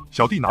小，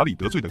小弟哪里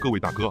得罪的各位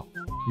大哥啊？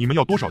你们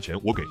要多少钱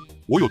我给，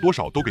我有多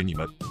少都给你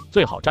们。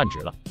最好站直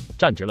了，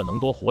站直了能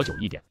多活久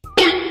一点。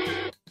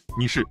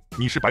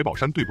你是白宝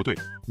山对不对？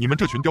你们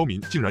这群刁民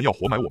竟然要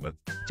活埋我们！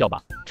叫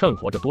吧，趁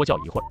活着多叫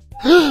一会儿。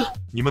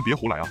你们别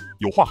胡来啊，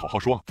有话好好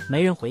说啊！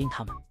没人回应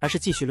他们，而是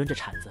继续抡着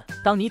铲子。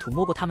当泥土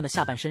摸过他们的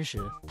下半身时，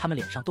他们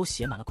脸上都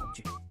写满了恐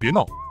惧。别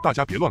闹，大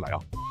家别乱来啊！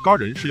嘎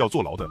人是要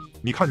坐牢的，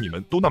你看你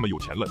们都那么有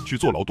钱了，去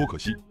坐牢多可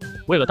惜。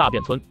为了大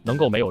便村能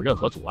够没有任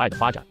何阻碍的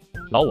发展，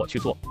劳我去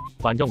做，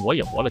反正我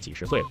也活了几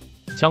十岁了，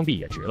枪毙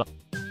也值了。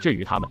至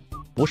于他们，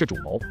不是主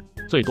谋，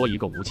最多一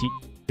个无期，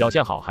表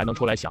现好还能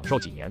出来享受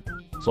几年，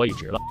所以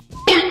值了。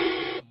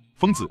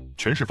疯子，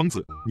全是疯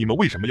子！你们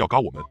为什么要嘎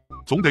我们？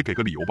总得给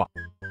个理由吧？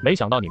没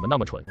想到你们那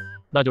么蠢，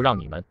那就让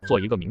你们做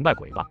一个明白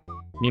鬼吧。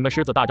你们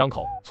狮子大张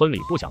口，村里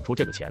不想出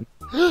这个钱。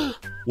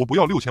我不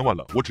要6000万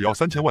了，我只要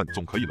3000万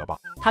总可以了吧？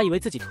他以为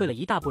自己退了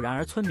一大步，然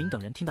而村民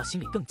等人听到心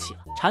里更气了，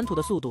铲土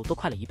的速度都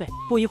快了1倍。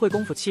不一会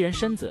功夫，7人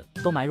身子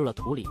都埋入了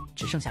土里，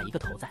只剩下一个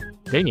头在。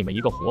给你们一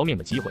个活命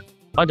的机会，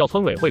按照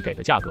村委会给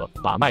的价格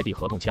把卖地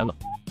合同签了，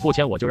不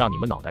签我就让你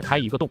们脑袋开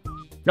一个洞，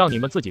让你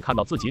们自己看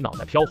到自己脑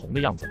袋飘红的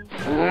样子。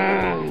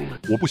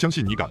我不相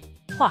信你敢！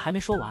话还没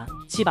说完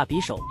，7把匕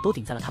首都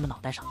顶在了他们脑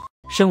袋上。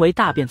身为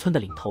大便村的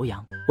领头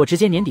羊，我直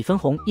接年底分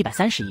红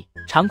130亿，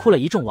长哭了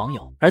一众网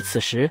友。而此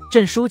时，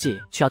镇书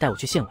记却要带我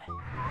去县委。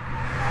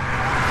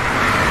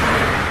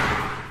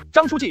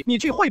张书记，你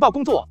去汇报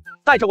工作，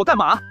带着我干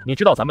嘛？你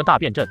知道咱们大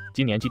便镇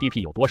今年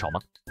GDP 有多少吗？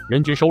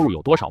人均收入有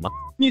多少吗？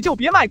你就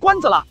别卖关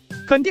子了，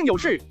肯定有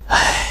事。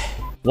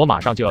我马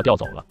上就要调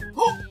走了。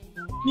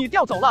你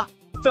调走了？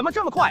怎么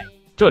这么快？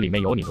这里面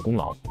有你的功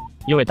劳。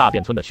因为大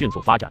便村的迅速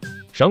发展，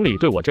省里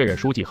对我这任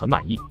书记很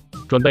满意，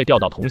准备调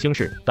到同兴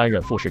市担任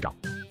副市长。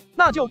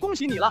那就恭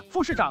喜你了，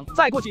副市长，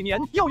再过几年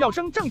又要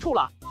升正处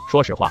了。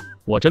说实话，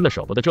我真的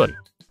舍不得这里，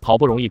好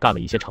不容易干了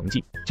一些成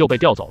绩，就被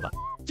调走了。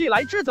既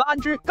来之则安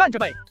之，干着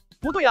呗。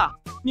不对啊，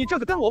你这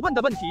个跟我问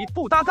的问题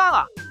不搭嘎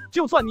啊！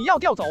就算你要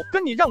调走，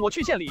跟你让我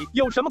去县里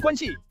有什么关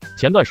系？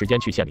前段时间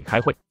去县里开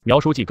会，苗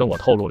书记跟我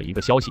透露了一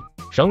个消息，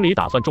省里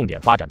打算重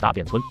点发展大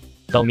便村，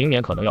等明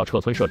年可能要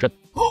撤村设镇。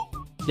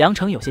梁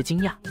成有些惊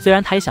讶，虽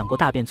然他也想过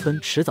大便村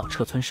迟早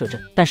撤村设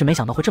镇，但是没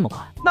想到会这么快。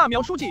那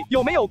苗书记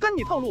有没有跟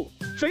你透露，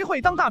谁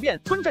会当大便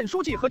村镇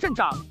书记和镇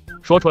长？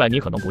说出来你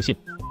可能不信，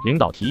领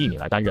导提议你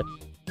来担任。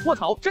卧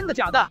槽，真的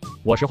假的？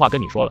我实话跟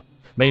你说了，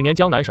每年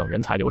江南省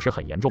人才流失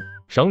很严重，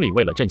省里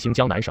为了振兴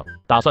江南省，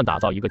打算打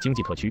造一个经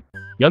济特区。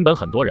原本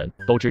很多人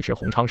都支持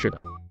洪昌市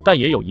的，但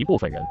也有一部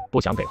分人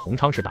不想给洪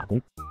昌市打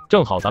工。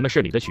正好咱们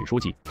市里的许书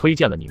记推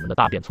荐了你们的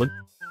大便村，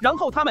然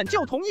后他们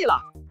就同意了。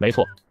没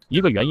错。一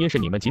个原因是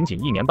你们仅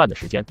1年半的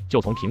时间就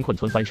从贫困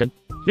村翻身，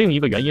另一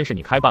个原因是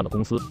你开办了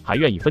公司，还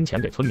愿意分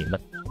钱给村民们。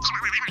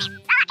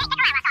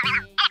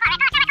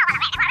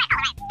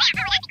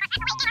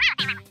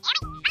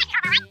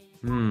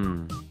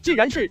既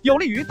然是有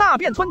利于大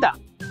便村的，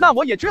那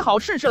我也只好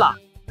试试了。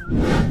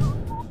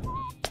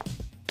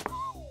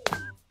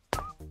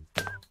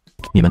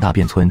你们大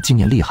便村今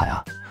年厉害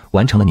啊，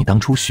完成了你当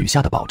初许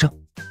下的保证，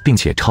并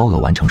且超额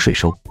完成税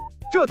收。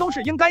这都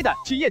是应该的，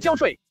企业交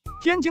税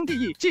天经地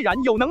义，既然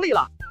有能力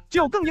了，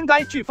就更应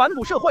该去反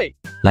哺社会。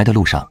来的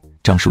路上，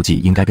张书记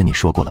应该跟你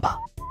说过了吧？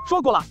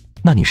说过了。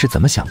那你是怎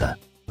么想的？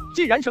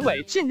既然省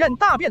委信任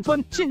大便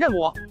村，信任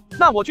我，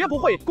那我绝不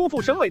会辜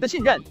负省委的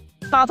信任，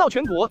打造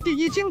全国第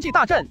一经济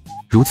大镇。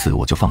如此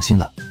我就放心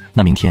了。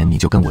那明天你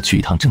就跟我去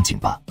一趟正经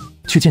吧，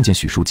去见见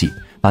许书记，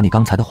把你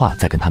刚才的话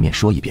再跟他面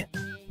说一遍。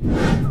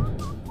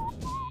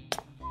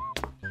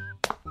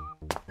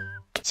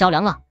小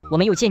梁啊，我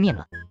们又见面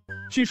了。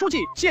许书记，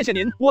谢谢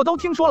您，我都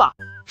听说了，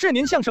是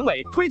您向省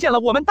委推荐了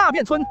我们大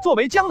便村作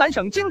为江南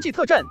省经济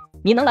特镇。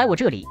你能来我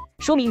这里，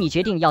说明你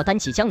决定要担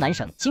起江南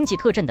省经济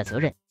特镇的责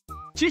任。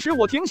其实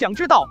我挺想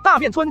知道，大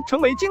便村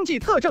成为经济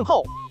特镇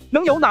后，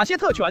能有哪些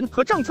特权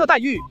和政策待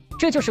遇？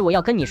这就是我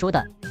要跟你说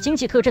的，经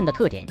济特镇的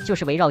特点就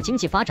是围绕经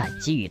济发展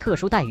给予特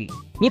殊待遇。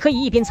你可以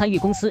一边参与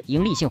公司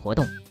盈利性活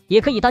动，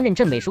也可以担任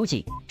镇委书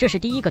记，这是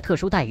第一个特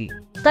殊待遇。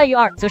待遇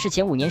2则是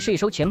前5年税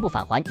收全部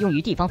返还，用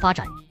于地方发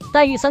展。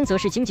待遇3则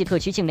是经济特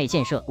区境内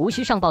建设无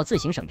需上报自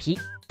行审批。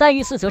待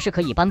遇4则是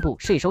可以颁布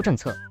税收政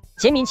策，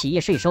减免企业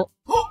税收。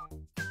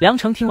梁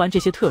成听完这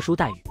些特殊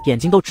待遇，眼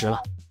睛都直了。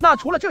那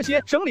除了这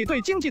些，省里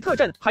对经济特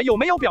镇还有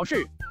没有表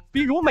示？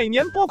比如每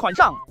年拨款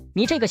上？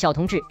你这个小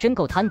同志真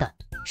够贪的，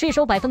税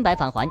收100%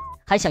返还，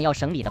还想要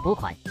省里的拨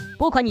款？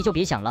拨款你就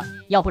别想了，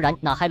要不然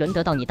哪还轮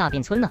得到你大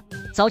便村呢？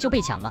早就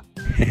被抢了。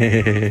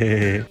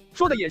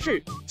说的也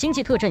是，经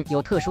济特镇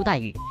有特殊待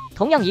遇，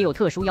同样也有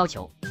特殊要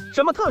求。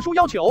什么特殊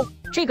要求？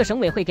这个省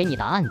委会给你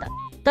答案的。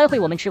待会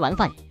我们吃完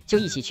饭就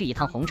一起去一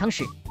趟鸿昌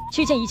市，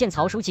去见一见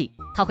曹书记，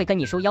他会跟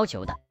你说要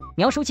求的。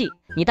苗书记，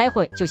你待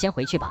会就先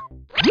回去吧。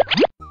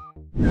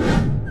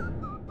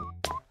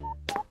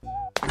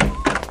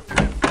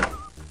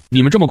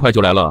你们这么快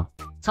就来了？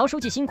曹书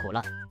记辛苦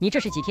了，你这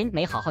是几天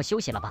没好好休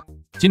息了吧？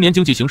今年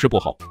经济形势不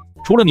好，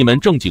除了你们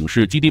正经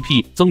市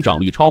GDP 增长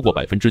率超过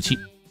7%，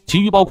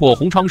其余包括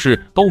鸿昌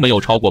市都没有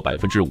超过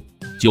5%，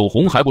九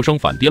鸿还不升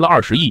反跌了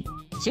20亿。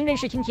行人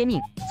是听天命，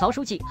曹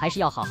书记还是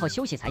要好好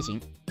休息才行，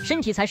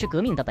身体才是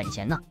革命的本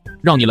钱呢。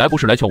让你来不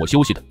是来劝我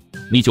休息的，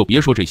你就别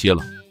说这些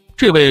了。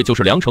这位就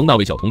是梁成那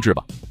位小同志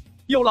吧？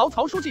有劳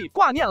曹书记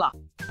挂念了。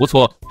不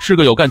错，是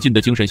个有干劲的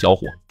精神小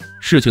伙。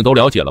事情都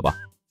了解了吧？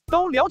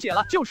都了解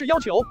了，就是要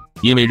求。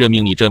因为任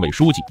命你镇委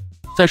书记，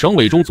在省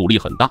委中阻力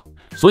很大，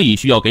所以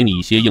需要给你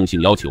一些硬性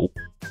要求。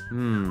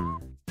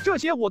这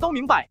些我都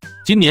明白。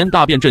今年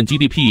大便镇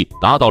GDP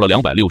达到了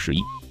260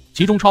亿，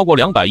其中超过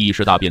200亿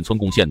是大便村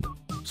贡献的，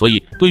所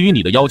以对于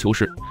你的要求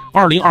是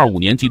，2025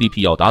年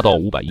GDP 要达到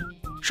500亿，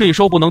税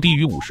收不能低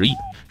于50亿，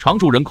常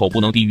住人口不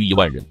能低于1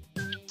万人。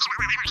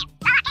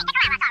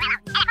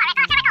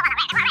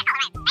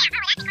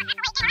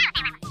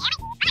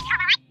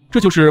这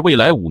就是未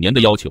来5年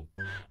的要求。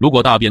如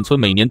果大便村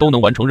每年都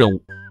能完成任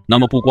务，那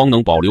么不光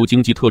能保留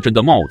经济特镇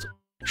的帽子，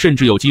甚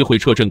至有机会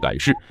撤镇改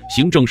市，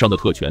行政上的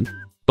特权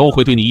都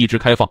会对你一直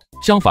开放。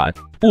相反，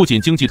不仅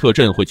经济特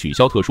镇会取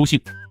消特殊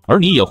性，而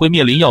你也会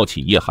面临要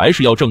企业还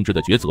是要政治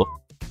的抉择。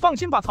放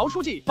心吧，曹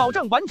书记，保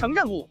证完成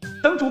任务。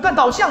等主干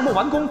道项目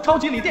完工，超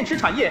级锂电池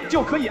产业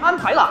就可以安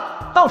排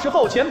了，到时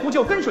候钱不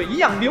就跟水一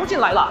样流进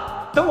来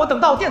了？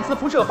等到电磁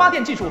辐射发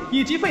电技术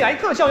以及肺癌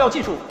特效药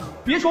技术，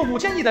别说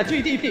5000亿的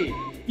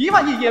GDP，1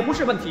万亿也不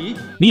是问题。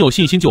你有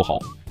信心就好。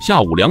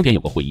下午2点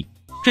有个会议，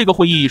这个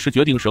会议是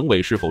决定省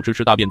委是否支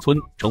持大便村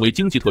成为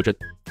经济特镇。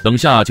等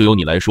下就由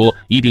你来说，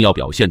一定要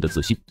表现得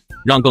自信，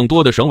让更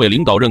多的省委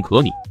领导认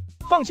可你。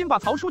放心吧，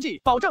曹书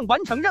记，保证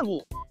完成任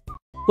务。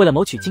为了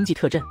谋取经济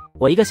特镇，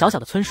我一个小小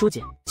的村书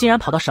记，竟然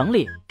跑到省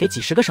里给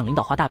几10个省领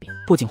导画大饼，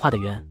不仅画得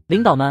圆，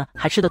领导们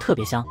还吃得特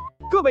别香。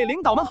各位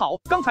领导们好，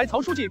刚才曹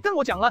书记跟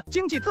我讲了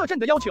经济特镇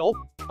的要求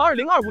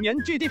，2025年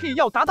GDP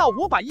要达到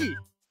500亿，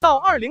到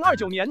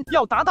2029年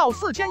要达到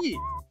4000亿。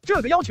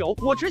这个要求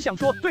我只想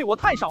说，对我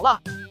太少了。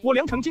我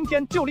梁成今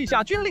天就立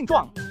下军令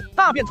状，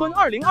大便村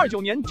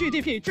2029年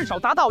GDP 至少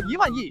达到1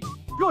万亿，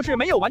若是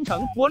没有完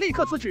成，我立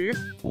刻辞职。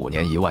5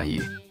年1万亿，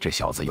这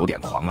小子有点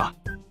狂啊！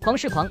狂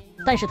是狂，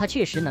但是他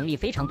确实能力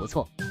非常不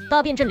错。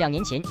大便镇2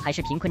年前还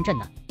是贫困镇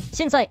呢，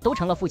现在都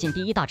成了附近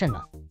第1大镇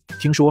了。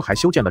听说还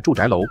修建了住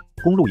宅楼，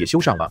公路也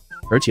修上了，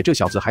而且这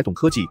小子还懂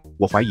科技，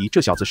我怀疑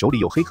这小子手里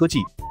有黑科技。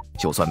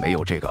就算没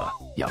有这个，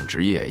养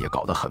殖业也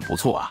搞得很不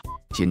错啊，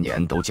今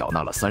年都缴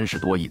纳了30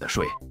多亿的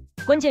税。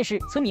关键是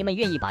村民们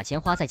愿意把钱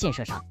花在建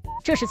设上，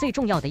这是最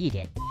重要的一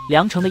点。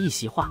梁成的一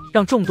席话，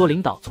让众多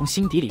领导从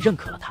心底里认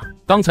可了他。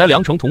刚才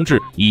梁成同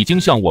志已经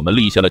向我们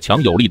立下了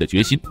强有力的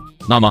决心，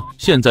那么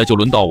现在就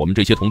轮到我们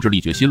这些同志立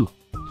决心了。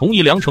同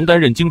意梁成担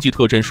任经济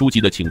特镇书记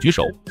的请举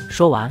手。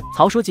说完，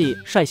曹书记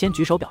率先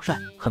举手表率，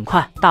很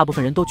快大部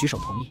分人都举手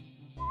同意。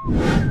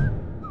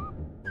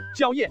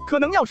小叶可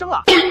能要生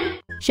了。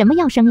什么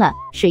要生了？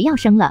谁要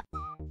生了？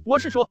我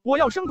是说我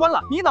要升官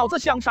了，你脑子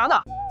想啥呢？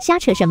瞎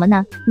扯什么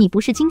呢？你不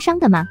是经商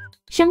的吗？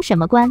升什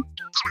么官？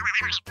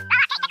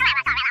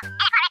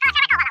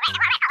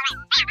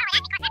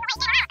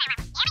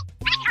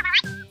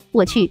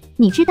我去，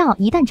你知道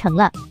一旦成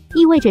了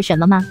意味着什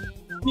么吗？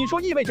你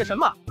说意味着什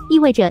么？意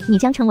味着你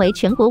将成为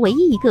全国唯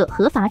一一个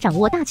合法掌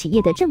握大企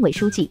业的镇委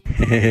书记。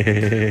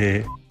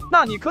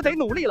那你可得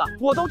努力了，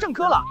我都正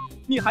科了，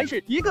你还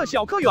是一个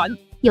小科员。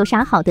有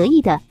啥好得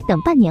意的？等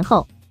半年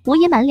后，我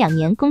也满2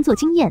年工作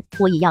经验，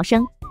我也要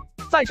升。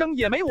再升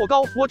也没我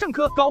高，我正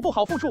科，搞不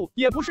好副处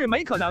也不是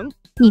没可能。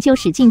你就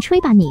使劲吹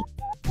吧你。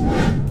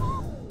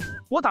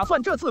我打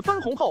算这次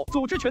分红后，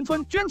组织全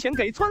村捐钱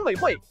给村委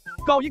会，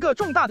搞一个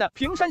重大的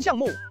平山项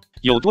目。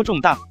有多重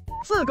大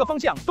？4个方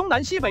向，东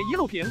南西北一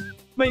路平，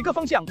每个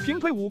方向平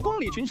推5公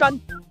里群山，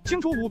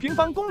清除5平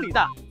方公里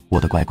的。我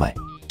的乖乖，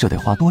这得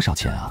花多少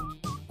钱啊？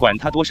管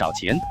他多少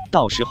钱，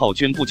到时候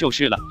捐不就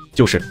是了？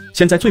就是，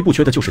现在最不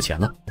缺的就是钱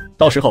了，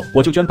到时候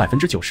我就捐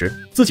90%，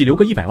自己留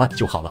个100万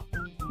就好了。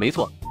没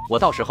错，我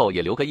到时候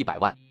也留个100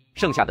万，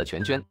剩下的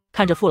全捐。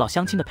看着父老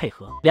乡亲的配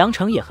合，梁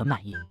成也很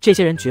满意，这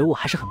些人觉悟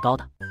还是很高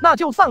的。那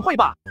就散会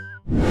吧。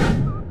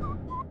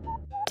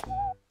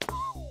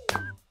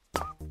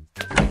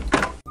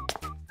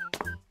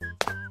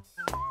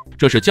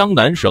这是江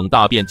南省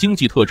大变经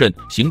济特镇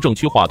行政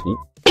区画图，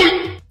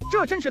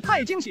这真是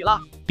太惊喜了。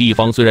地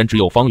方虽然只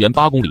有方圆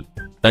8公里，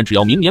但只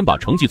要明年把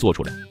成绩做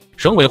出来，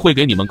省委会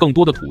给你们更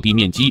多的土地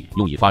面积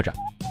用以发展。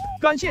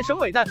感谢省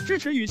委的支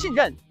持与信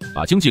任。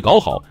把经济搞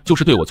好就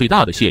是对我最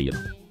大的谢意了。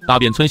大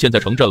变村现在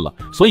成镇了，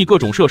所以各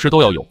种设施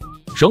都要有。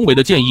省委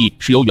的建议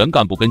是由原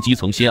干部跟基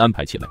层先安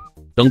排起来，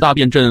等大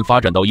变镇发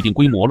展到一定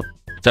规模了，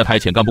再派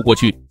遣干部过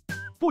去。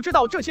不知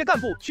道这些干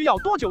部需要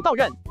多久到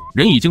任？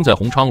人已经在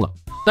洪昌了，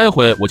待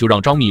会我就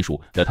让张秘书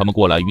带他们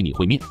过来与你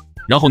会面，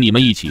然后你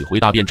们一起回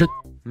大变镇。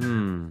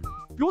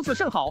如此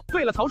甚好。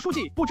对了，曹书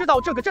记，不知道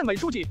这个镇委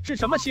书记是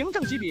什么行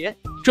政级别？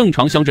正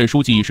常乡镇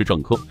书记是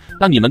正科，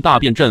但你们大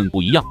变镇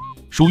不一样，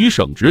属于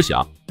省直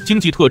辖经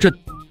济特镇，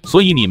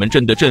所以你们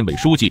镇的镇委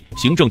书记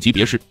行政级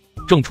别是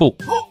正处。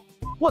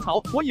卧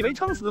槽，我以为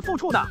撑死副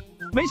处呢，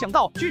没想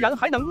到居然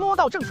还能摸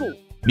到正处。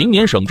明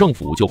年省政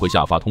府就会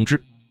下发通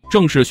知，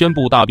正式宣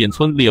布大变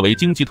村列为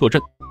经济特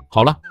镇。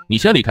好了，你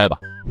先离开吧。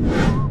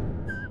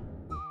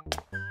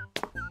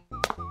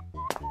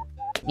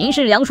您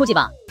是梁书记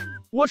吧？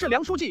我是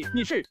梁书记，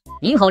你是？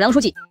您好，梁书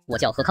记，我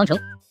叫何康成，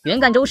原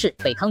赣州市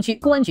北康区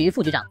公安局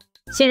副局长，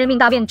现任命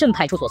大变镇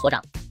派出所所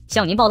长，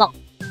向您报到。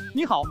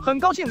你好，很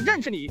高兴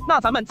认识你。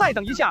那咱们再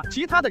等一下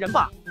其他的人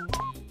吧。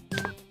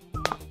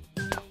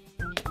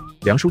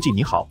梁书记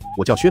你好，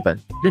我叫薛本，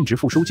任职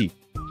副书记。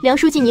梁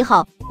书记你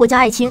好，我叫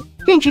艾青，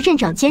任职镇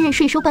长兼任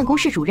税收办公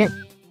室主任。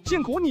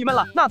辛苦你们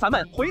了，那咱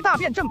们回大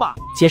变镇吧。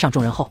接上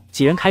众人后，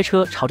几人开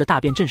车朝着大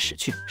变镇驶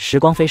去。时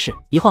光飞逝，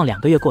一晃2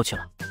个月过去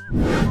了。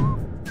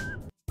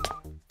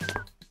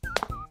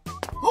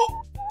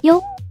哟，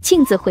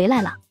庆子回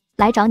来了，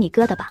来找你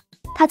哥的吧？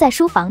他在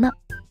书房呢。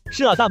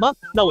是啊，大妈，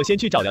那我先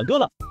去找梁哥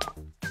了。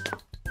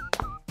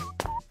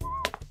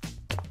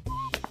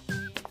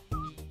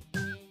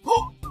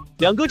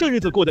梁哥这日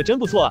子过得真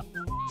不错啊。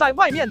在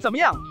外面怎么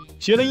样？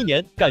学了1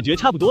年，感觉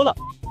差不多了。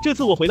这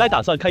次我回来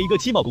打算开一个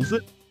汽贸公司，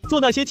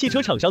做那些汽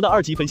车厂商的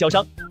2级分销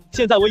商。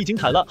现在我已经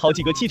谈了好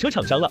几个汽车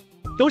厂商了，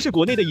都是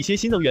国内的一些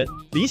新能源，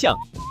理想、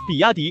比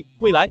亚迪、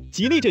蔚来、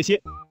吉利这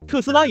些，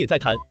特斯拉也在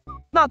谈。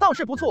那倒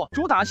是不错，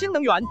主打新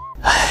能源。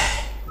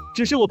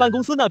只是我办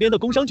公司那边的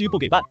工商局不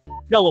给办，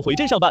让我回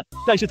镇上办，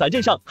但是咱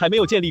镇上还没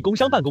有建立工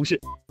商办公室，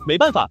没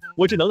办法，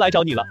我只能来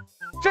找你了。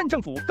镇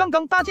政府刚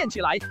刚搭建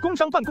起来，工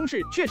商办公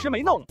室确实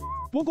没弄，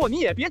不过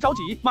你也别着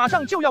急，马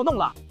上就要弄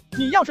了。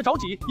你要是着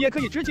急，也可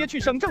以直接去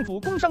省政府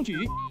工商局，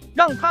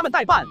让他们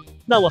代办。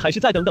那我还是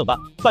再等等吧，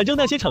反正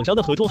那些厂商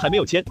的合同还没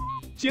有签。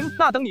行，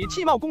那等你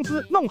汽贸公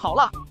司弄好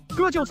了，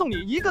哥就送你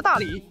一个大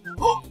礼。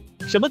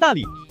什么大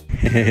礼？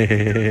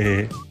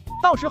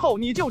到时候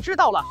你就知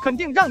道了，肯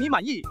定让你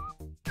满意。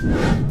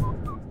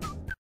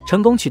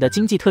成功取得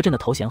经济特镇的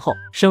头衔后，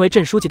身为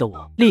镇书记的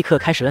我立刻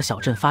开始了小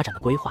镇发展的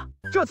规划。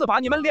这次把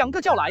你们2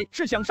个叫来，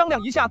是想商量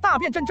一下大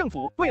变镇政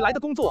府未来的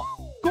工作。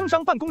工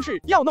商办公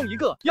室要弄一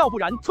个，要不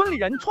然村里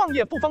人创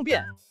业不方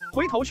便。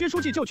回头薛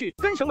书记就去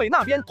跟省委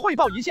那边汇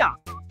报一下，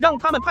让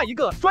他们派一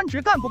个专职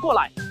干部过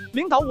来，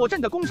领导我镇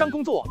的工商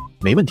工作。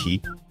没问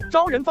题。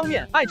招人方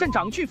面，艾镇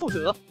长去负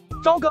责，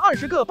招个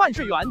20个办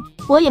事员。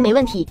我也没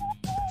问题。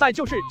再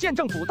就是建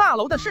政府大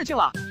楼的事情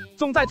了，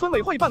总在村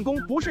委会办公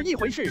不是一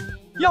回事，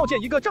要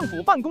建一个政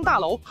府办公大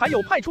楼，还有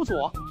派出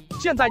所。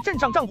现在镇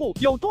上账户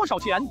有多少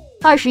钱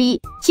？20亿，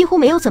几乎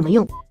没有怎么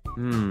用。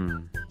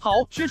好，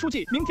薛书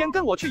记，明天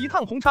跟我去一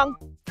趟洪昌，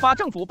把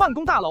政府办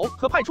公大楼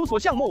和派出所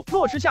项目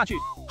落实下去。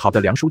好的，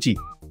梁书记。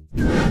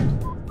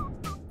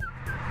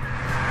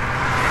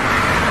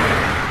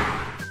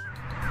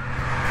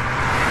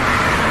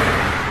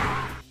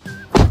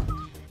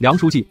梁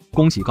书记，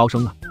恭喜高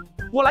升啊！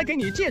我来给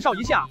你介绍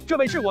一下，这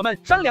位是我们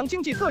山良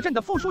经济特镇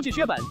的副书记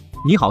薛本。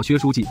你好，薛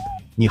书记。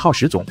你好，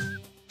石总。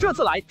这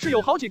次来是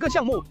有好几个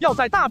项目要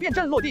在大变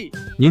镇落地。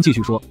您继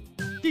续说。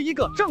第一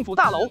个，政府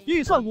大楼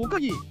预算5个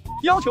亿，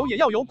要求也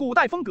要有古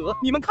代风格，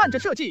你们看着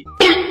设计。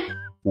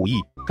5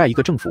亿盖一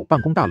个政府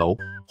办公大楼，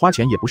花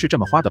钱也不是这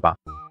么花的吧？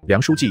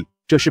梁书记，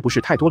这是不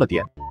是太多了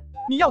点？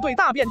你要对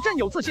大变镇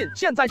有自信，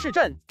现在是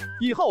镇，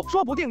以后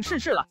说不定是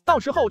市了，到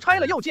时候拆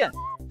了又建，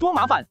多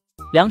麻烦。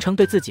梁成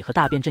对自己和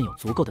大变镇有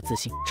足够的自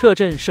信，撤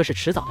镇设是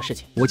迟早的事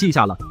情。我记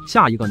下了，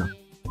下一个呢？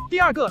第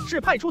2个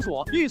是派出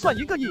所，预算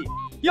1个亿，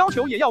要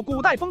求也要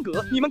古代风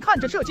格，你们看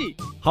着设计。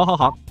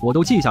好，我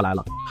都记下来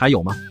了。还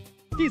有吗？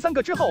第3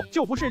个之后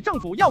就不是政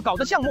府要搞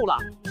的项目了，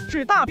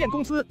是大变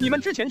公司，你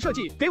们之前设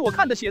计给我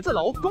看的写字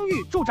楼、公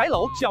寓、住宅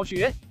楼、小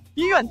学、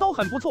医院都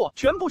很不错，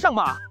全部上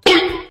马。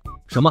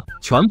什么？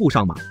全部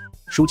上马？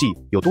书记，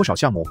有多少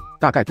项目？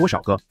大概多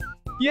少个？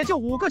也就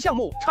5个项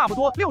目，差不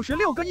多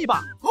66个亿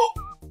吧。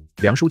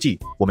梁书记，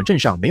我们镇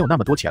上没有那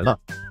么多钱了。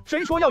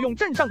谁说要用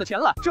镇上的钱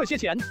了？这些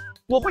钱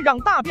我会让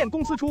大变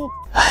公司出。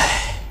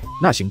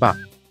那行吧。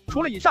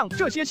除了以上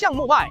这些项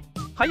目外，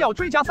还要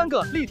追加3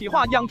个立体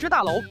化养殖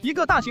大楼、1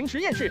个大型实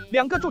验室、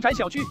2个住宅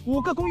小区、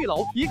5个公寓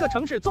楼、1个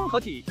城市综合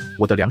体。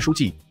我的梁书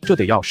记，这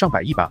得要上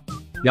百亿吧？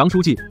梁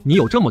书记，你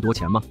有这么多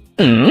钱吗？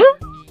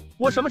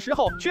我什么时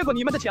候缺过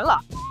你们的钱了？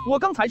我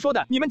刚才说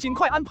的，你们尽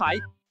快安排。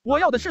我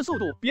要的是速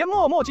度，别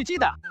磨磨唧唧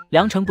的。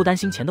梁程不担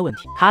心钱的问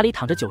题，卡里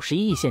躺着91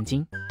亿现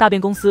金。大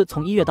便公司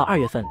从1月到2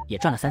月份也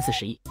赚了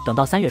30-40亿，等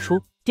到3月初，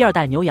第2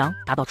代牛羊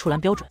达到出栏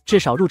标准，至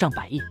少入账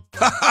100亿。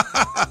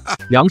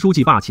梁书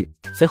记霸气。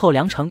随后，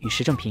梁程与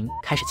石正平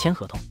开始签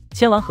合同，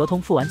签完合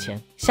同付完钱，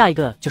下一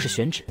个就是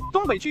选址。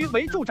东北区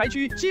为住宅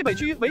区，西北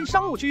区为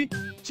商务区，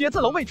写字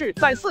楼位置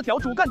在4条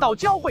主干道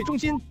交汇中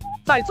心，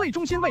在最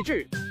中心位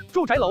置。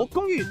住宅楼、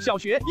公寓、小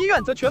学、医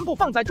院则全部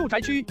放在住宅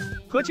区，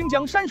和清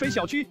江山水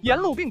小区沿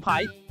路并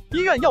排。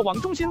医院要往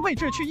中心位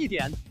置去一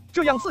点，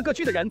这样4个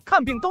区的人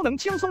看病都能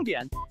轻松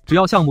点。只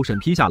要项目审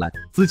批下来，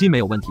资金没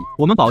有问题，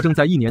我们保证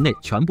在1年内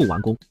全部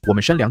完工。我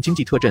们深良经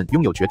济特镇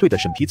拥有绝对的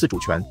审批自主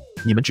权，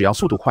你们只要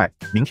速度快，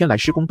明天来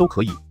施工都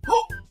可以。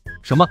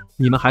什么？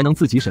你们还能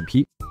自己审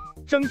批？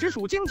省直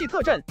属经济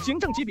特镇行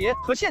政级别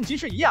和县级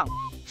市一样，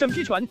审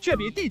批权却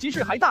比地级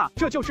市还大，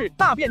这就是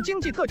大变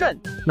经济特镇。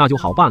那就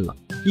好办了。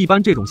一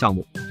般这种项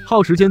目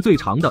耗时间最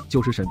长的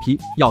就是审批，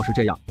要是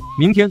这样，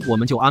明天我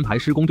们就安排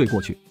施工队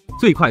过去，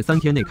最快3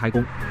天内开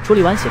工。处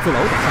理完写字楼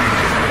等项目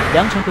之后，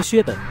梁程和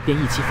薛本便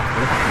一起返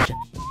回了大变镇。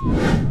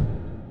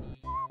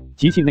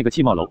吉庆那个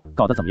汽贸楼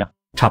搞得怎么样？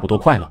差不多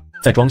快了，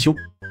在装修。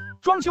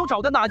装修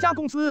找的哪家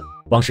公司？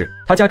王氏，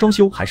他家装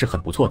修还是很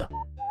不错的。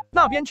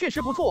那边确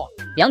实不错。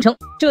梁程，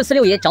这次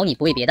六爷找你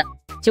不为别的，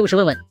就是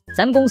问问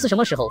咱们公司什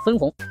么时候分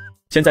红。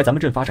现在咱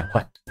们镇发展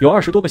快，有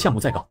20多个项目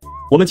在搞，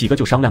我们几个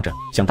就商量着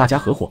想大家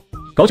合伙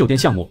搞酒店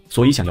项目，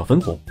所以想要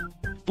分红。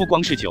不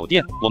光是酒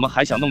店，我们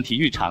还想弄体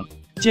育场，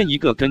建一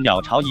个跟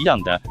鸟巢一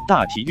样的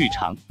大体育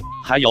场。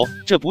还有，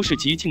这不是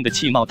吉庆的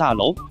汽贸大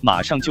楼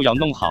马上就要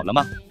弄好了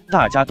吗？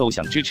大家都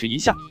想支持一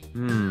下。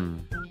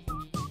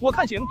我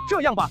看行，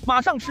这样吧，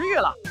马上10月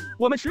了，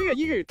我们10月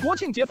1日国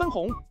庆节分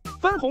红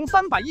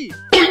300亿。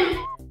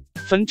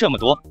分这么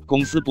多，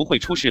公司不会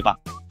出事吧？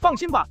放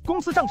心吧，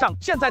公司账上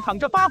现在躺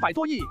着800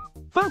多亿，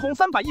分红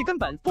300亿根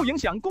本不影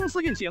响公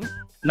司运行。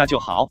那就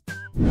好。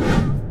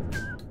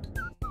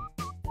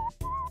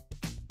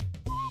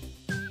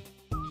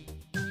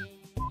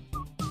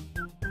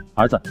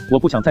儿子，我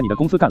不想在你的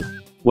公司干了，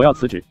我要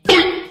辞职。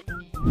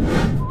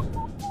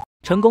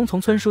成功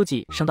从村书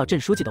记升到镇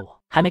书记的我，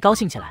还没高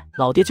兴起来，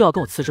老爹就要跟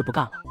我辞职不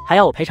干了，还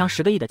要我赔偿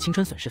10个亿的青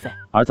春损失费。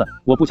儿子，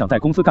我不想在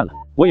公司干了，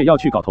我也要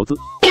去搞投资。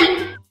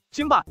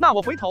行吧，那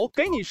我回头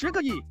给你10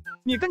个亿，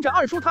你跟着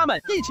二叔他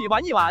们一起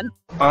玩一玩。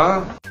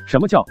什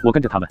么叫我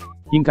跟着他们？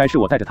应该是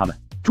我带着他们。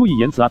注意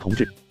言辞啊，同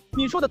志。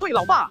你说的对，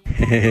老爸。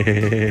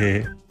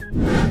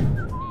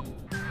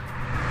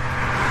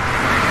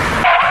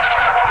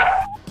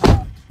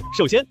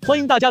首先，欢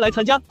迎大家来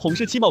参加红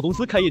氏汽贸公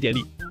司开业典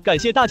礼，感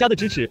谢大家的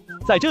支持。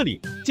在这里，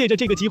借着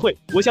这个机会，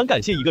我想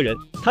感谢一个人，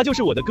他就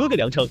是我的哥哥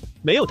梁程，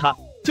没有他，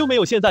就没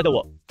有现在的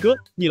我。哥，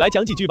你来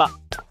讲几句吧。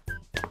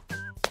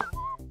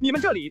你们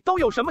这里都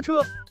有什么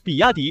车？比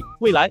亚迪、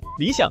蔚来、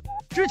理想。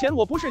之前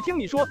我不是听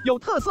你说有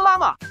特斯拉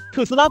吗？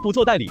特斯拉不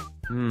做代理。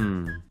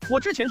我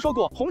之前说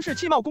过红氏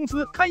汽贸公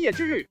司开业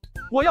之日，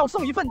我要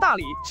送一份大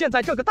礼，现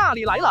在这个大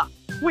礼来了。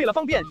为了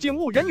方便警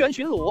务人员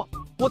巡逻，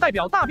我代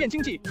表大变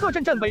经济特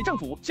镇镇委政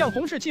府向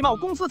红氏汽贸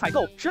公司采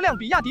购10辆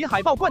比亚迪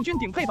海豹冠军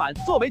顶配版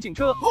作为警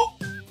车。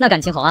那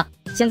感情好啊！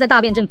现在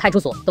大变镇派出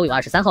所都有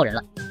23号人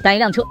了，但1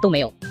辆车都没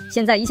有，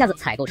现在一下子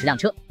采购10辆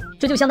车，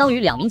这就相当于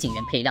2名警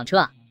员配1辆车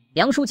啊！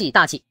梁书记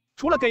大气。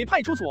除了给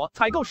派出所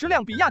采购10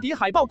辆比亚迪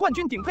海豹冠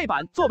军顶配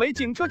版作为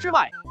警车之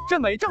外，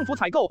镇委政府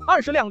采购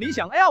20辆理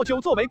想 L9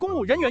作为公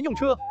务人员用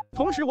车。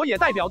同时，我也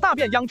代表大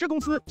变养殖公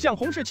司向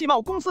红氏汽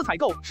贸公司采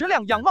购10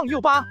辆仰望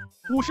U8、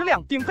50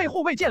辆顶配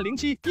护卫舰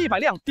07、100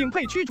辆顶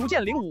配驱逐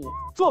舰05，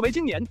作为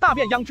今年大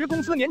变养殖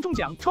公司年终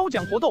奖抽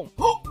奖活动。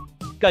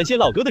感谢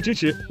老哥的支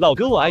持，老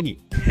哥我爱你。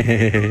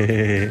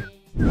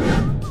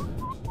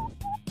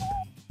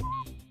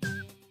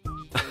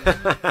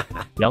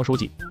梁书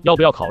记，要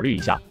不要考虑一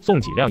下送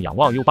几辆仰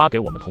望 U8 给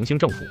我们同兴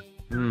政府？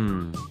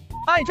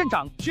艾镇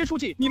长、薛书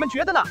记，你们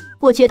觉得呢？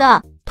我觉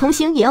得同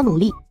兴也要努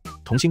力。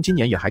同兴今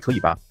年也还可以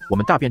吧？我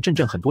们大变镇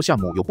很多项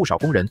目有不少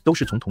工人都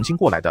是从同兴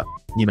过来的，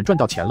你们赚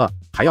到钱了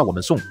还要我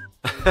们送？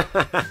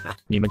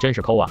你们真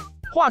是抠啊！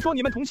话说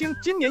你们同兴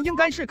今年应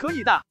该是可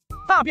以的。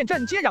大变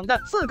镇接壤的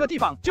4个地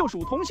方就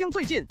属同兴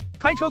最近，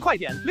开车快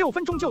点6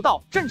分钟就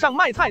到。镇上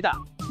卖菜的、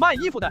卖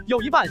衣服的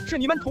有一半是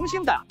你们同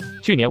兴的。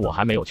去年我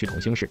还没有去同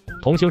兴市，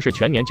同兴市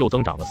全年就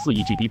增长了4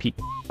亿 GDP，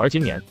 而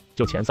今年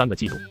就前3个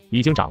季度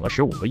已经涨了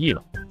15个亿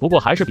了。不过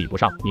还是比不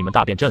上你们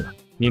大变镇了。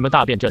你们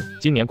大变镇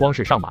今年光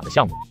是上马的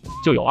项目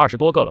就有20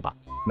多个了吧，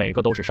每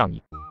个都是上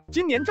亿。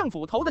今年政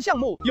府投的项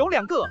目有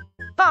2个，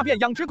大变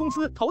养殖公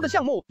司投的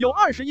项目有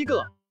21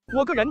个。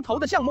我个人投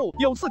的项目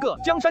有4个，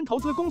江山投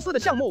资公司的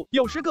项目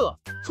有10个，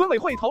村委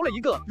会投了1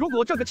个。如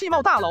果这个汽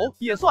贸大楼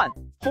也算，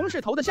红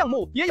市投的项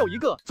目也有1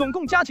个，总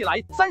共加起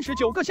来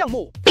39个项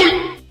目。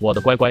我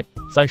的乖乖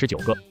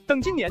，39个。等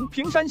今年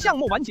平山项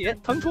目完结，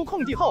腾出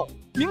空地后，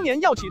明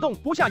年要启动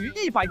不下于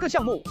100个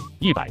项目。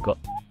100个？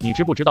你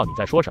知不知道你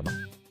在说什么？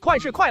快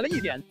是快了一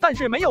点，但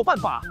是没有办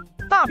法，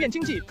大变经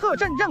济特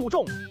镇任务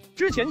重，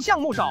之前项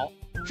目少，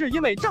是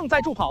因为正在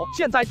助跑，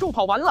现在助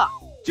跑完了，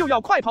就要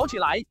快跑起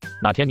来。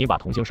哪天你把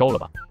童星收了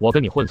吧，我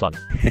跟你混算了。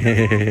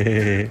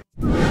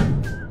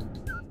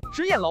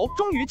实验楼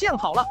终于建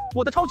好了，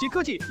我的超级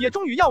科技也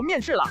终于要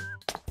面试了。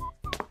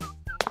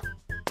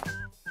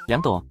梁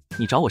董，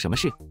你找我什么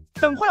事？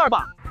等会儿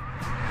吧。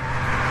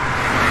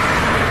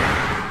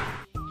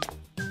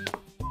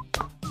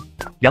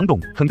梁董，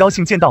很高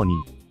兴见到你。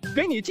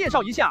给你介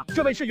绍一下，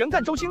这位是原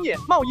赣州兴业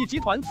贸易集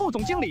团副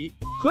总经理，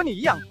和你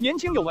一样年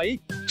轻有为。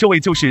这位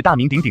就是大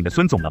名鼎鼎的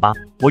孙总了吧？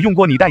我用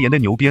过你代言的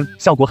牛鞭，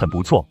效果很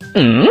不错。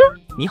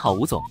你好，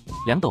吴总。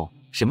梁董，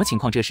什么情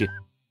况这是？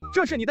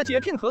这是你的解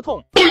聘合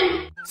同。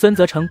孙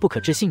泽成不可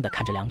置信地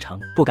看着梁成，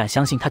不敢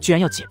相信他居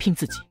然要解聘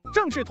自己。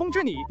正式通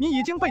知你，你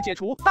已经被解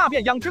除大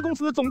变养殖公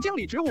司总经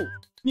理职务，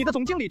你的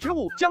总经理职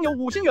务将由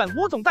伍新远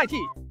吴总代替。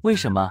为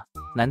什么？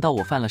难道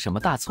我犯了什么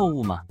大错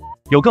误吗？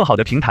有更好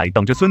的平台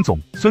等着孙总，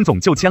孙总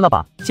就签了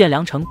吧。见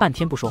梁成半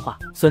天不说话，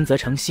孙泽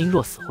成心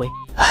若死灰。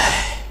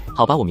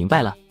好吧，我明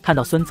白了。看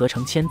到孙泽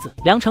成签字，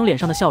梁成脸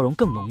上的笑容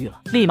更浓郁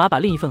了，立马把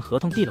另一份合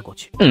同递了过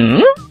去。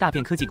大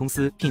变科技公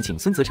司聘请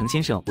孙泽成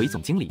先生为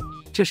总经理，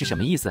这是什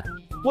么意思？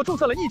我注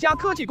册了一家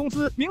科技公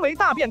司，名为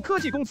大变科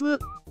技公司。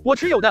我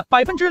持有的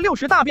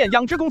60%大变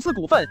养殖公司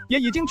股份也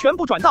已经全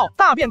部转到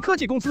大变科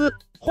技公司。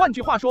换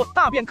句话说，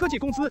大变科技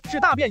公司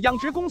是大变养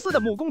殖公司的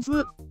母公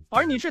司，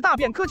而你是大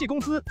变科技公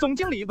司总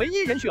经理唯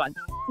一人选。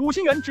伍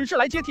新元只是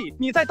来接替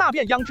你在大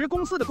变养殖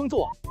公司的工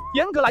作，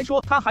严格来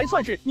说，他还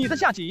算是你的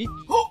下级。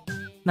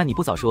那你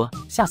不早说，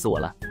吓死我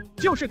了。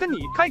就是跟你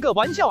开个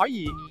玩笑而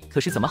已。可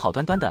是怎么好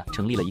端端的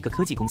成立了一个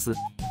科技公司？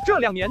这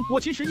2年我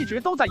其实一直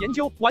都在研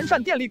究完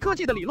善电力科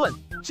技的理论，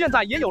现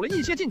在也有了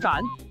一些进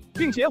展，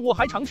并且我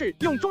还尝试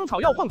用中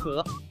草药混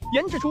合，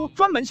研制出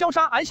专门消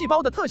杀癌细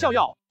胞的特效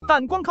药。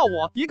但光靠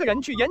我一个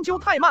人去研究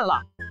太慢了，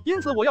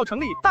因此我要成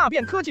立大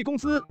变科技公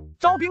司，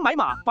招兵买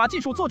马，把技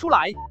术做出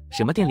来。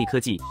什么电力科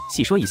技？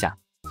细说一下，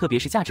特别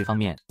是价值方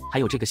面，还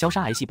有这个消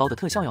杀癌细胞的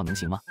特效药能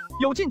行吗？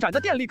有进展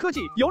的电力科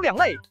技有2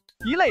类。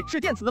一类是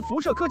电磁辐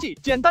射科技，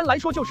简单来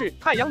说就是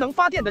太阳能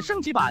发电的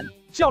升级版，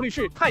效率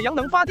是太阳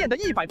能发电的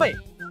100倍。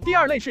第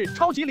2类是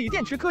超级锂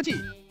电池科技，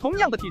同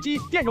样的体积，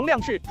电容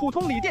量是普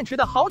通锂电池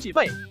的好几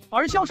倍。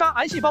而消杀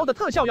癌细胞的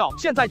特效药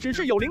现在只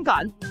是有灵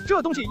感，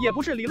这东西也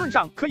不是理论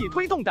上可以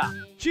推动的，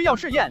需要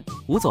试验。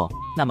吴总，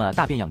那么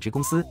大变养殖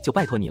公司就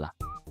拜托你了。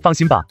放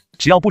心吧，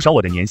只要不少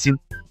我的年薪，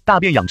大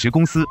变养殖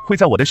公司会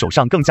在我的手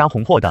上更加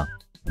红火的。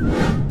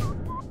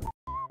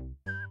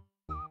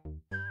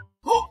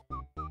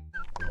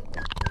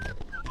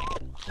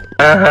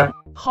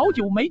好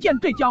久没见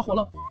这家伙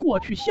了，过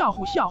去吓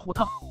唬吓唬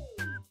他。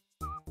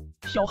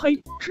小黑，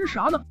吃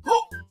啥呢？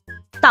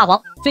大黄，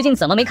最近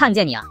怎么没看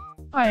见你啊？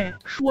哎，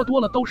说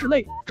多了都是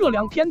泪，这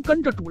2天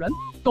跟着主人，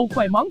都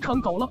快忙成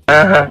狗了。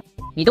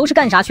你都是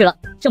干啥去了？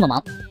这么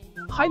忙？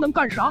还能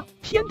干啥？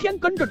天天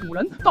跟着主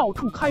人到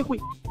处开会。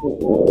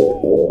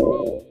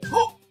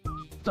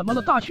怎么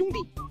了，大兄弟？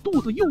肚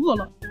子又饿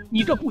了？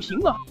你这不行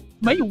啊！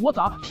没有我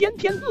咋天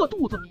天饿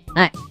肚子？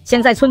哎，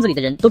现在村子里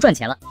的人都赚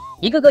钱了，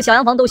一个个小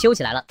洋房都修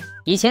起来了，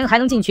以前还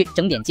能进去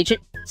整点鸡吃，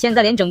现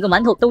在连整个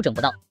馒头都整不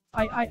到。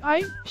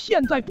哎，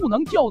现在不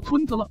能叫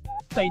村子了，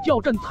得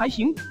叫镇才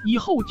行，以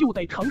后就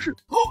得城市。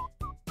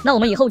那我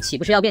们以后岂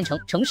不是要变成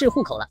城市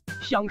户口了？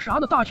想啥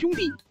呢，大兄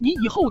弟？你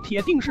以后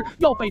铁定是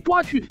要被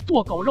抓去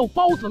做狗肉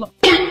包子了。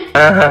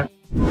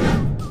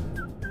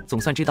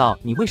总算知道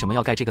你为什么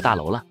要盖这个大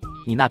楼了。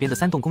你那边的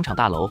3栋工厂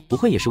大楼，不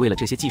会也是为了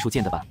这些技术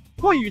建的吧？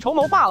未雨绸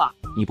缪罢了。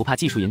你不怕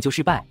技术研究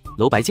失败，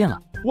楼白建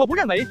了？我不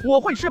认为我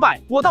会失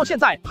败，我到现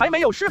在还没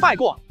有失败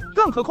过。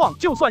更何况，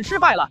就算失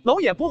败了，楼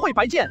也不会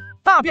白建。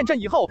大变镇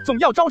以后总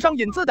要招商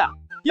引资的，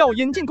要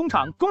引进工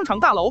厂，工厂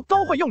大楼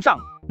都会用上。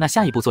那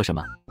下一步做什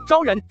么？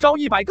招人，招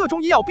100个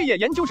中医药毕业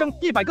研究生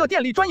，100个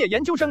电力专业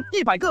研究生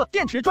，100个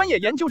电池专业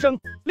研究生，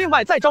另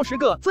外再招10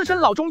个资深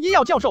老中医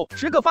药教授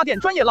，10个发电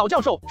专业老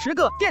教授，10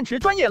个电池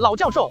专业老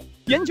教授。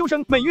研究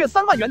生每月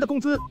3万元的工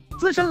资，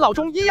资深老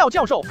中医药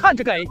教授看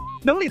着给，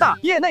能力大，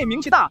业内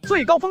名气大，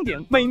最高封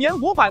顶，每年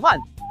500万。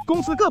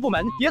公司各部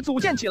门也组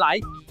建起来，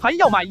还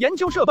要买研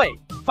究设备，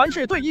凡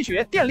是对医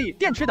学、电力、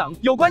电池等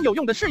有关有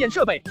用的试验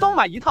设备都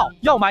买一套，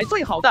要买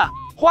最好的，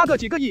花个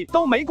几个亿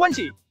都没关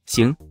系。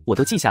行，我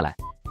都记下来。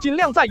尽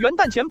量在元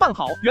旦前办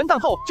好，元旦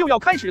后就要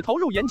开始投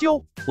入研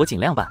究。我尽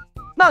量吧。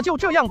那就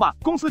这样吧，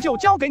公司就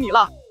交给你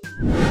了。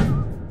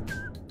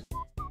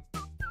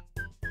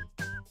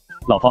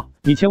老婆，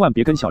你千万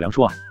别跟小梁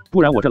说啊，不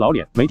然我这老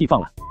脸没地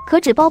放了。可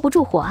纸包不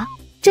住火啊，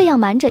这样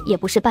瞒着也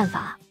不是办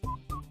法。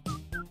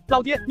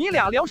老爹，你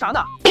俩聊啥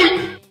呢？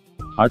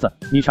儿子，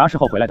你啥时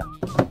候回来的？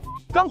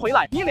刚回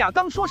来，你俩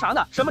刚说啥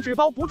呢？什么纸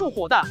包不住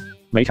火的？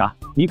没啥，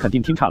你肯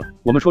定听差了。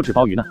我们说纸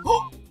包鱼呢。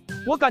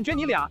我感觉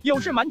你俩有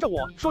事瞒着我，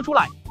说出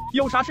来。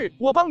有啥事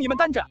我帮你们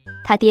担着。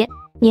他爹，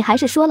你还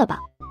是说了吧，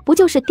不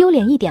就是丢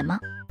脸一点吗？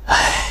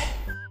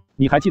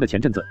你还记得前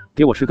阵子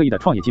给我10个亿的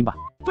创业金吧？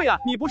对啊，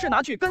你不是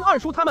拿去跟二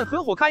叔他们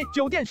合伙开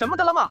酒店什么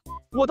的了吗？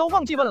我都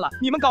忘记问了，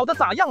你们搞得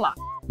咋样了？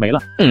没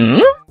了。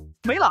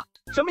没了？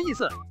什么意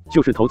思？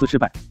就是投资失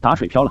败，打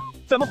水漂了。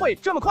怎么会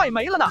这么快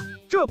没了呢？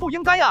这不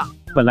应该啊！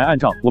本来按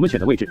照我们选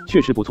的位置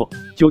确实不错，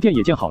酒店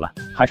也建好了，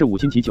还是5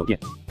星级酒店。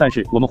但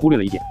是我们忽略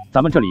了一点，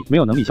咱们这里没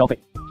有能力消费。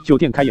酒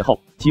店开业后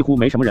几乎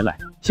没什么人来，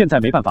现在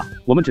没办法，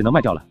我们只能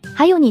卖掉了。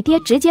还有你爹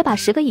直接把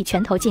10个亿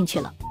全投进去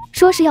了，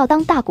说是要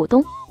当大股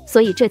东，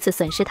所以这次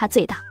损失他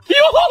最大。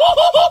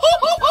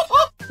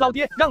老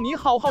爹让你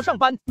好好上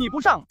班，你不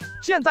上，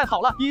现在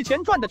好了，以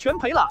前赚的全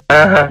赔了。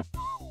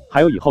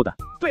还有以后的。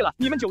对了，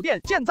你们酒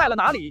店建在了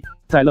哪里？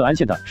在乐安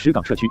县的石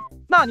岗社区。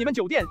那你们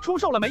酒店出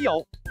售了没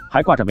有？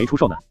还挂着没出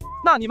售呢。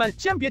那你们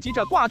先别急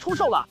着挂出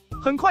售了，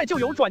很快就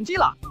有转机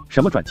了。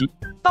什么转机？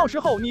到时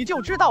候你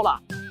就知道了。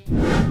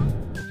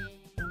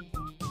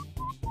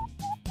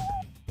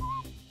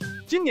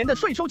今年的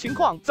税收情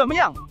况怎么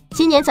样？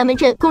今年咱们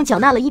镇共缴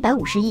纳了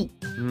150亿。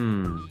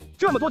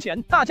这么多钱，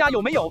大家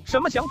有没有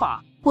什么想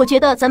法？我觉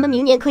得咱们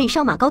明年可以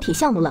上马高铁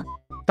项目了。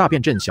大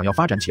便镇想要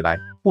发展起来，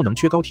不能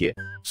缺高铁。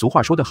俗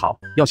话说得好，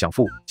要想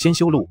富，先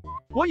修路。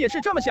我也是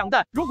这么想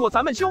的。如果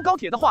咱们修高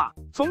铁的话，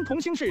从同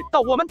兴市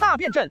到我们大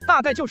便镇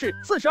大概就是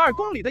42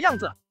公里的样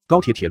子。高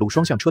铁铁路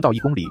双向车道1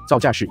公里造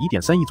价是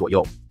1.3亿左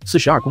右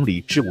，42公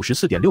里是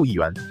54.6亿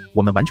元，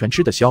我们完全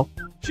吃得消。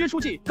薛书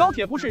记，高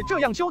铁不是这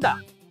样修的，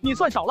你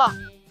算少了。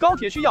高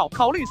铁需要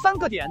考虑3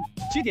个点：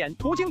起点、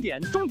途经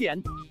点、终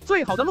点。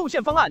最好的路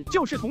线方案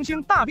就是同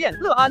兴、大便、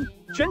乐安，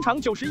全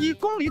长91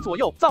公里左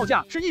右，造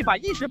价是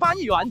118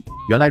亿元。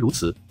原来如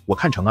此，我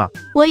看成啊。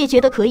我也觉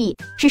得可以，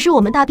只是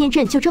我们大便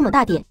镇就这么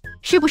大点，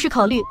是不是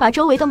考虑把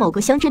周围的某个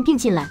乡镇并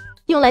进来，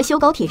用来修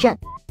高铁站？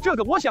这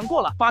个我想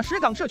过了，把石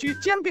岗社区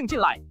兼并进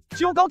来，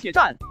修高铁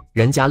站。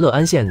人家乐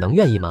安县能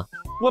愿意吗？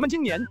我们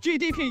今年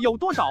GDP 有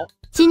多少？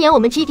今年我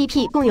们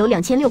GDP 共有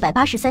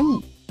2683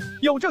亿。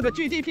有这个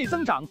GDP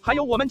增长，还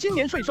有我们今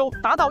年税收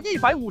达到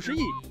150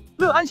亿，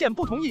乐安县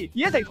不同意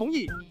也得同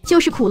意，就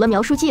是苦了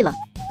苗书记了。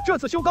这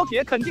次修高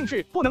铁肯定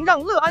是不能让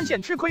乐安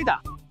县吃亏的，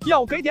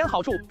要给点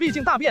好处，毕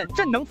竟大便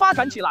镇能发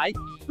展起来，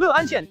乐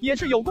安县也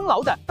是有功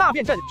劳的。大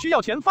便镇需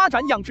要钱发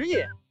展养殖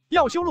业，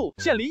要修路，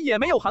县里也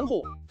没有含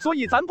糊，所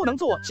以咱不能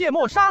做卸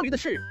磨杀驴的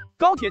事。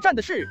高铁站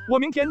的事，我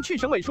明天去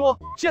省委说。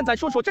现在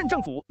说说镇政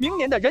府明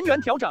年的人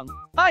员调整。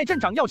艾镇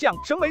长要向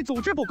省委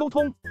组织部沟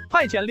通，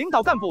派遣领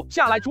导干部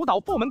下来主导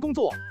部门工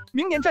作。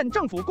明年镇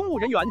政府公务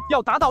人员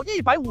要达到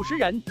150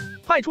人，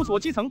派出所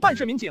基层办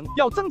事民警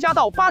要增加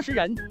到80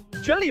人，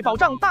全力保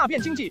障大便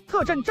经济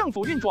特镇政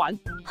府运转。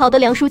好的，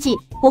梁书记，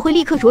我会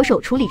立刻着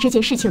手处理这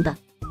件事情的。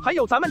还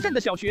有咱们镇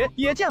的小学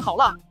也建好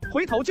了，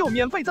回头就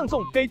免费赠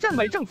送给镇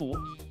委政府。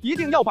一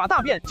定要把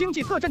大便经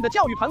济特镇的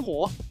教育盘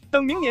活，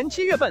等明年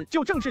7月份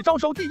就正式招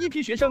收第一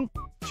批学生，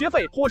学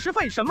费、伙食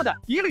费什么的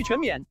一律全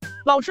免。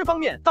老师方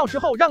面，到时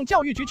候让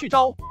教育局去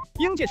招，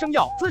应届生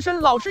要，资深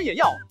老师也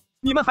要。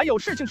你们还有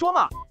事情说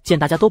吗？见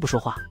大家都不说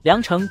话，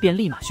梁成便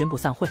立马宣布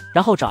散会，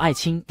然后找艾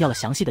青要了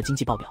详细的经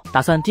济报表，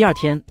打算第2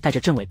天带着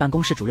镇委办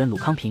公室主任鲁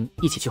康平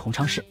一起去红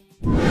昌市。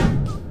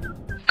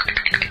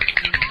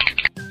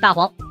大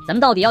黄，咱们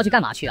到底要去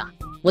干嘛去啊？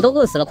我都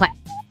饿死了，快！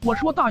我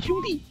说大兄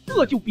弟，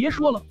饿就别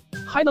说了，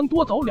还能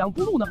多走2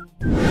步路呢。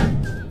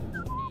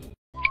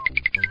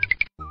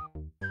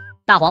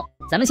大黄，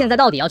咱们现在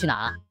到底要去哪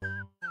啊？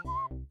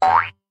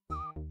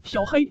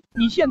小黑，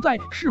你现在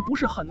是不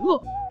是很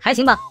饿？还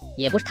行吧，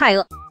也不是太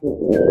饿。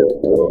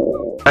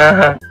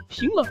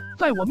行了，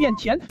在我面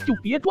前就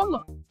别装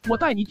了，我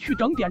带你去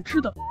整点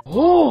吃的。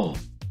哦，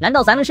难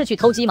道咱们是去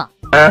偷鸡吗？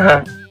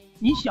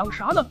你想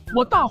啥呢？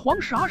我大黄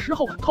啥时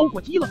候偷过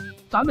鸡了？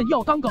咱们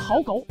要当个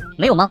好狗。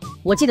没有吗？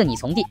我记得你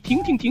从地。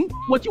停，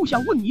我就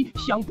想问你，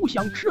想不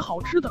想吃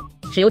好吃的？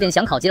是有点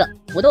想烤鸡了，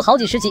我都好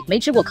几10集没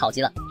吃过烤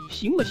鸡了。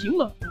行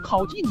了，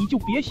烤鸡你就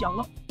别想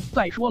了。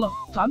再说了，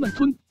咱们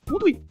村不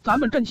对，咱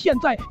们镇现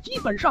在基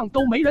本上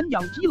都没人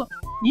养鸡了。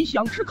你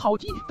想吃烤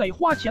鸡得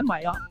花钱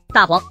买啊。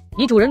大黄，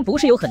你主人不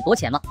是有很多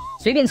钱吗？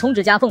随便从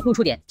指甲缝露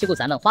出点就够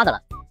咱们花的了。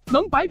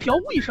能白嫖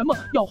为什么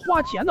要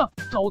花钱呢？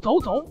走，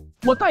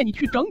我带你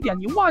去整点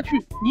牛蛙去，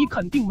你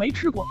肯定没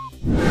吃过。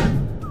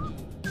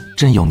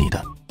真有你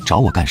的，找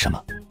我干什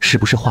么？是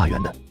不是化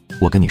缘的？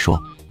我跟你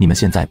说，你们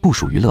现在不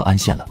属于乐安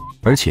县了，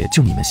而且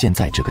就你们现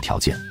在这个条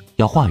件，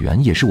要化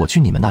缘也是我去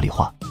你们那里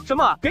化。什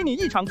么？给你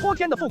一场泼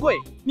天的富贵，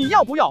你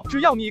要不要？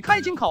只要你开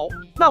金口，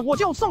那我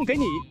就送给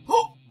你。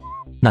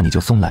那你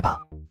就送来吧。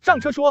上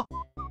车说。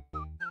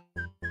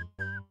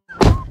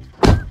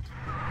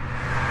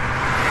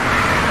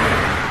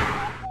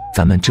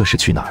咱们这是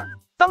去哪儿？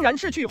当然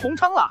是去红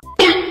昌了。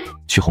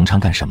去红昌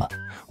干什么？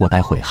我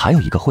待会还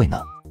有一个会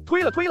呢。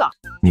推了。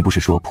你不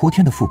是说泼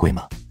天的富贵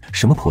吗？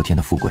什么泼天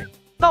的富贵？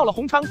到了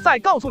红昌再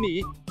告诉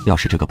你。要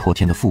是这个泼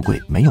天的富贵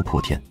没有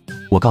泼天，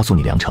我告诉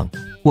你梁成，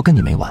我跟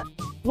你没完。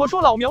我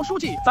说老苗书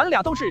记，咱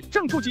俩都是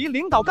正处级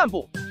领导干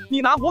部，你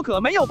拿我可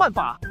没有办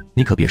法。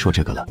你可别说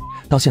这个了，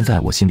到现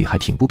在我心里还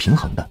挺不平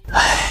衡的。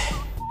唉，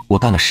我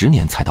干了10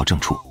年才到正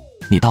处，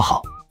你倒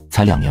好，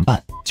才2年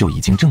半就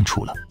已经正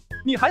处了。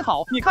你还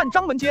好，你看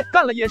张文杰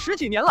干了也10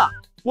几年了，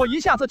我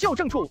一下子就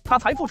正处，他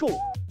才副处。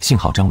幸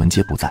好张文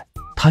杰不在，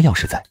他要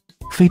是在，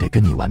非得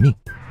跟你玩命。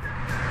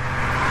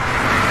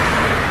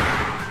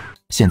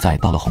现在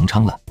到了红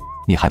昌了，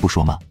你还不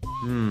说吗？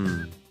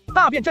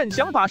大便镇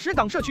想把石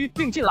岗社区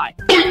并进来，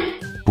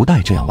不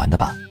带这样玩的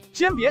吧？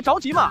先别着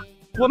急嘛，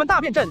我们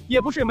大便镇也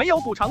不是没有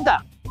补偿的。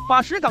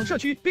把石岗社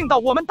区并到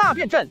我们大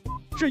便镇，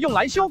是用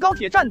来修高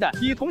铁站的，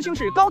以同兴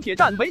市高铁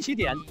站为起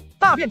点，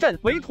大便镇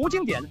为途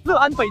经点，乐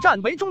安北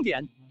站为终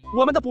点。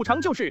我们的补偿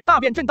就是大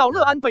便镇到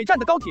乐安北站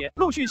的高铁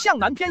陆续向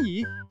南偏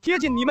移，贴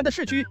近你们的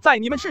市区，在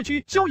你们市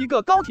区修一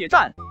个高铁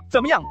站，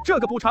怎么样？这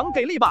个补偿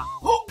给力吧？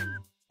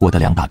我的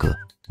梁大哥，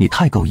你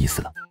太够意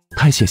思了，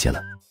太谢谢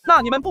了。那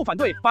你们不反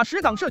对把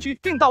石岗社区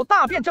并到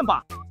大便镇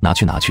吧？拿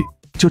去，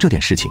就这点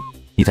事情，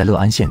你在乐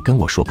安县跟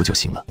我说不就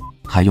行了？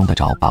还用得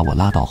着把我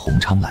拉到红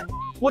昌来？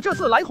我这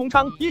次来红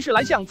昌，一是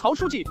来向曹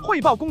书记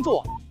汇报工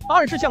作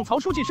，2是向曹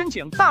书记申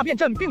请大便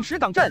镇并石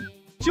岗镇。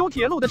修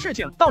铁路的事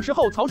情，到时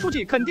候曹书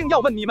记肯定要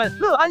问你们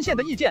乐安县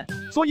的意见，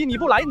所以你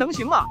不来能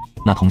行吗？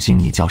那同兴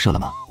你交涉了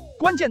吗？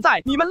关键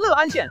在你们乐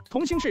安县，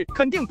同兴市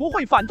肯定不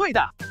会反对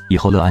的。以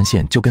后乐安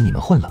县就跟你们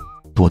混了，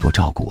多多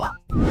照顾啊。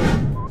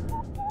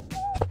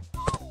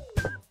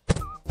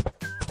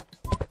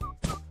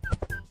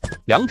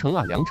梁城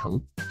啊梁城，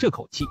这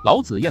口气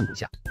老子咽不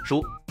下。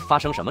叔，发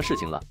生什么事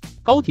情了？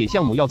高铁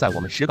项目要在我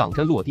们石岗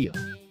镇落地了。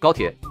高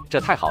铁，这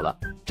太好了！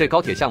这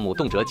高铁项目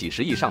动辄几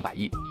十亿上百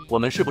亿，我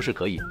们是不是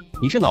可以？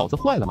你是脑子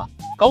坏了吗？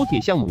高铁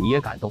项目你也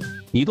敢动？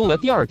你动了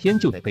第2天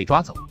就得被抓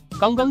走。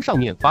刚刚上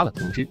面发了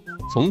通知，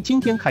从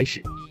今天开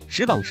始，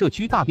石岗社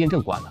区大便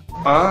镇管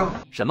了。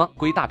什么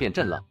归大便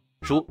镇了？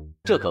叔，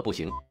这可不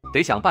行，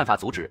得想办法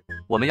阻止。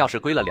我们要是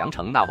归了良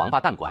城那王八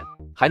蛋管，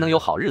还能有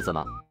好日子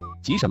吗？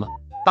急什么？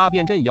大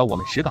便镇要我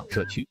们石岗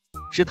社区，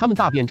是他们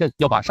大便镇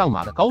要把上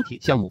马的高铁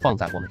项目放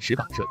在我们石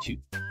岗社区，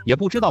也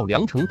不知道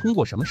良城通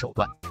过什么手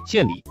段，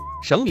县里、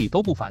省里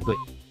都不反对。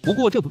不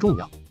过这不重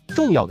要，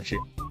重要的是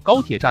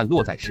高铁站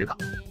落在石岗，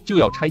就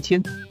要拆迁。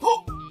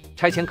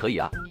拆迁可以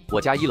啊，我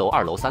家1楼、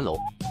2楼、3楼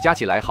加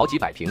起来好几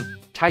百平，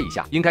拆一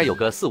下应该有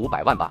个400、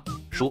500万吧。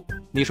叔，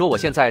你说我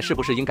现在是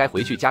不是应该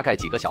回去加盖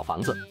几个小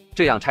房子，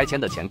这样拆迁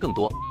的钱更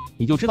多？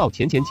你就知道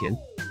钱，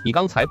你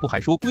刚才不还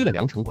说归了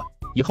良城管，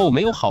以后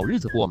没有好日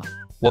子过吗？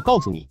我告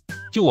诉你，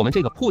就我们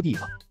这个破地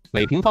方，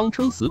每平方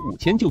撑死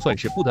5000就算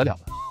是不得了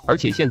了。而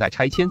且现在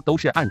拆迁都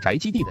是按宅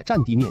基地的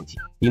占地面积，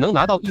你能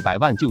拿到100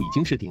万就已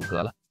经是顶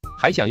格了，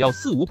还想要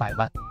400、500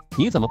万，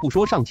你怎么不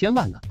说上千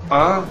万呢？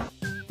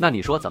那你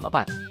说怎么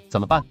办？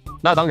怎么办？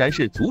那当然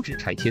是阻止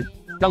拆迁，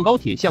让高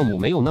铁项目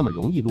没有那么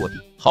容易落地，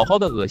好好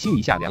的恶心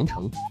一下良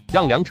城，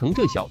让良城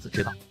这小子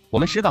知道我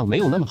们石岗没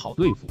有那么好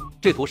对付。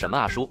这图什么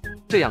啊叔？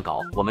这样搞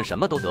我们什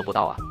么都得不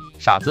到啊！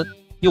傻子，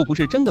又不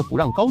是真的不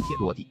让高铁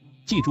落地。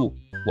记住，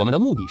我们的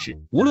目的是，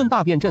无论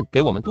大便镇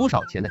给我们多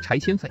少钱的拆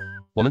迁费，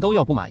我们都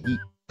要不满意。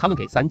他们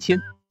给3000，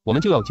我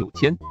们就要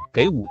9000；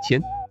给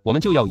5000，我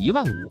们就要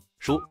15000。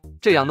叔，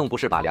这样弄不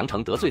是把良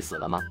城得罪死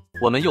了吗？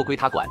我们又归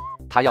他管，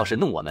他要是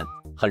弄我们，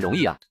很容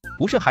易啊。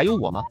不是还有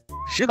我吗？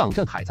石岗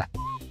镇还在，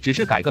只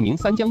是改个名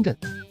三江镇，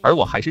而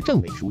我还是镇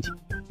委书记，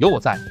有我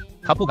在，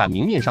他不敢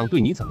明面上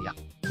对你怎么样。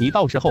你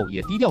到时候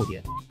也低调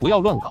点，不要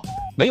乱搞，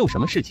没有什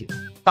么事情，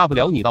大不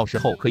了你到时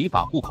候可以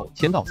把户口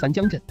迁到三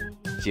江镇。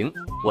行，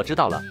我知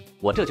道了，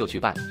我这就去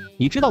办。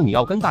你知道你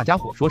要跟大家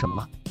伙说什么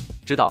吗？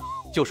知道，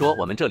就说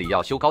我们这里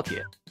要修高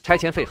铁，拆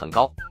迁费很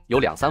高，有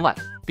2、3万，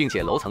并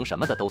且楼层什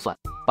么的都算，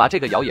把这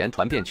个谣言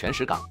传遍全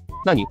石岗。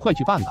那你快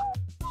去办吧。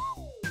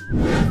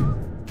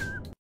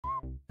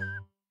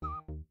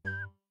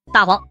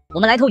大黄，我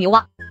们来偷牛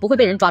蛙，不会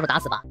被人抓住打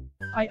死吧？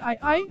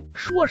哎，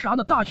说啥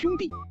呢，大兄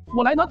弟，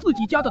我来拿自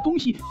己家的东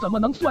西，怎么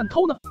能算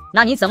偷呢？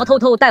那你怎么偷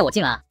偷带我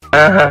进啊？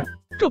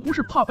这不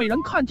是怕被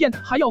人看见，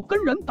还要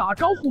跟人打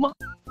招呼吗？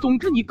总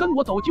之你跟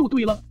我走就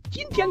对了，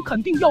今天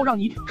肯定要让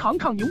你尝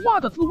尝牛蛙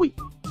的滋味。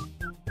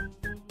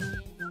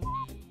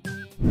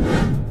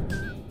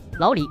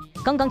老李，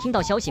刚刚听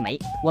到消息没？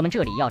我们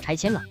这里要拆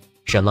迁了。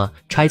什么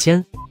拆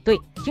迁？对，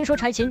听说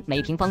拆迁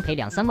每平方赔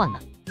2、3万呢，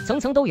层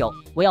层都有，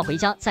我要回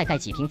家再盖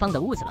几平方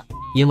的屋子了。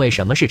因为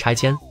什么是拆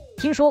迁？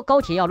听说高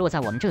铁要落在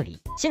我们这里，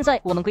现在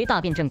我们归大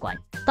便镇管，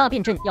大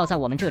便镇要在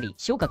我们这里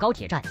修个高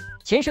铁站，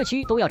全社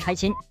区都要拆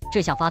迁，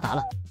这下发达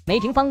了，每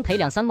平方赔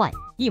2、3万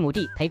，1亩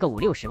地赔个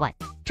50、60万，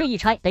这一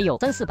拆得有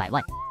300、400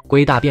万。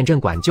归大便镇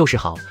管就是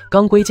好，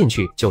刚归进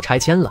去就拆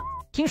迁了。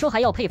听说还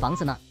要配房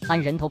子呢，按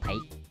人头赔，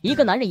一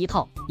个男人1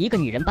套，一个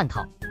女人半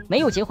套，没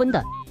有结婚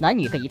的男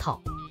女各1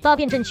套。大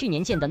便镇去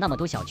年建的那么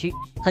多小区，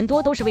很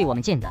多都是为我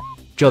们建的。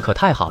这可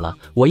太好了，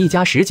我一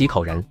家10几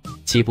口人，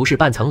岂不是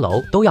半层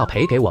楼都要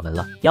赔给我们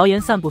了？谣言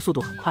散布速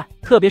度很快，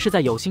特别是在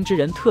有心之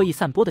人特意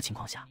散播的情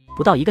况下，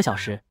不到1个小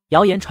时，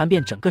谣言传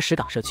遍整个石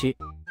岗社区。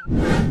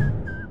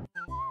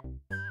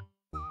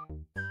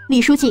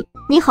李书记，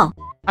你好。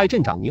艾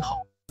镇长你好，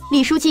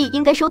李书记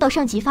应该收到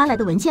上级发来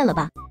的文件了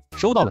吧？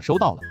收到了，收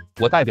到了。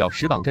我代表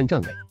石岗镇政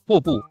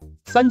委，不，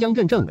三江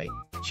镇政委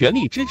全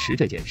力支持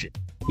这件事。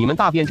你们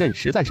大变镇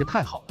实在是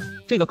太好了，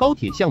这个高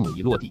铁项目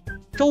一落地，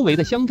周围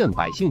的乡镇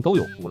百姓都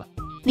有福了。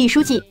李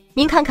书记，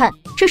您看看，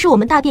这是我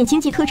们大变经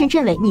济特镇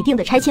镇委拟定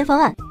的拆迁方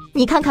案，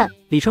你看看。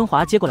李春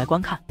华接过来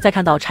观看，在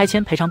看到拆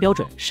迁赔偿标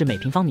准是每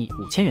平方米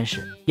5000元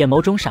时，眼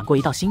眸中闪过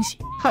一道欣喜。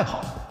太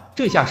好了，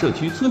这下社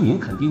区村民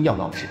肯定要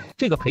闹事，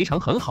这个赔偿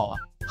很好啊，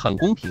很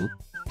公平，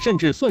甚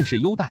至算是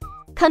优待。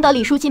看到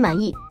李书记满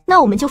意，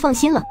那我们就放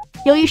心了。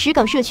由于石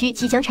岗社区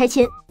即将拆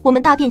迁，我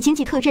们大变经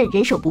济特镇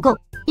人手不够，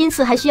因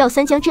此还需要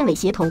三江镇委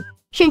协同，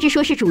甚至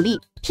说是主力，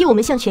替我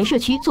们向全社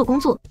区做工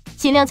作，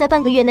尽量在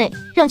半个月内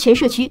让全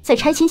社区在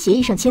拆迁协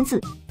议上签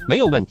字。没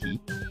有问题，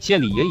县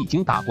里也已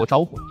经打过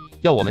招呼，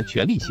要我们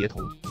全力协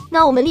同。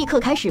那我们立刻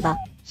开始吧。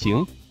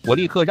行，我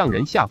立刻让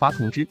人下发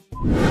通知。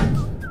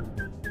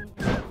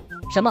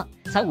什么？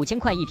才5000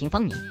块1平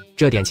方米？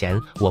这点钱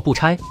我不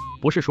拆。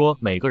不是说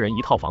每个人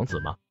一套房子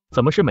吗？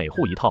怎么是每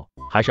户一套？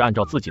还是按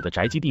照自己的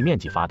宅基地面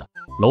积发的？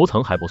楼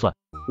层还不算。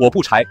我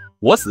不拆，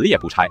我死也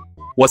不拆。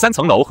我3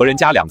层楼和人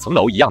家2层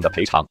楼一样的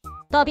赔偿。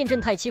大变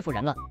镇太欺负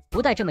人了，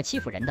不带这么欺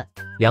负人的。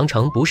良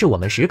城不是我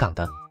们石岗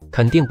的，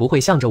肯定不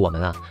会向着我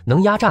们啊，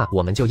能压榨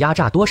我们就压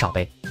榨多少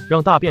倍。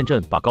让大变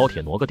镇把高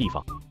铁挪个地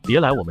方，别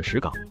来我们石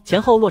岗。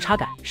前后落差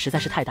感实在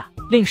是太大，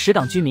令石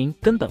岗居民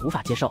根本无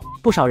法接受。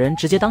不少人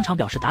直接当场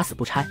表示打死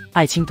不拆。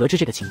艾青得知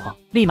这个情况，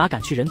立马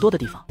赶去人多的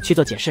地方去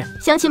做解释。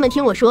乡亲们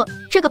听我说，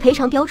这个赔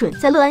偿标准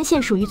在乐安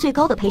县属于最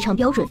高的赔偿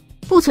标准，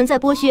不存在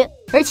剥削。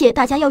而且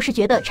大家要是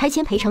觉得拆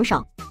迁赔偿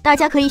少，大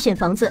家可以选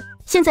房子。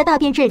现在大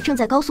变镇正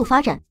在高速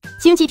发展，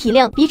经济体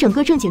量比整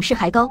个正经市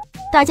还高，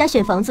大家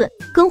选房子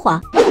更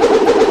华。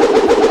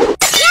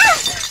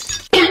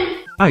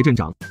艾镇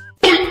长，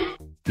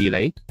李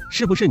雷，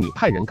是不是你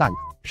派人干的？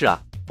是啊，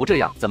不这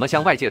样怎么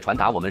向外界传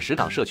达我们石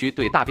岗社区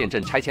对大变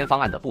镇拆迁方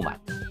案的不满？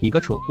你个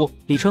蠢货！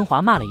李春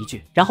华骂了一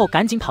句，然后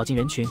赶紧跑进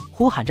人群，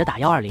呼喊着打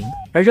120，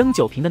而扔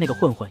酒瓶的那个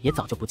混混也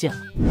早就不见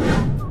了。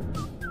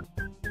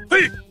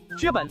嘿，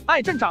薛本，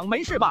艾镇长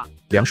没事吧？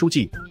梁书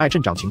记，艾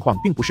镇长情况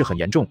并不是很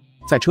严重，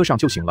在车上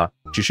就醒了，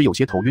只是有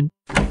些头晕。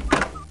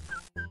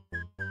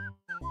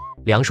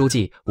梁书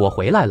记，我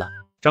回来了。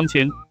张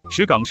谦，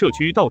石岗社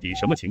区到底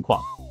什么情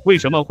况？为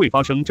什么会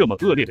发生这么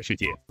恶劣的事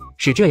件？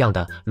是这样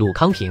的，鲁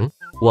康平，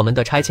我们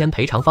的拆迁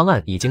赔偿方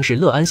案已经是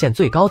乐安县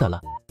最高的了，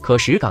可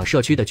石岗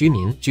社区的居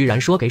民居然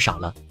说给少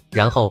了。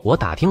然后我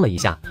打听了一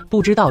下，不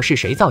知道是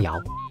谁造谣，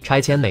拆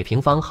迁每平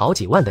方好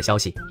几万的消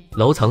息，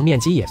楼层面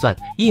积也算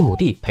，1亩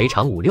地赔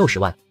偿50-60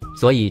万，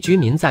所以居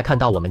民在看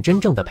到我们真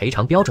正的赔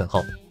偿标准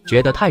后，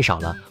觉得太少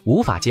了，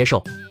无法接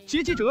受。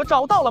袭击者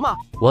找到了吗？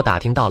我打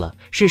听到了，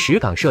是石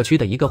岗社区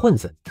的一个混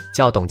子，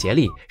叫董杰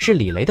利，是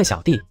李雷的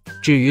小弟。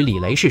至于李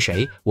雷是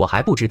谁，我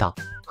还不知道。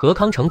何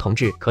康成同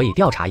志可以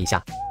调查一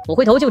下。我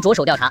回头就着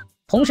手调查，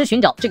同时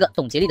寻找这个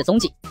董杰利的踪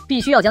迹，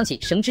必须要将其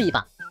绳之以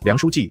法。梁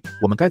书记，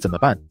我们该怎么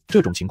办？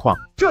这种情况，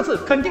这次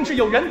肯定是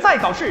有人在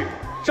搞事。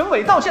省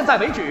委到现在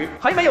为止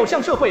还没有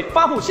向社会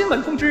发布新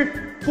闻通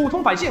知，普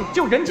通百姓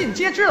就人尽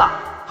皆知了。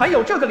还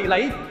有这个李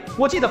雷，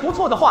我记得不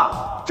错的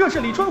话，这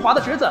是李春华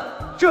的侄子，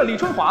这李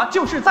春华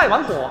就是在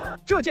玩火。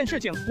这件事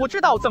情我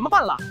知道怎么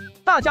办了，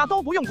大家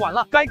都不用管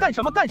了，该干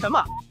什么干什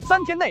么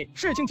，3天内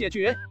事情解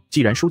决。既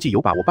然书记有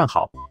把握办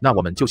好，那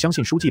我们就相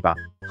信书记吧。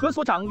何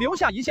所长留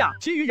下一下，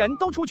其余人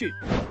都出去。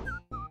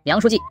梁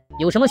书记，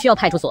有什么需要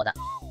派出所的？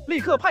立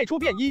刻派出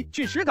便衣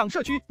去石岗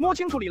社区摸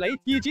清楚李雷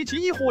以及其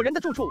一伙人的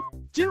住处。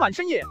今晚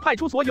深夜，派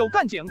出所有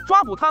干警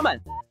抓捕他们。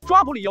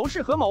抓捕理由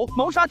是合谋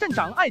谋杀镇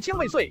长艾青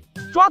未遂。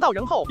抓到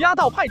人后押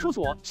到派出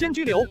所先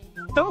拘留。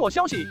等我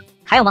消息。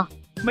还有吗？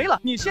没了，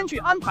你先去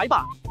安排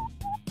吧。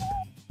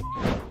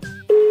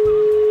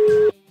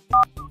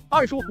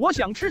二叔，我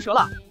想吃蛇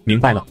了。明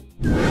白了。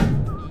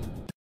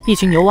一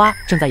群牛蛙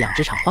正在养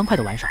殖场欢快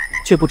的玩耍，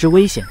却不知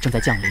危险正在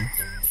降临。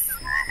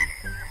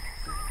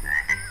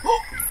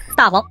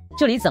大黄，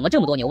这里怎么这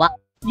么多牛蛙？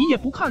你也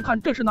不看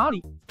看这是哪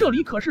里？这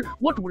里可是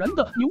我主人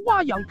的牛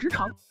蛙养殖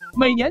场，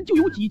每年就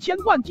有几千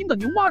万斤的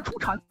牛蛙出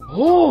产。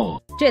哦，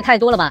这也太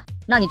多了吧？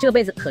那你这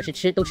辈子可是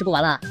吃都吃不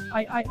完了。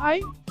哎，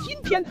今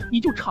天你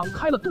就敞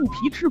开了肚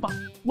皮吃吧，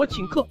我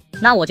请客。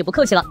那我就不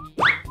客气了。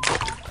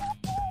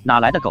哪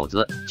来的狗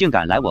子，竟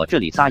敢来我这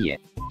里撒野？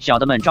小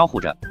的们招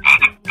呼着。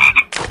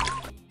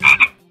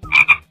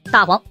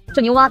大黄，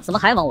这牛蛙怎么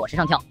还往我身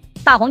上跳？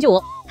大黄救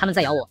我，他们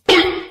在咬我。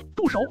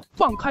住手！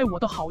放开我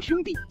的好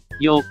兄弟！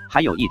哟，还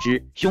有一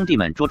只，兄弟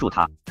们捉住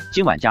他，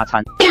今晚加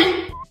餐。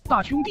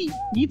大兄弟，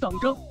你等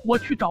着，我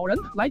去找人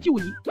来救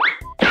你。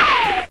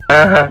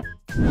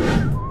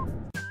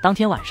当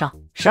天晚上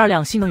，12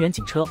辆新能源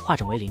警车化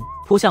整为零，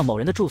扑向某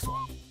人的住所。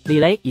李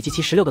雷以及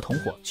其16个同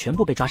伙全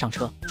部被抓上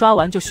车，抓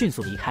完就迅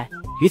速离开。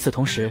与此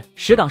同时，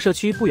石岗社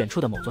区不远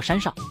处的某座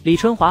山上，李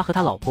春华和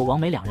他老婆王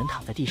梅2人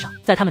躺在地上，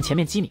在他们前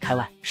面几米开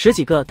外，10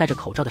几个戴着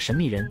口罩的神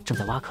秘人正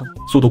在挖坑。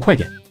速度快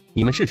点！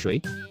你们是谁？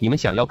你们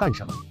想要干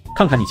什么？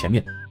看看你前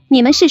面。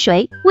你们是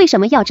谁？为什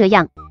么要这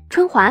样？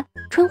春华，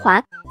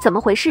怎么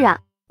回事啊？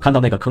看到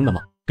那个坑了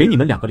吗？给你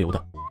们2个留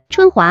的。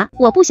春华，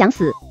我不想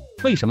死。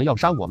为什么要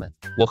杀我们？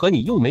我和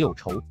你又没有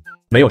仇。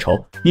没有仇，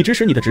你指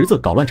使你的侄子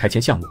搞乱拆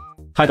迁项目，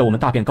害得我们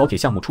大便高铁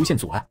项目出现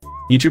阻碍。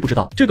你知不知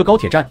道这个高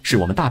铁站是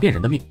我们大便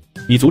人的命？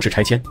你阻止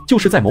拆迁就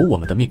是在谋我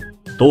们的命，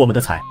夺我们的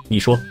财。你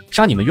说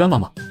杀你们冤枉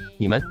吗？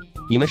你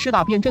们是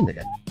大便镇的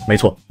人？没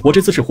错，我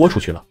这次是豁出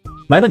去了，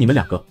埋了你们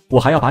2个，我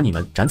还要把你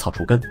们斩草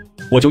除根，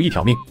我就一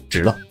条命，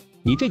值了。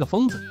你这个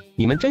疯子，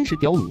你们真是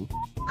刁民，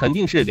肯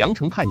定是良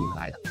程派你们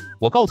来的。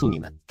我告诉你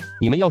们，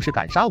你们要是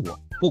敢杀我，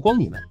不光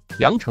你们，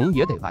良程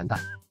也得完蛋。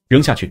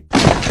扔下去。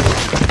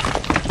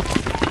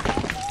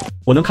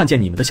我能看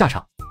见你们的下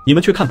场，你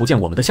们却看不见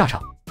我们的下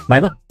场。埋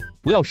了！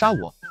不要杀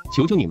我，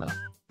求求你们了，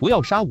不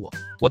要杀我，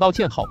我道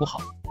歉好不好？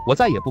我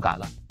再也不敢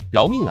了，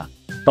饶命啊！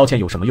道歉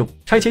有什么用？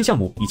拆迁项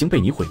目已经被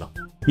你毁了，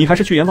你还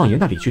是去阎王爷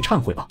那里去忏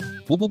悔吧。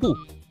不，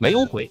没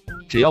有悔，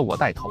只要我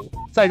带头，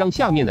再让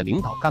下面的领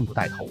导干部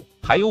带头，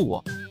还有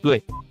我，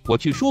对，我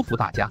去说服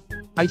大家，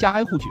挨家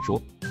挨户去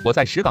说，我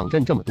在石岗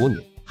镇这么多年，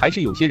还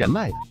是有些人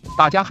脉的，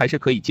大家还是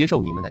可以接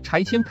受你们的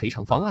拆迁赔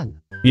偿方案的。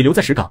你留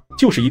在石岗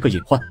就是一个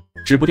隐患，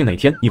指不定哪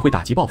天你会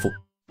打击报复。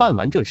办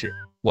完这事，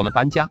我们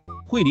搬家，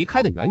会离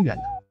开的远远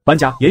的。搬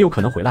家也有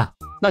可能回来啊。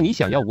那你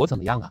想要我怎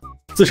么样啊？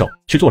自首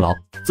去坐牢，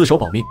自首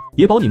保命，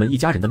也保你们一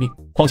家人的命。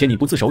况且你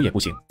不自首也不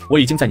行，我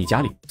已经在你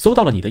家里搜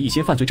到了你的一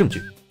些犯罪证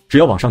据，只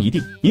要网上一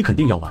定，你肯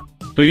定要完。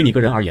对于你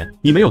个人而言，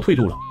你没有退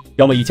路了，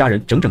要么一家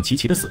人整整齐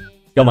齐的死，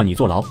要么你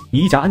坐牢，你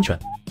一家安全。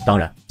当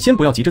然，先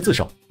不要急着自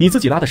首，你自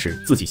己拉的屎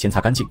自己先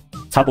擦干净，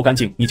擦不干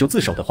净你就自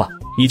首的话，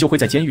你就会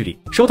在监狱里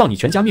收到你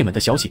全家灭门的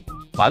消息。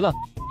完了，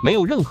没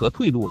有任何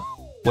退路了，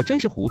我真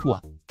是糊涂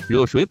啊！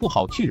惹谁不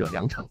好去惹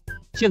良程，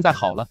现在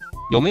好了，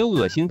有没有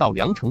恶心到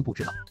良程不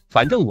知道，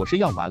反正我是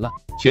要完了，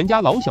全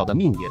家老小的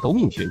命也都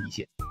命悬一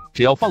线，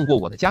只要放过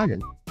我的家人，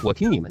我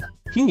听你们的，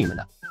听你们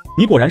的。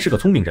你果然是个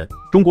聪明人，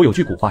中国有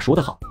句古话说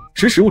得好，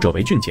识时务者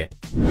为俊杰。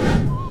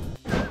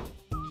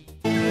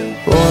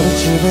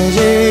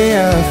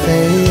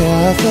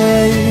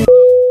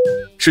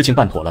事情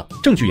办妥了，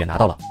证据也拿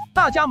到了，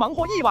大家忙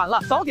活一晚了，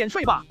早点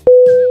睡吧，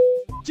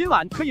今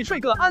晚可以睡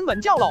个安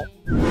稳觉喽。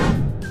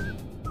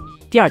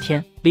第二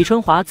天，李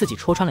春华自己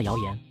戳穿了谣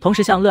言，同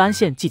时向乐安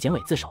县纪检委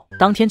自首，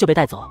当天就被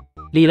带走。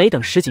李雷等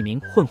10几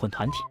名混混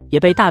团体也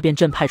被大便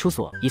镇派出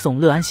所移送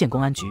乐安县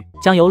公安局，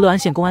将由乐安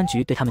县公安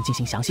局对他们进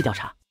行详细调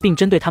查，并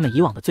针对他们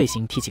以往的罪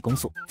行提起公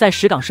诉。在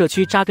石岗社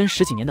区扎根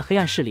10几年的黑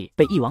暗势力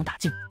被一网打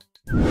尽。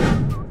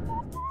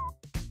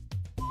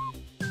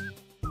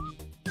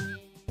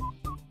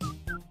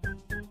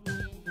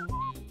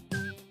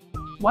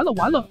完了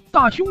完了，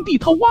大兄弟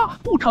偷蛙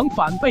不成，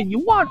反被牛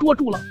蛙捉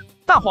住了。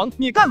大黄，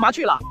你干嘛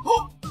去了？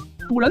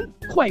主人，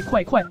快，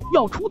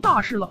要出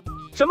大事了！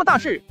什么大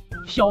事？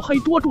小黑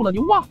捉住了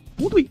牛蛙，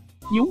不对，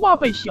牛蛙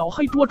被小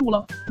黑捉住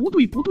了，不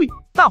对。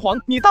大黄，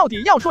你到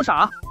底要说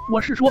啥？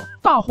我是说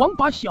大黄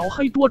把小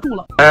黑捉住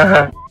了。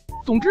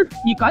总之，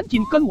你赶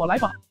紧跟我来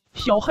吧，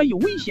小黑有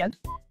危险。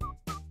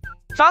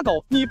傻狗，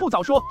你不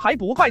早说，还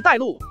不快带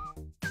路！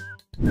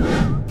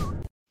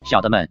小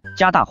的们，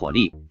加大火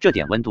力，这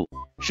点温度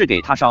是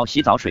给他烧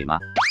洗澡水吗？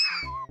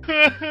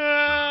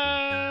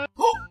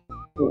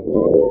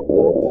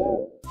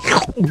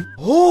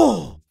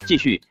继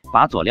续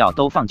把佐料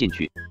都放进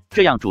去，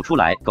这样煮出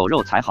来狗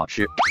肉才好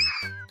吃。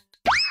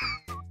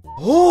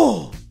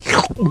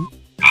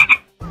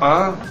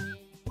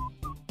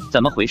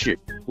怎么回事？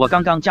我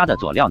刚刚加的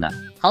佐料呢？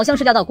好像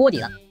是掉到锅底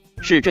了。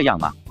是这样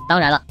吗？当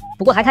然了，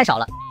不过还太少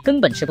了，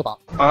根本吃不饱。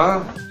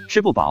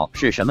吃不饱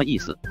是什么意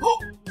思？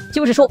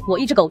就是说我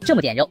一只狗这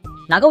么点肉，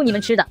哪够你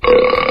们吃的？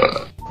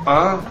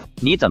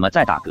你怎么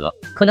在打嗝？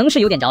可能是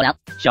有点着凉。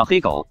小黑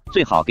狗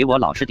最好给我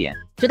老实点。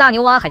这大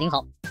牛蛙还挺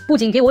好，不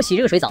仅给我洗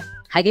热水澡，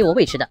还给我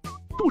喂吃的。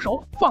住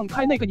手！放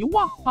开那个牛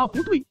蛙啊！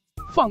不对，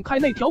放开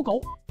那条狗！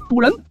主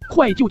人，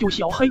快救救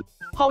小黑！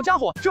好家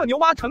伙，这牛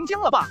蛙成精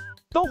了吧？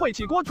都会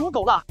起锅煮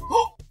狗了！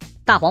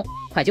大黄，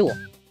快救我！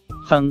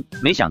哼，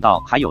没想到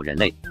还有人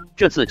类，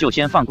这次就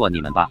先放过你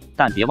们吧，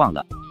但别忘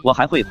了，我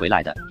还会回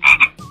来的。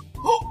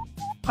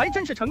还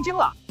真是成精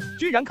了，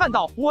居然看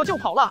到我就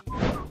跑了！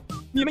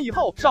你们以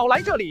后少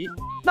来这里！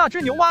那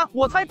只牛蛙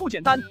我猜不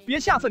简单，别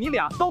下次你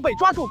俩都被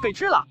抓住给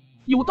吃了。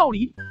有道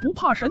理，不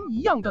怕神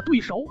一样的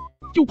对手，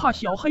就怕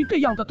小黑这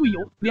样的队友，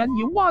连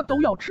牛蛙都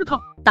要吃他。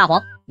大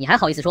黄，你还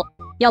好意思说？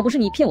要不是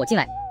你骗我进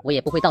来，我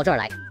也不会到这儿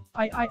来。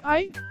哎，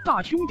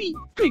大兄弟，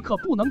这可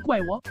不能怪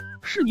我，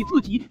是你自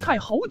己太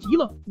猴急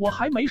了，我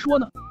还没说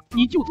呢，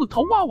你就自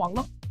投挖网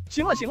了。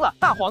行了，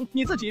大黄，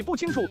你自己不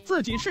清楚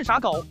自己是啥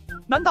狗，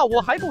难道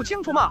我还不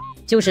清楚吗？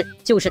就是，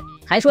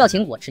还说要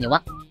请我吃牛蛙，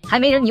还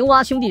没人牛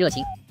蛙兄弟热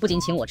情，不仅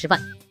请我吃饭，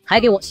还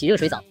给我洗热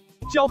水澡。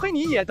小黑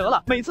你也得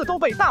了，每次都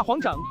被大黄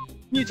整，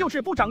你就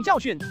是不长教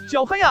训。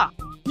小黑啊，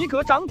你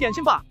可长点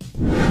心吧。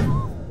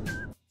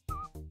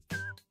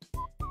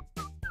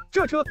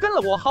这车跟了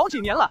我好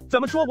几年了，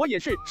怎么说我也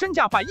是身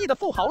价100亿的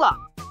富豪了，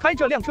开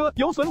这辆车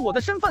有损我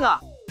的身份啊。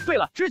对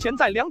了，之前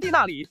在梁弟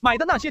那里买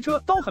的那些车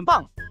都很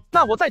棒，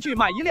那我再去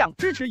买一辆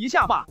支持一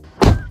下吧。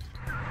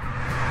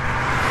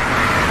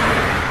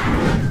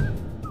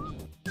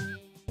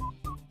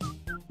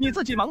你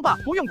自己忙吧，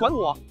不用管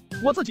我。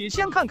我自己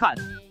先看看。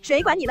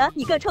谁管你了，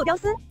你个臭屌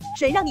丝！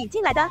谁让你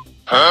进来的？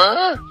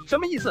什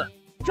么意思？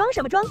装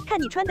什么装？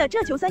看你穿的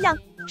这穷酸样，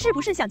是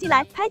不是想进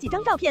来拍几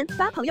张照片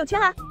发朋友圈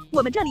啊？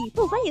我们这里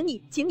不欢迎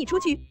你，请你出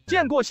去。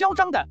见过嚣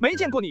张的，没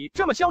见过你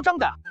这么嚣张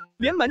的，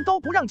连门都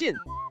不让进。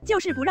就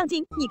是不让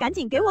进，你赶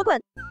紧给我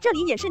滚！这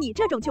里也是你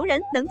这种穷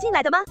人能进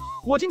来的吗？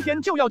我今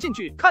天就要进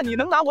去，看你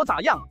能拿我咋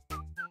样。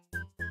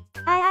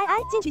哎，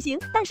进去行，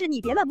但是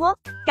你别乱摸，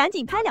赶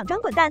紧拍2张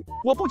滚蛋！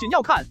我不仅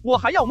要看，我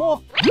还要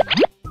摸。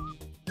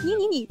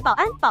你，保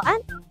安，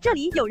这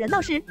里有人闹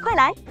事，快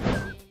来！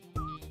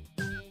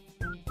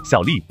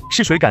小丽，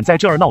是谁敢在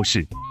这儿闹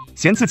事？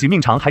嫌自己命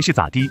长还是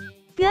咋的？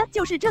哥，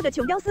就是这个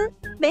穷屌丝，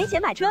没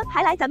钱买车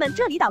还来咱们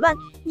这里捣乱，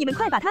你们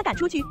快把他赶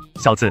出去！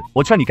小子，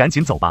我劝你赶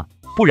紧走吧，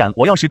不然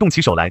我要是动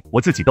起手来，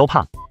我自己都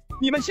怕。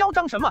你们嚣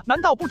张什么？难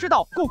道不知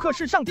道顾客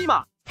是上帝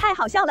吗？太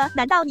好笑了，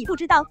难道你不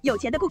知道有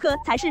钱的顾客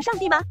才是上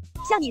帝吗？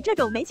像你这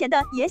种没钱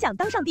的也想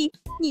当上帝，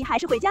你还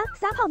是回家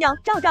撒泡尿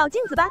照照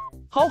镜子吧。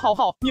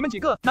好，你们几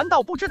个难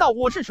道不知道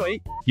我是谁？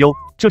哟，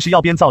这是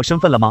要编造身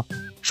份了吗？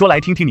说来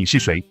听听你是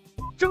谁？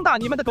睁大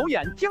你们的狗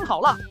眼，听好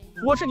了，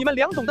我是你们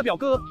梁董的表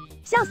哥。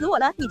笑死我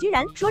了，你居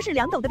然说是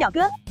梁董的表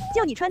哥？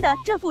就你穿的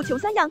这副穷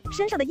酸样，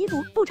身上的衣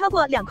服不超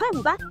过2.5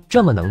块吧？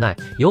这么能耐，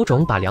有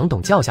种把梁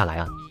董叫下来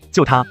啊！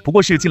就他不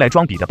过是进来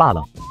装逼的罢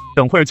了，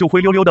等会儿就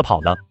灰溜溜的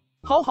跑了。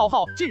好，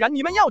既然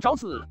你们要找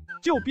死，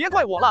就别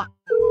怪我了。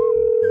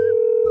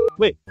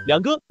喂，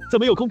梁哥，怎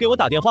么有空给我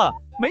打电话啊？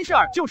没事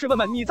儿，就是问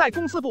问你在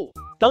公司不？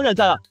当然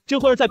在啊，这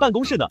会儿在办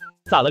公室呢。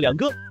咋了，梁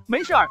哥？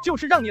没事儿，就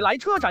是让你来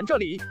车展这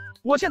里，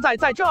我现在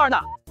在这儿呢。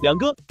梁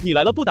哥，你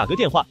来了不打个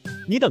电话？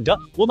你等着，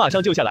我马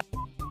上就下来。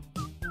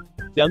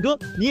梁哥，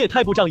你也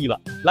太不仗义了，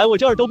来我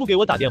这儿都不给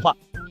我打电话。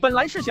本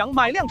来是想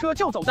买辆车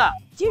就走的，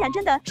居然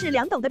真的是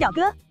梁董的表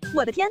哥，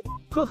我的天！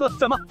呵，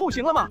怎么不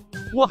行了吗？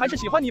我还是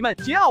喜欢你们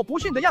桀骜不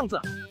驯的样子。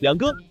梁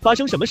哥，发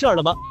生什么事儿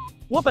了吗？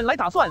我本来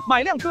打算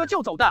买辆车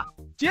就走的，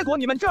结果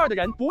你们这儿的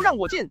人不让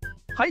我进，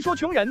还说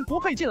穷人不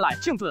配进来，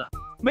庆子。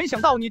没想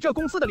到你这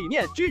公司的理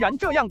念居然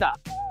这样的，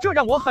这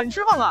让我很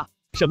失望啊！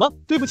什么？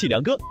对不起，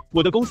梁哥，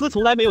我的公司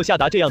从来没有下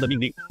达这样的命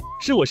令，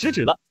是我失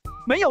职了。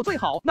没有最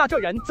好，那这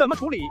人怎么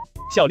处理？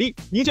小丽，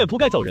你卷铺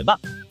盖走人吧，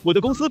我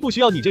的公司不需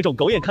要你这种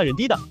狗眼看人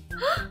低的。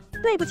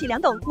对不起，梁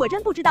董，我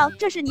真不知道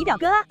这是你表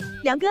哥啊！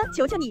梁哥，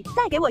求求你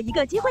再给我一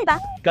个机会吧！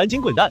赶紧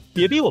滚蛋，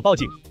别逼我报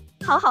警！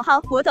好，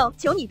我走，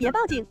求你别报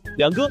警！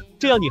梁哥，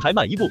这样你还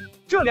满意不？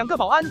这2个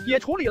保安也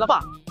处理了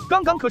吧？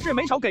刚刚可是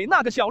没少给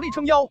那个小丽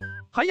撑腰，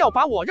还要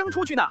把我扔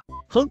出去呢！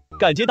哼，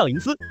敢结党营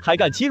私，还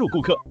敢欺辱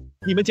顾客，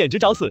你们简直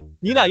找死！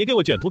你俩也给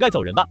我卷铺盖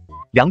走人吧！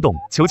梁董，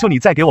求求你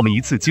再给我们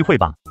一次机会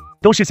吧！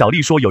都是小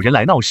丽说有人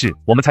来闹事，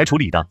我们才处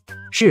理的。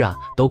是啊，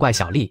都怪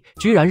小丽，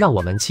居然让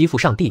我们欺负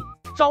上帝。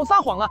少撒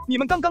谎了，你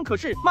们刚刚可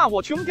是骂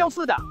我穷屌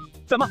丝的，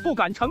怎么不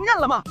敢承认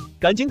了吗？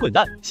赶紧滚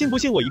蛋，信不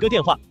信我一个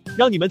电话，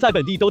让你们在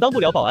本地都当不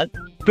了保安？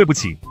对不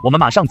起，我们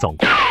马上走。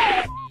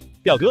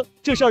表哥，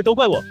这事儿都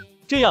怪我，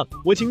这样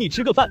我请你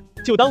吃个饭，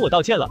就当我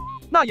道歉了。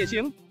那也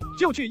行，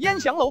就去烟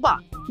祥楼吧，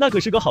那可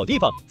是个好地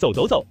方，走。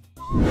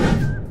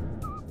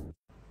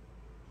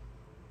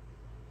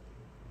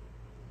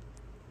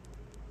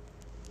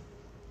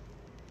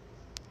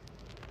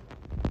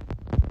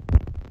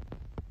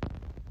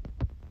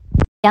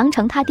梁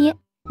成他爹，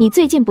你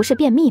最近不是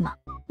便秘吗？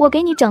我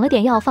给你整了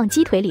点药放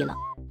鸡腿里了，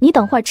你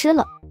等会儿吃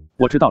了。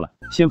我知道了，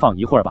先放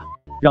一会儿吧，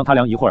让它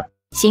凉一会儿。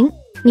行，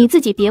你自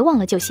己别忘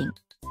了就行。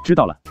知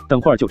道了，等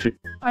会儿就吃。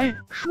哎，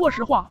说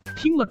实话，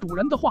听了主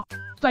人的话，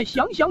再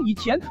想想以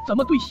前怎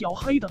么对小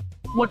黑的，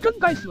我真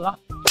该死啊！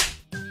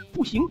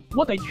不行，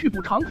我得去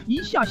补偿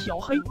一下小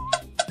黑。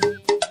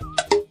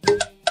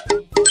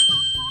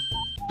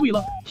对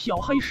了，小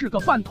黑是个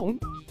饭桶，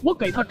我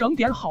给他整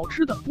点好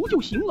吃的不就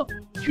行了？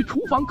去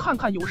厨房看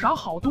看有啥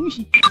好东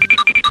西。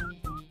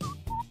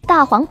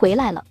大黄回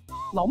来了，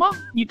老妈，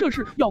你这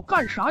是要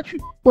干啥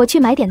去？我去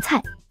买点菜。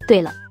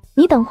对了，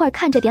你等会儿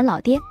看着点老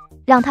爹，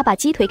让他把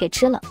鸡腿给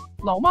吃了。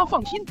老妈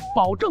放心，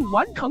保证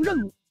完成任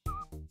务。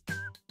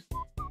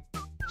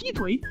鸡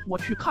腿，我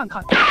去看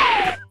看。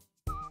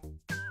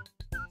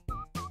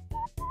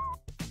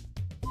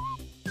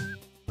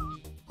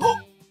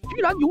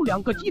居然有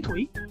2个鸡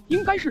腿，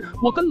应该是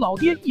我跟老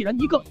爹一人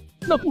一个。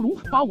那不如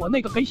把我那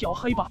个给小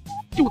黑吧，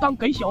就当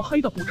给小黑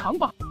的补偿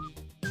吧。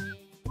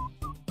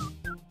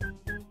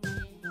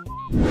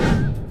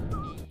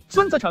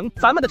孙子成，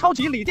咱们的超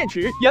级锂电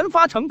池研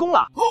发成功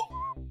了，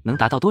能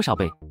达到多少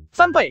倍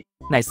？3倍。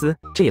奈斯，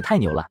这也太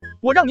牛了！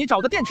我让你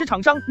找的电池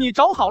厂商，你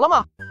找好了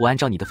吗？我按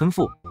照你的吩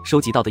咐，收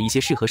集到的一些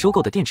适合收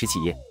购的电池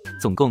企业，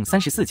总共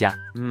34家。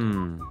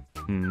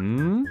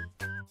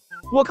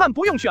我看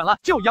不用选了，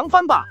就扬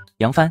帆吧。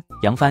扬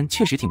帆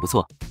确实挺不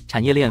错，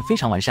产业链非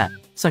常完善，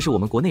算是我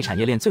们国内产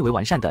业链最为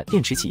完善的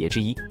电池企业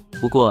之一。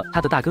不过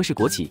他的大哥是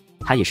国企，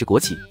他也是国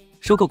企，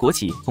收购国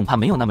企恐怕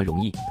没有那么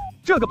容易。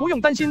这个不用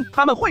担心，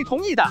他们会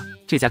同意的。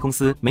这家公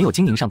司没有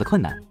经营上的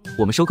困难，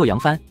我们收购扬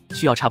帆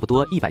需要差不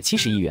多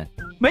170亿元。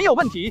没有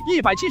问题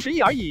，170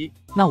亿而已。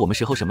那我们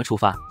时候什么出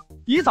发？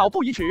宜早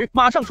不宜迟，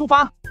马上出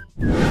发。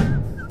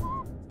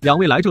两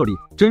位来这里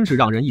真是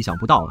让人意想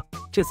不到了。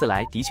这次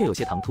来的确有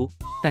些唐突，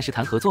但是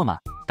谈合作嘛，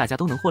大家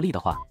都能获利的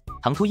话，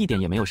唐突一点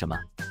也没有什么。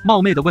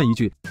冒昧的问一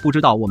句，不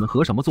知道我们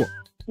和什么做？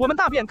我们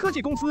大变科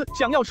技公司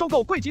想要收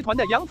购贵集团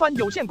的扬帆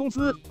有限公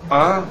司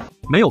啊？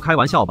没有开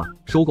玩笑吧？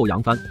收购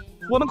扬帆？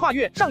我们跨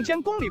越上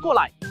千公里过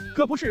来，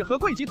可不是和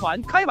贵集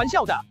团开玩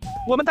笑的，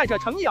我们带着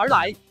诚意而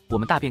来。我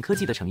们大变科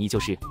技的诚意就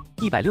是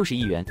160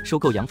亿元收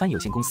购扬帆有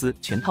限公司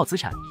全套资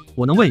产。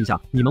我能问一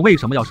下，你们为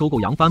什么要收购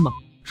扬帆吗？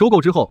收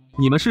购之后，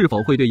你们是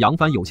否会对扬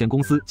帆有限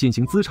公司进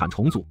行资产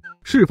重组？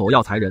是否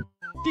要裁人？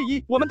第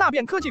一，我们大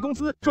变科技公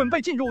司准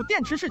备进入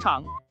电池市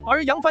场，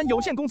而扬帆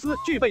有限公司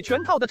具备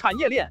全套的产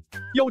业链，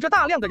有着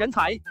大量的人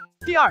才。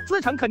第二，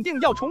资产肯定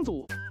要重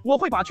组，我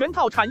会把全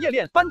套产业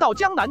链搬到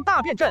江南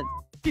大变镇。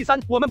第三，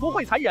我们不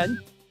会裁人，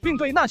并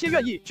对那些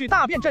愿意去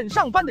大变镇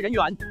上班的人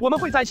员，我们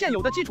会在现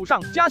有的基础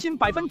上加薪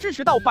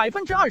10%到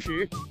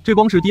20%。这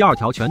光是第2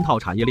条全套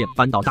产业链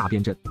搬到大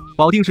变镇，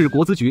保定市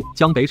国资局、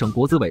江北省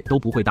国资委都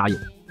不会答应。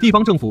地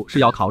方政府是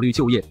要考虑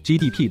就业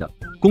GDP 的。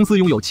公司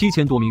拥有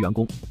7000多名员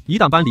工，一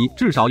旦搬离，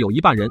至少有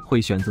1半人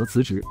会选择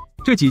辞职。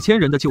这几千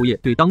人的就业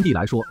对当地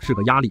来说是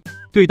个压力，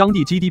对当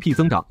地 GDP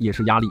增长也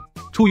是压力。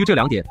出于这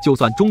2点，就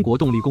算中国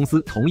动力公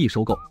司同意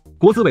收购，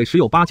国资委10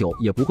有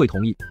89也不会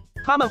同意。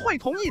他们会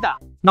同意的。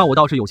那我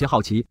倒是有些好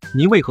奇，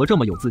您为何这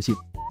么有自信？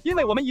因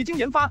为我们已经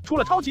研发出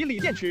了超级锂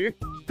电池，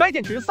该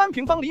电池3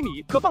平方厘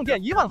米可放电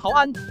1万毫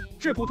安，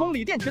是普通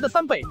锂电池的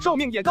3倍，寿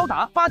命也高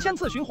达8000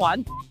次循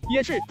环，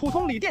也是普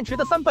通锂电池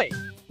的3倍。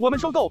我们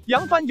收购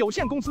扬帆有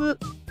限公司，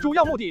主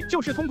要目的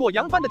就是通过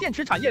扬帆的电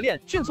池产业链，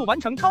迅速完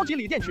成超级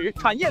锂电池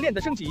产业链的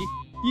升级，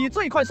以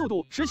最快速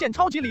度实现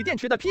超级锂电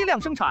池的批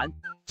量生产，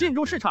进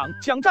入市场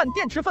抢占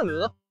电池份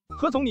额。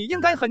何总，你应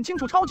该很清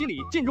楚，超级锂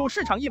进入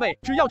市场意味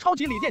只要超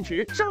级锂电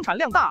池生产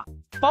量大，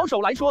保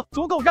守来说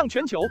足够让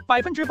全球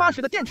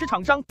80%的电池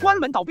厂商关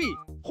门倒闭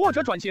或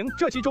者转型，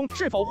这其中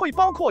是否会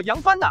包括扬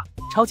帆呢？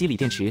超级锂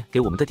电池给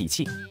我们的底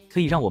气，可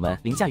以让我们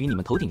凌驾于你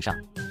们头顶上。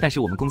但是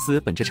我们公司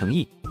本着诚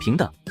意、平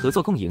等、合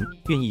作共赢，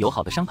愿意友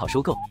好的商讨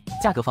收购。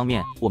价格方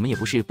面，我们也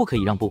不是不可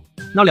以让步。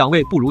那2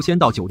位不如先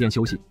到酒店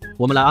休息，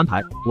我们来安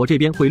排。我这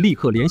边会立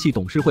刻联系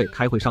董事会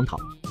开会商讨。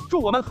祝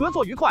我们合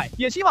作愉快，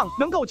也希望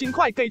能够尽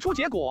快给出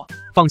结果。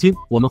放心，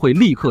我们会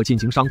立刻进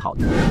行商讨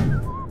的。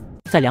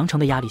在良程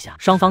的压力下，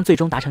双方最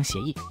终达成协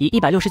议，以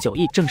169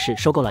亿正式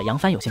收购了扬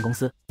帆有限公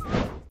司。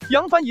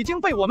扬帆已经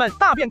被我们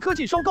大变科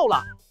技收购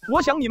了，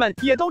我想你们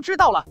也都知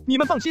道了。你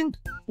们放心，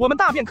我们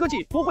大变科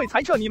技不会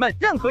裁撤你们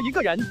任何一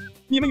个人。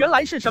你们原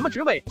来是什么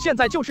职位，现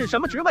在就是什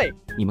么职位。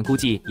你们估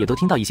计也都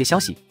听到一些消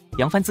息，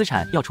扬帆资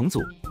产要重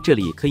组，这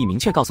里可以明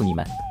确告诉你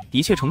们，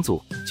的确重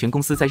组，全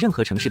公司在任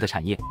何城市的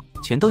产业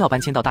全都要搬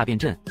迁到大变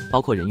镇，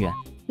包括人员。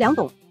梁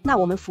董，那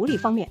我们福利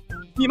方面，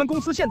你们公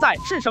司现在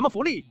是什么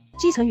福利？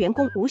基层员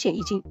工5险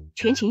1金，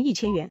全勤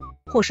1000元，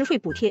伙食费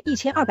补贴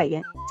1200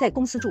元，在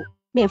公司住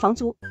免房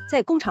租，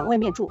在工厂外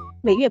面住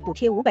每月补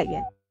贴500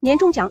元，年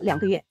终奖2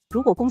个月，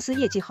如果公司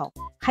业绩好，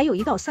还有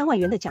1到3万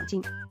元的奖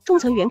金。中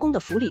层员工的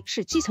福利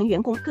是基层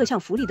员工各项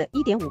福利的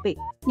1.5倍，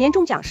年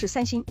终奖是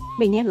3星，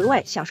每年额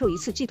外享受1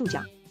次季度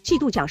奖，季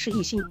度奖是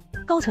1星。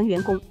高层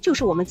员工就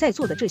是我们在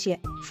做的这些，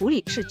福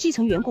利是基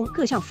层员工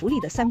各项福利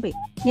的3倍，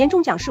年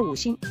终奖是5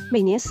星，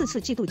每年4次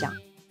季度奖。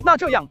那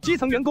这样，基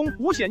层员工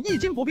5险1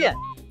金不变，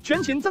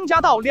全勤增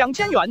加到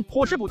2000元，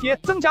伙食补贴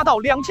增加到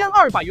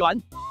2200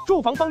元。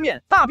住房方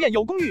面，大变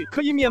有公寓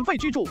可以免费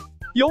居住，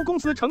由公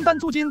司承担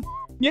租金，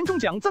年终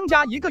奖增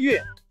加1个月，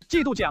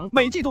季度奖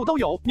每季度都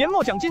有，年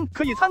末奖金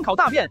可以参考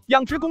大变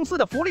养殖公司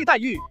的福利待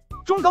遇。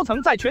中高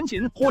层在全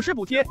勤、伙食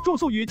补贴、住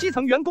宿与基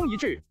层员工一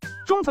致，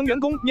中层员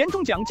工年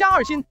终奖加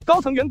2星，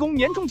高层员工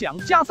年终奖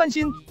加3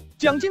星。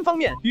奖金方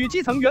面与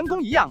基层员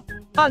工一样，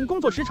按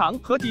工作时长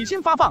和底薪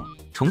发放。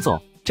崇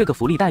总，这个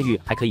福利待遇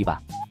还可以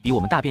吧？比我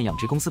们大变养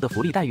殖公司的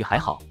福利待遇还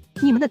好。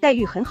你们的待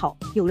遇很好，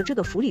有了这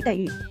个福利待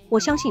遇，我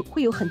相信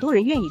会有很多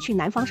人愿意去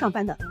南方上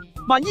班的。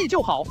满意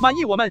就好，满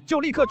意我们就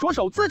立刻着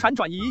手资产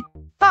转移。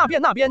大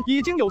变那边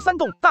已经有3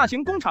栋大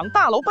型工厂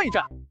大楼备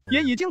着，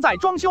也已经在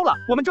装修了。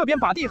我们这边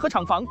把地和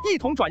厂房一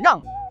同转让，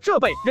设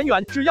备、人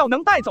员只要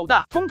能带走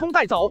的，通通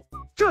带走。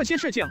这些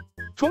事情，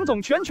崇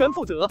总全权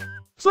负责，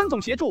孙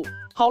总协助。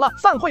好了，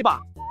散会吧。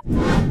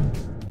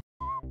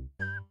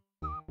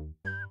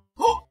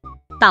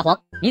大黄，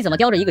你怎么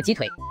叼着一个鸡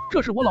腿？这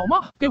是我老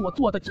妈给我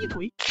做的鸡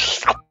腿。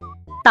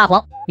大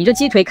黄，你这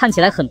鸡腿看起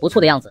来很不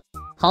错的样子，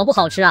好不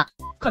好吃啊？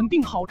肯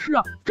定好吃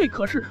啊，这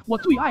可是我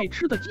最爱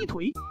吃的鸡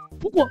腿。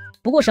不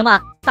过什么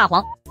啊？大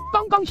黄，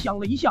刚刚想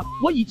了一下，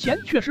我以前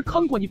确实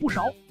坑过你不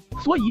少，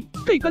所以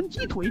这根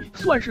鸡腿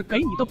算是给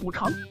你的补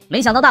偿。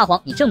没想到大黄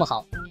你这么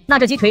好，那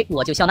这鸡腿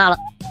我就笑纳了。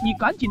你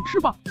赶紧吃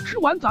吧，吃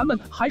完咱们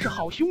还是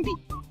好兄弟，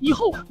以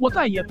后我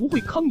再也不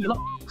会坑你了。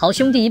好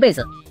兄弟一辈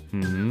子。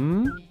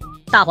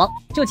大黄，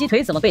这鸡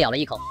腿怎么被咬了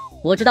一口？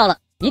我知道了，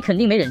你肯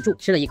定没忍住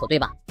吃了一口，对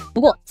吧？不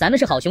过咱们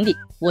是好兄弟，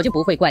我就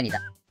不会怪你的。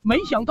没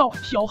想到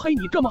小黑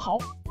你这么好，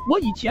我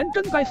以前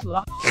真该死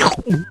啊！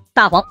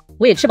大黄，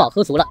我也吃饱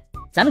喝足了，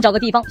咱们找个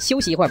地方休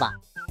息一会儿吧。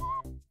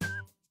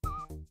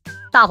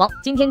大黄，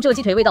今天这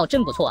鸡腿味道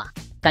真不错啊，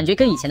感觉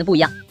跟以前的不一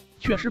样。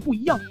确实不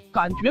一样，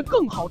感觉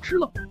更好吃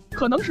了。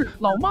可能是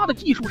老妈的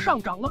技术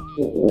上涨了。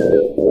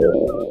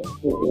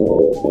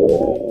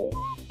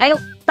哎呦，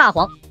大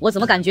黄，我怎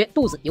么感觉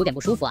肚子有点不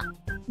舒服啊？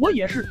我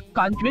也是，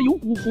感觉有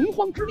股洪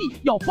荒之力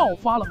要爆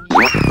发了。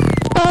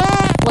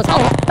我操，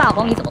大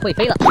黄你怎么会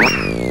飞了？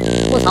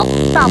我操，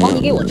大黄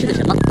你给我吃的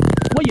什么？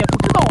我也不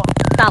知道啊。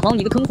大黄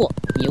你个坑货，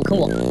你又坑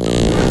我。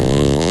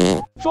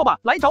说吧，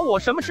来找我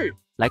什么事？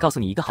来告诉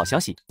你一个好消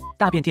息，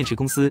大变电池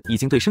公司已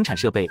经对生产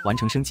设备完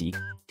成升级，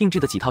定制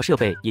的几套设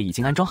备也已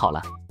经安装好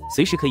了，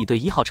随时可以对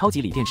1号超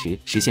级锂电池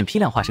实现批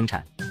量化生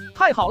产。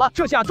太好了，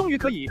这下终于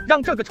可以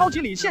让这个超级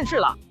锂现世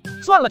了。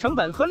算了成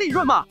本和利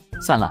润吗？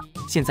算了，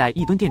现在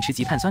1吨电池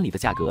级碳酸锂的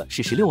价格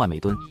是16万每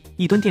吨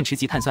，1吨电池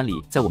级碳酸锂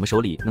在我们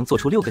手里能做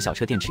出6个小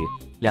车电池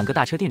，2个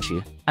大车电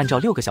池，按照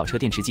6个小车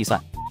电池计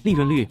算，利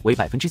润率为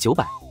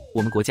900%。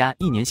我们国家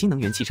1年新能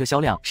源汽车销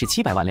量是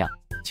700万辆，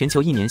全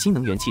球1年新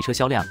能源汽车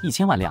销量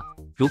1000万辆。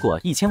如果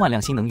1000万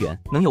辆新能源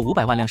能有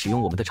500万辆使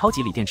用我们的超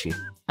级锂电池，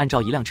按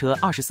照1辆车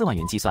24万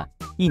元计算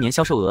，1年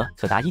销售额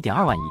可达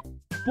1.2万亿。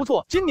不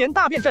错，今年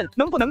大变阵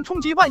能不能冲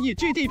击万亿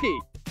GDP，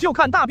 就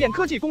看大变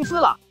科技公司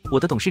了。我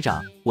的董事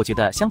长，我觉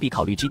得相比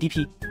考虑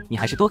GDP， 你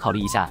还是多考虑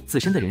一下自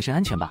身的人身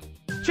安全吧。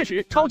确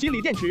实，超级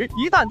锂电池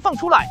一旦放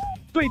出来，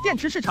对电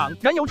池市场、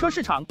燃油车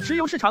市场、石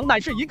油市场乃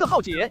是一个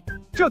浩劫。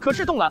这可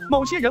是动了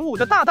某些人物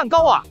的大蛋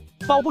糕啊！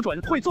保不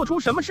准会做出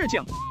什么事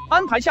情。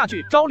安排下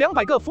去，招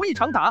200个服役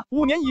长达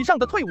5年以上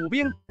的退伍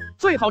兵，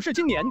最好是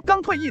今年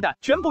刚退役的，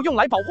全部用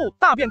来保护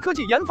大变科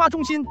技研发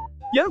中心。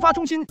研发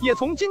中心也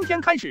从今天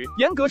开始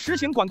严格实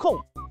行管控，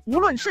无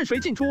论是谁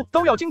进出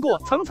都要经过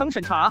层层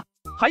审查。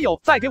还有，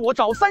再给我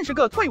找30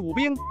个退伍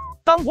兵，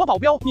当我保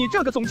镖，你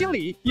这个总经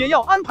理也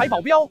要安排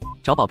保镖。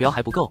找保镖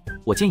还不够，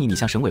我建议你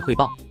向省委汇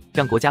报，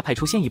让国家派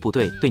出现役部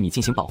队对你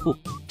进行保护。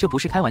这不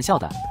是开玩笑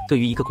的，对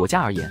于一个国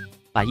家而言，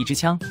把一支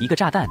枪、一个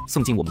炸弹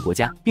送进我们国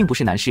家，并不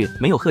是难事。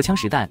没有荷枪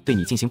实弹对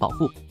你进行保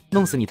护，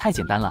弄死你太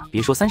简单了。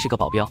别说30个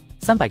保镖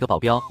，300个保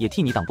镖也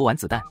替你挡不完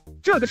子弹。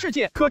这个世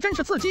界可真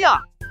是刺激啊！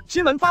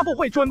新闻发布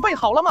会准备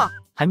好了吗？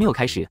还没有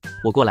开始，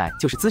我过来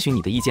就是咨询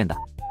你的意见的。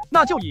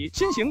那就以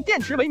新型电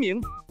池为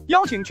名，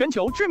邀请全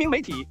球知名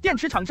媒体、电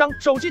池厂商、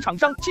手机厂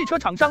商、汽车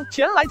厂商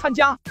前来参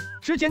加，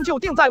时间就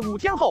定在5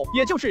天后，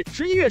也就是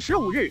11月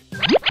15日。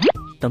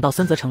等到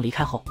孙泽成离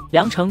开后，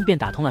梁成便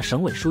打通了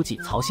省委书记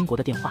曹兴国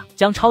的电话，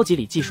将超级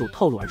锂技术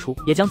透露而出，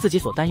也将自己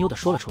所担忧的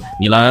说了出来。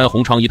你来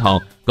红昌一趟，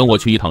跟我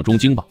去一趟中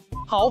京吧。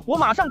好，我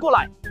马上过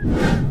来。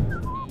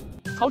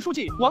曹书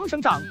记，王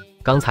省长，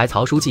刚才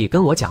曹书记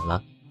跟我讲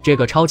了，这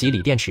个超级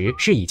锂电池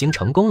是已经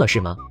成功了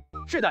是吗？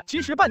是的，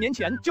其实半年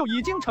前就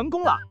已经成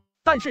功了，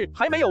但是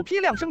还没有批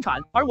量生产，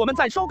而我们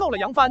在收购了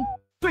扬帆，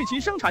对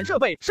其生产设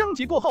备升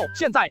级过后，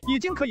现在已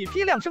经可以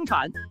批量生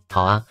产。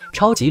好啊，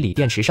超级锂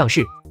电池上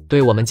市，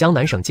对我们江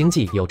南省经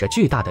济有着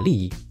巨大的利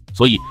益，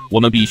所以我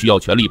们必须要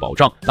全力保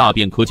障大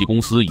变科技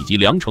公司以及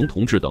梁成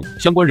同志等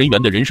相关人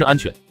员的人身安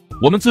全。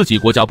我们自己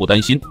国家不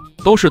担心，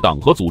都是党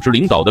和组织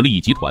领导的利益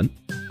集团，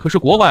可是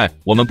国外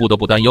我们不得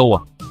不担忧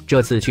啊。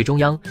这次去中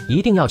央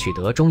一定要取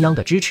得中央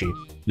的支持。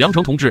梁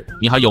成同志，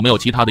你还有没有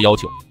其他的要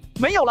求？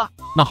没有了。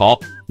那好，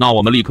那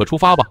我们立刻出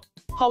发吧。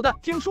好的，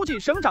听书记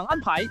省长安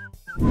排。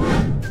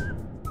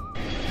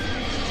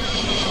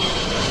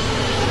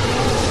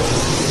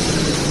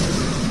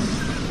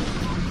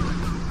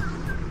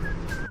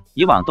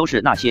以往都是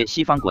那些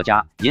西方国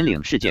家引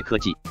领世界科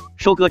技，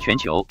收割全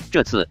球，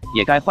这次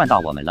也该换到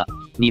我们了。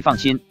你放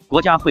心，国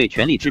家会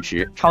全力支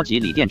持超级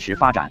锂电池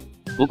发展。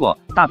不过，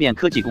大变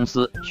科技公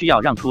司需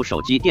要让出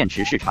手机电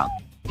池市场，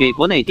给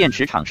国内电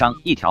池厂商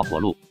一条活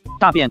路。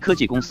大变科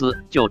技公司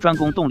就专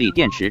攻动力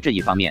电池这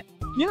一方面。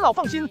您老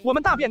放心，我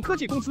们大变科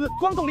技公司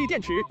光动力电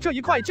池这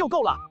一块就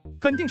够了，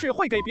肯定是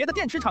会给别的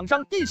电池厂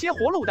商一些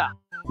活路的。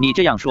你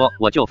这样说，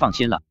我就放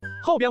心了。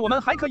后边我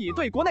们还可以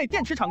对国内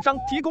电池厂商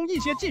提供一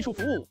些技术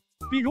服务，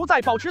比如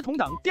在保持同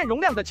等电容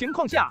量的情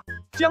况下，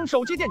将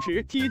手机电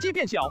池体积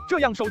变小，这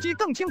样手机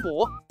更轻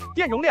薄，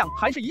电容量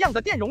还是一样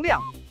的电容量，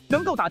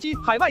能够打击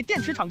海外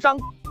电池厂商。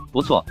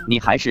不错，你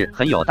还是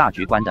很有大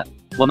局观的。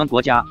我们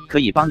国家可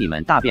以帮你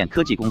们大变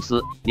科技公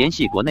司联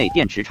系国内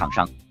电池厂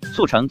商，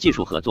促成技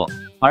术合作。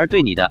而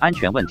对你的安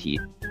全问题，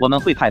我们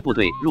会派部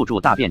队入驻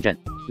大变镇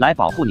来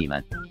保护你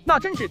们。那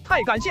真是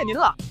太感谢您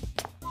了。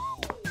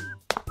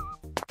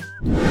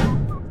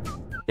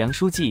梁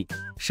书记、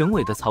省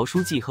委的曹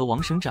书记和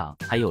王省长，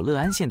还有乐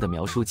安县的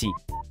苗书记、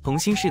同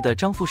心市的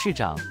张副市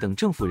长等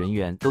政府人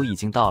员都已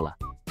经到了。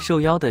受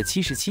邀的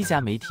77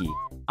家媒体、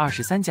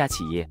23家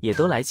企业也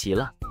都来齐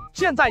了。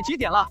现在几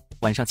点了？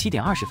晚上7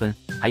点20分，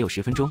还有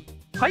10分钟。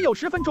还有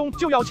10分钟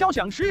就要敲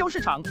响石油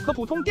市场和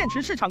普通电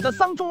池市场的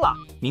丧钟了。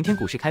明天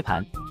股市开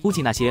盘，估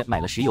计那些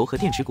买了石油和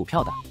电池股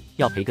票的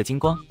要赔个精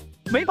光。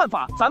没办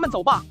法，咱们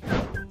走吧。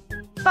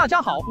大家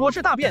好，我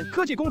是大变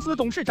科技公司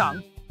董事长，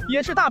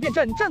也是大变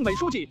镇镇委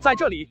书记，在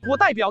这里我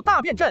代表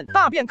大变镇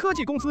大变科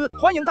技公司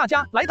欢迎大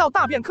家来到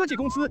大变科技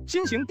公司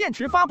新型电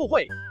池发布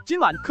会。今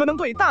晚可能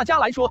对大家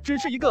来说只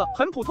是一个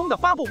很普通的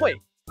发布会，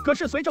可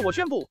是随着我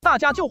宣布，大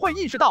家就会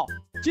意识到，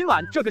今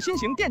晚这个新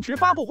型电池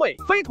发布会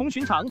非同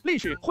寻常，历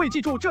史会记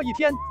住这一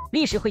天。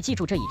历史会记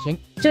住这一天，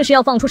这是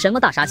要放出什么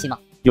大杀器吗？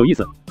有意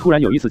思，突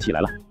然有意思起来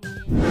了。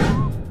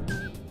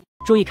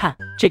注意看，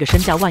这个身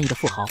价万亿的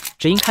富豪，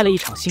只因开了一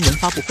场新闻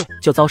发布会，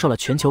就遭受了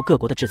全球各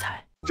国的制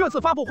裁。这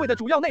次发布会的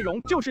主要内容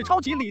就是超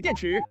级锂电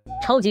池。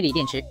超级锂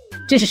电池，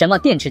这是什么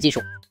电池技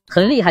术？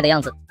很厉害的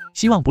样子。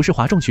希望不是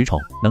哗众取宠，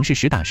能是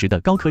实打实的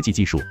高科技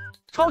技术。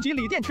超级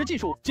锂电池技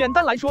术简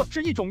单来说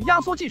是一种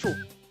压缩技术，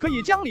可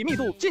以将锂密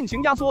度进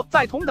行压缩，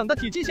在同等的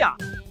体积下，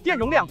电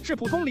容量是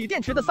普通锂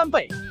电池的3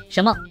倍。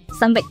什么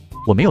3倍？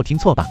我没有听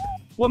错吧？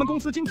我们公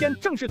司今天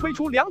正式推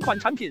出2款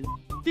产品。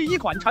第一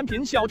款产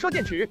品小车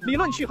电池，理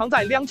论续航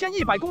在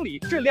2100公里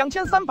至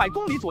2300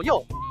公里左右；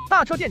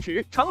大车电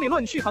池长理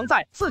论续航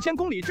在4000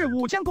公里至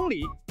5000公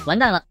里。完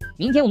蛋了，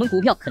明天我们股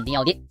票肯定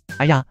要跌。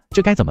哎呀，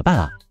这该怎么办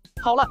啊？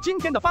好了，今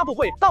天的发布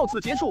会到此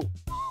结束。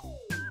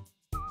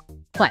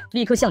快，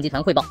立刻向集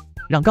团汇报，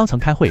让高层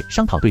开会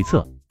商讨对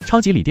策。超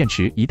级锂电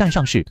池一旦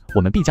上市，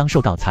我们必将受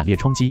到惨烈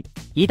冲击。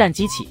一旦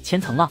激起千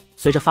层浪，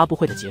随着发布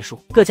会的结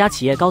束，各家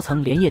企业高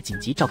层连夜紧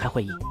急召开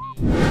会议。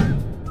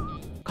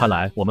看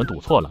来我们赌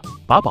错了，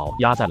把宝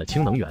压在了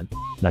氢能源。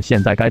那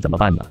现在该怎么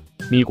办呢？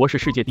米国是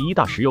世界第1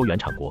大石油原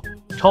产国，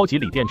超级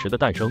锂电池的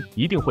诞生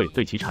一定会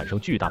对其产生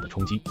巨大的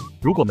冲击。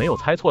如果没有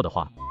猜错的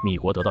话，米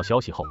国得到消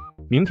息后，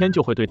明天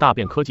就会对大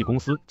变科技公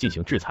司进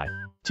行制裁，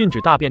禁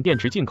止大变电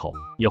池进口，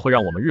也会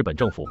让我们日本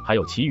政府还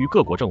有其余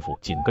各国政府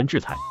紧跟制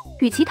裁。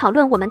与其讨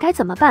论我们该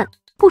怎么办，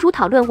不如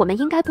讨论我们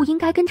应该不应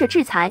该跟着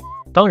制裁。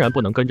当然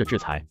不能跟着制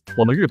裁，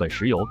我们日本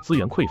石油资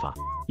源匮乏，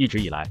一直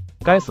以来，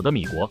该死的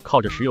米国靠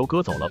着石油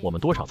割走了我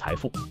们多少财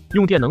富？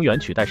用电能源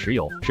取代石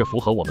油是符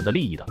合我们的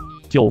利益的，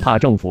就怕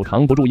政府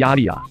扛不住压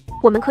力啊！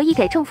我们可以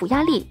给政府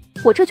压力，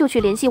我这就去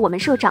联系我们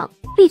社长，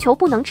力求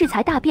不能制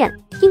裁大变，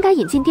应该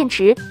引进电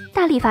池，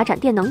大力发展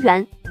电能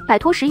源，摆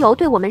脱石油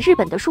对我们日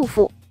本的束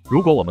缚。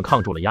如果我们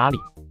抗住了压力，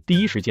第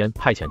一时间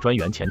派遣专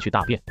员前去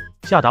大变，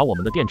下达我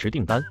们的电池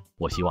订单，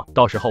我希望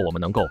到时候我们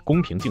能够公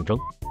平竞争。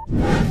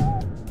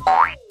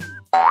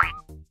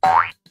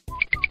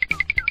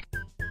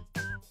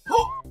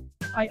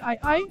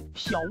哎，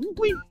小乌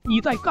龟，你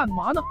在干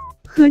嘛呢？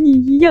和你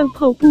一样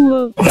跑步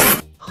啊。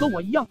和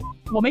我一样？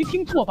我没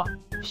听错吧？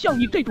像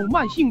你这种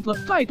慢性子，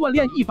再锻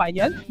炼100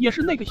年也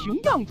是那个熊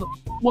样子。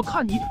我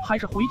看你还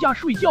是回家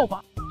睡觉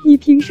吧。你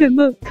凭什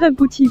么看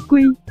不起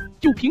龟？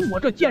就凭我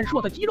这健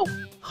硕的肌肉，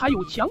还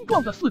有强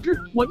壮的4肢，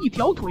我一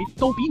条腿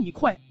都比你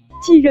快。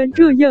既然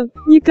这样，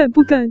你敢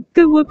不敢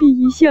跟我比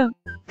一下？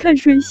看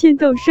谁先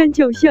到山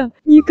脚下，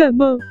你敢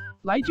吗？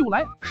来就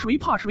来，谁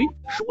怕谁，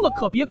输了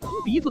可别哭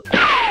鼻子。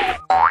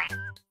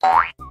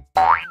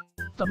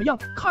怎么样，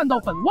看到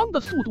本汪的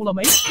速度了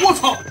没？我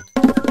操！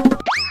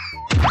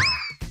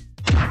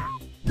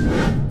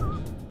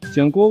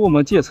经过我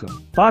们检测，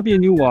大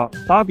便牛蛙、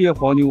大便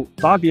黄牛、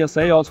大便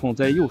山药存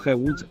在有害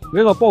物质。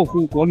为了保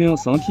护国民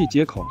身体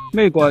健康，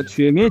美国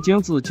全面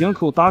禁止进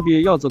口大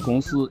便养殖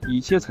公司一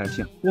切产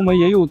品。我们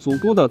也有足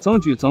够的证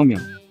据证明，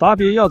大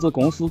便养殖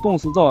公司董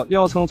事长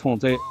良辰存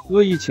在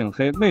恶意侵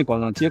害美国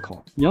人健康。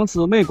因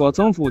此，美国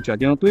政府决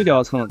定对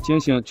良辰进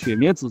行全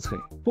面制裁，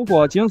不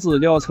光禁止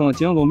良辰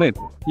进入美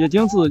国，也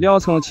禁止良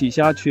辰旗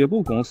下全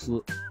部公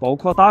司，包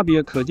括大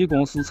便科技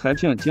公司产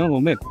品进入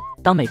美国。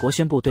当美国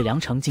宣布对良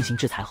辰进行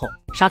制裁后，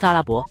沙特阿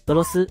拉伯、俄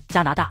罗斯、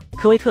加拿大、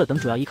科威特等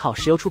主要依靠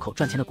石油出口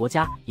赚钱的国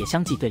家也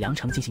相继对良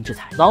辰进行制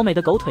裁。老美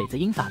的狗腿子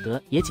英法德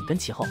也紧跟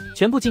其后，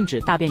全部禁止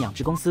大便养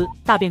殖公司、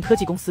大便科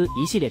技公司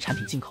一系列产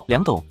品进口。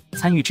梁董，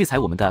参与制裁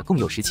我们的共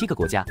有17个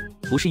国家，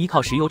不是依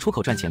靠石油出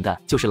口赚钱的，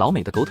就是老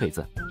美的狗腿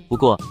子。不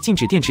过，禁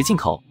止电池进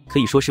口可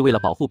以说是为了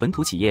保护本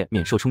土企业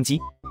免受冲击，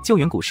救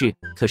援股市。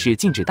可是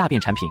禁止大便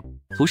产品，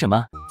图什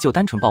么？就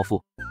单纯报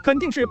复？肯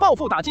定是报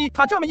复打击。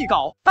他这么一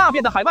搞，大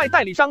便的海外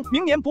代理商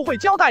明年不会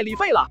交代理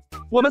费了，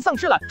我们丧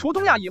失了除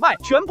东亚以外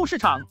全部市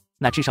场，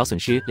那至少损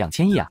失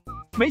2000亿啊！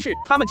没事，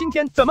他们今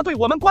天怎么对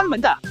我们关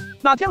门的？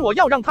哪天我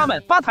要让他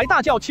们发台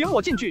大轿请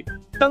我进去。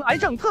等癌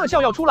症特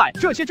效药出来，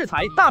这些制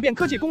裁大便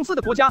科技公司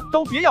的国家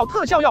都别要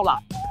特效药了，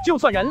就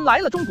算人来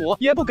了中国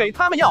也不给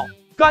他们药。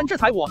敢制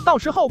裁我，到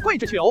时候跪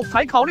着求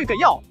才考虑给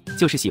药。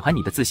就是喜欢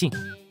你的自信。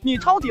你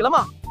抄底了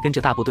吗？跟着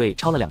大部队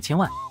抄了2000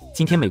万，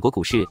今天美国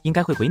股市应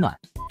该会回暖，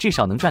至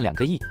少能赚2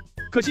个亿。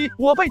可惜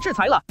我被制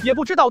裁了，也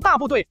不知道大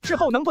部队之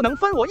后能不能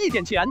分我一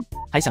点钱。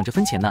还想着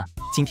分钱呢。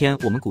今天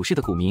我们股市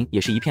的股民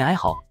也是一片哀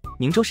嚎，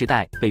宁州时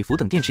代、北孚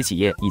等电池企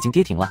业已经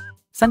跌停了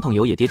，3桶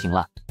油也跌停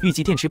了，预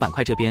计电池板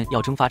块这边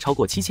要蒸发超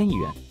过7000亿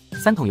元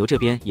，3桶油这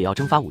边也要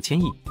蒸发5000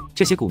亿，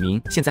这些股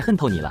民现在恨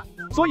透你了。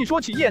所以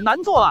说企业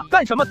难做啊，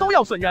干什么都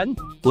要损人。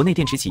国内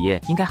电池企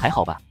业应该还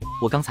好吧？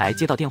我刚才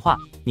接到电话，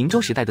宁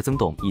州时代的曾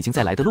董已经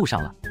在来的路上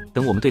了，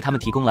等我们对他们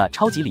提供了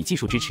超级锂技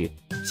术支持，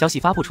消息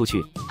发布出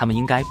去，他们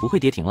应该不会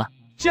跌停了。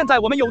现在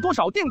我们有多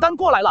少订单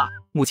过来了？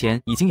目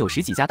前已经有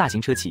10几家大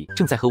型车企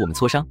正在和我们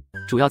磋商，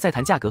主要在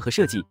谈价格和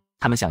设计，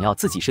他们想要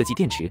自己设计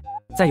电池，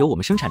再由我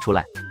们生产出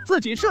来。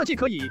自己设计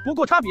可以，不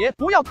过差别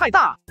不要太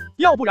大，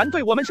要不然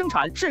对我们生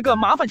产是个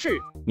麻烦事。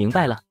明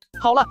白了。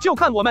好了，就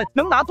看我们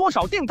能拿多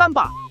少订单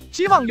吧，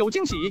希望有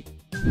惊喜。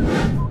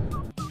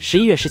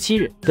11月17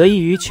日，得益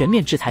于全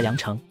面制裁良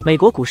辰，美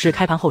国股市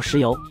开盘后，石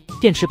油、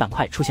电池板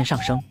块出现上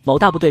升，某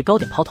大部队高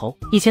点抛投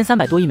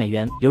，1300多亿美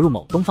元流入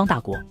某东方大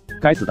国。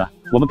该死的，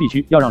我们必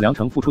须要让良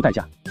辰付出代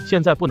价。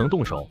现在不能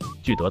动手。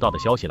据得到的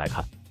消息来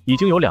看，已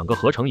经有2个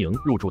合成营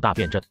入驻大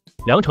便镇，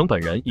良辰本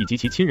人以及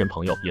其亲人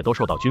朋友也都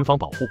受到军方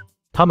保护，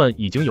他们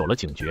已经有了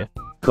警觉。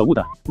可恶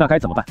的，那该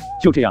怎么办？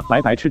就这样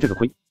白白吃这个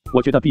亏？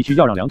我觉得必须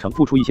要让良辰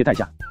付出一些代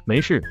价。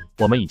没事，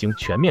我们已经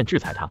全面制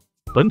裁他，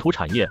本土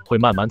产业会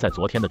慢慢在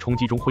昨天的冲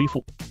击中恢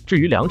复。至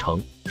于良辰，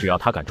只要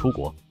他敢出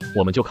国，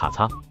我们就卡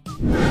擦。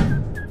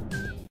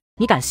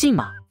你敢信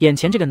吗？眼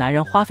前这个男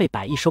人花费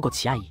100亿收购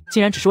奇爱艺，竟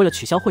然只是为了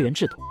取消会员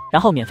制度，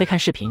然后免费看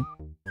视频。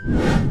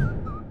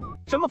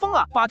什么风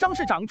啊，把张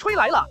市长吹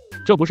来了！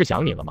这不是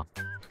想你了吗？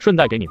顺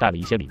带给你带了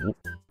一些礼物，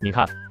你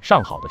看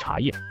上好的茶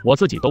叶，我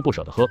自己都不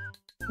舍得喝。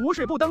无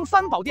事不登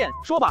三宝殿，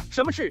说吧，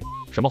什么事？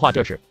什么话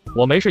这是？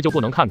我没事就不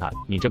能看看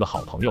你这个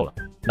好朋友了？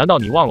难道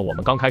你忘了我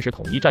们刚开始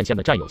统一战线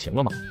的战友情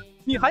了吗？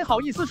你还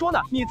好意思说呢？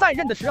你在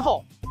任的时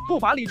候不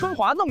把李春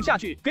华弄下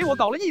去，给我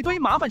搞了一堆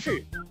麻烦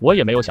事。我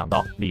也没有想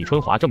到李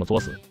春华这么作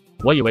死，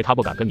我以为他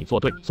不敢跟你作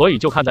对，所以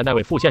就看在那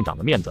位副县长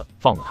的面子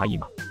放了他一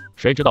马。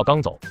谁知道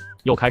刚走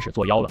又开始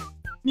作妖了。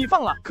你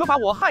放了，可把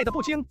我害得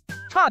不轻，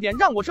差点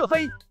让我涉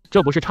黑。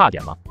这不是差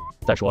点吗？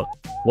再说了，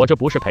我这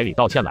不是赔礼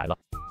道歉来了。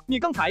你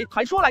刚才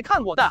还说来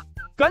看我的，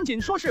赶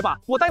紧说是吧，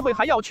我待会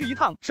还要去一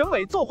趟省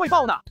委做汇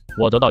报呢。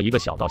我得到一个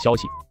小道消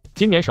息，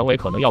今年省委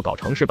可能要搞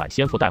城市版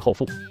先富带后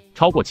富，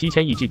超过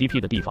7000亿 GDP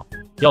的地方，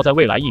要在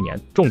未来1年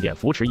重点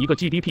扶持一个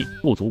GDP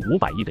不足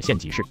500亿的县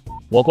级市。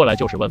我过来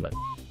就是问问，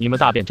你们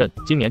大便镇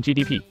今年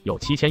GDP 有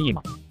7000亿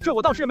吗？这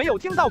我倒是没有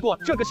听到过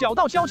这个小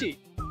道消息。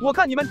我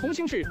看你们同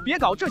心市别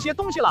搞这些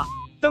东西了，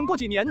等过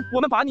几年我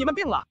们把你们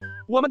并了，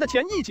我们的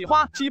钱一起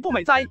花，岂不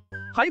美哉？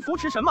还扶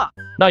持什么？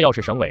那要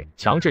是省委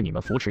强制你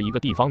们扶持一个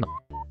地方呢？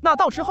那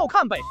到时候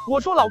看呗。我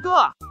说老哥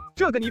啊，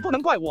这个你不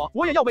能怪我，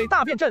我也要为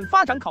大便镇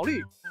发展考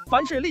虑。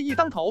凡事利益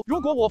当头，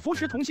如果我扶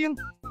持同兴，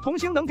同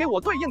兴能给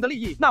我对应的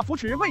利益，那扶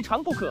持未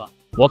尝不可。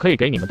我可以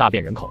给你们大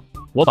便人口，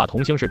我把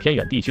同兴市偏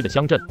远地区的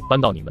乡镇搬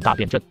到你们大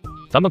便镇，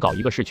咱们搞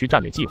一个市区战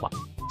略计划，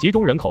集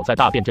中人口在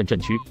大便镇镇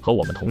区和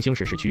我们同兴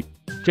市市区，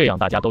这样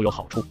大家都有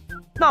好处。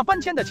那搬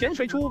迁的钱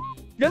谁出？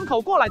人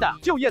口过来的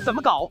就业怎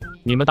么搞？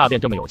你们大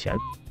便这么有钱，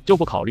就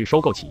不考虑收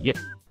购企业，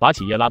把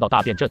企业拉到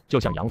大便镇，就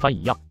像扬帆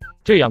一样，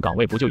这样岗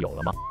位不就有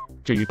了吗？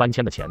至于搬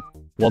迁的钱，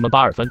我们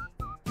82分，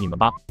你们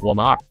8，我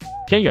们2，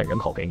偏远人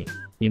口给你，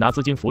你拿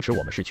资金扶持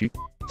我们市区，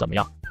怎么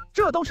样？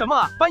这都什么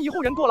啊？搬一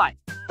户人过来，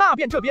大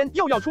便这边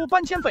又要出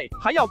搬迁费，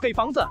还要给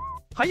房子，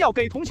还要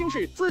给同兴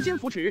市资金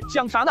扶持，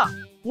想啥呢？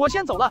我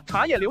先走了，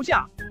茶叶留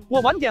下，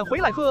我晚点回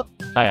来喝。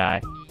哎，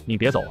你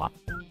别走啊！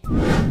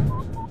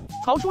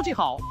曹书记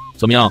好。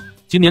怎么样？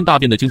今年大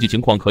便的经济情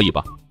况可以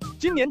吧？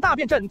今年大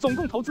便镇总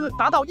共投资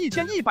达到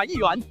1100亿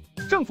元，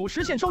政府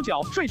实现收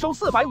缴税收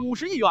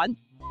450亿元。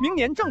明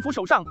年政府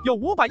手上有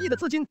500亿的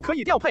资金可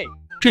以调配，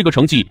这个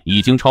成绩已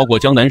经超过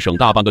江南省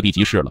大半个地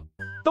级市了。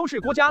都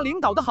是国家领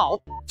导的好。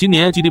今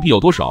年 GDP 有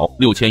多少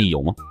？6000亿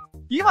有吗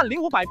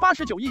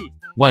？10589亿。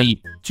万亿，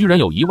居然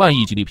有1万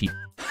亿 GDP！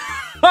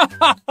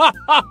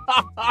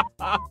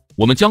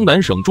 我们江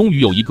南省终于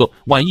有一个1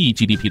万亿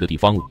GDP 的地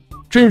方了，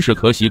真是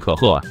可喜可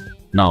贺啊！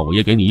那我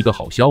也给你一个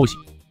好消息，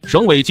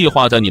省委计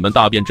划在你们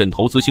大便镇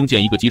投资兴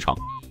建一个机场，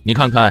你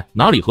看看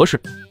哪里合适？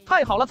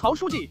太好了，曹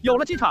书记，有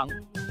了机场，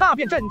大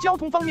便镇交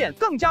通方面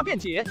更加便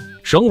捷。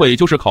省委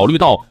就是考虑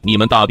到你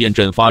们大便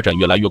镇发展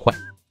越来越快，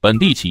本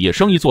地企业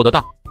生意做得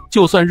大，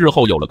就算日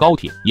后有了高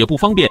铁也不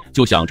方便，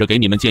就想着给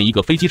你们建一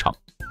个飞机场。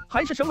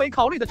还是省委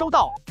考虑的周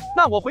到，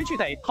那我回去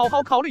得好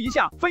好考虑一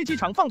下飞机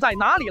场放在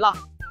哪里了。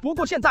不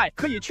过现在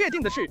可以确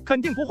定的是，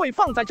肯定不会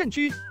放在镇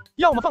区，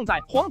要么放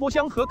在黄渤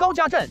乡和高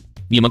家镇。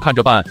你们看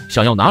着办，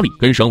想要哪里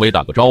跟省委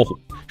打个招呼，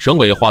省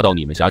委划到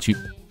你们辖区。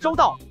周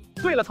到。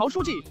对了，曹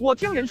书记，我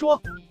听人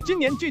说，今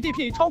年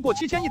GDP 超过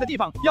7000亿的地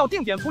方要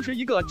定点扶持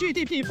一个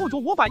GDP 不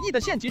足500亿的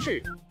县级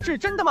市，是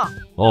真的吗？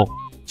哦，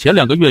前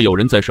2个月有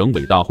人在省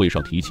委大会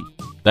上提起，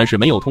但是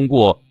没有通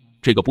过，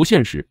这个不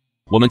现实。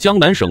我们江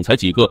南省才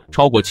几个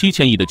超过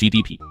7000亿的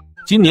GDP，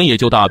 今年也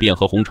就大便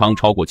和宏昌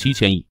超过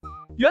7000亿。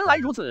原来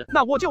如此，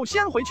那我就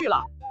先回去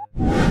了。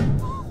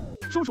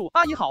叔叔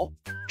阿姨好，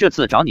这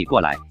次找你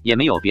过来也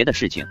没有别的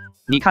事情，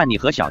你看你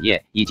和小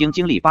叶已经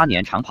经历8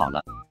年长跑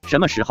了，什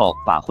么时候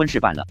把婚事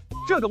办了？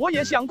这个我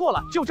也想过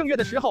了，就正月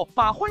的时候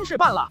把婚事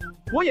办了，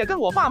我也跟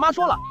我爸妈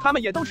说了，他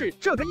们也都是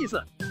这个意思。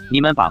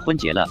你们把婚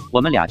结了，我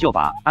们俩就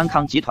把安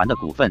康集团的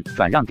股份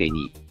转让给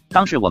你，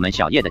当是我们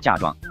小叶的嫁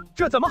妆。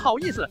这怎么好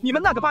意思？你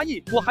们那个8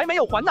亿我还没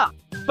有还呢，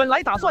本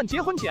来打算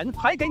结婚前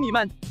还给你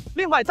们，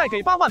另外再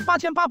给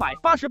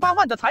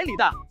88888的彩礼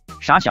的。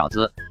傻小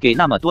子，给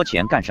那么多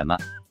钱干什么？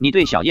你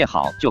对小叶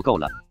好就够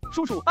了。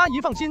叔叔阿姨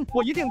放心，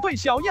我一定对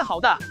小叶好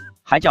的。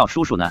还叫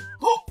叔叔呢？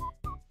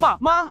爸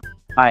妈。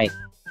哎，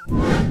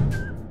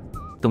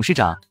董事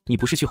长，你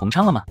不是去宏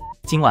昌了吗？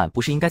今晚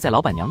不是应该在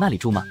老板娘那里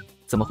住吗？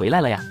怎么回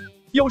来了呀？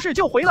有事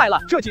就回来了，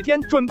这几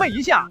天准备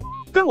一下，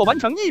跟我完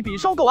成一笔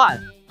收购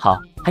案。好，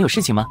还有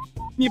事情吗？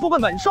你不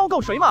问问收购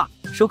谁吗？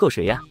收购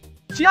谁呀？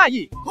奇爱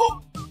艺。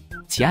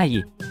奇爱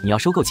艺？你要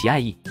收购奇爱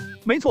艺？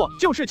没错，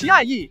就是奇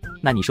爱艺。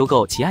那你收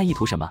购奇爱易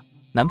图什么？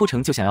难不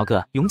成就想要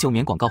个永久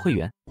免广告会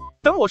员？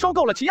等我收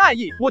购了奇爱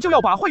易，我就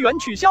要把会员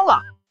取消了，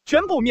全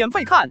部免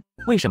费看。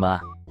为什么啊？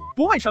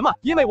不为什么，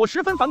因为我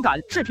十分反感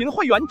视频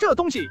会员这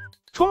东西。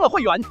充了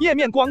会员，页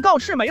面广告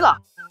是没了，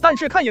但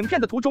是看影片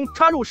的途中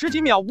插入10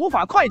几秒无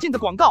法快进的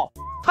广告，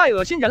太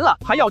恶心人了，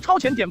还要超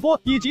前点播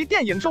以及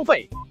电影收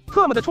费，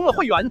特么的充了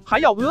会员还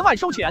要额外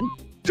收钱。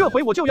这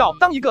回我就要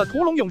当一个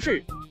屠龙勇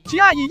士，奇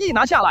爱易一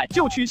拿下来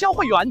就取消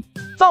会员，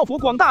造福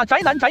广大宅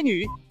男宅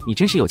女。你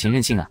真是有钱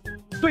任性啊！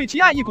对奇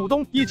爱易股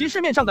东以及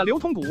市面上的流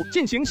通股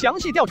进行详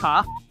细调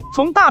查，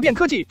从大变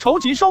科技筹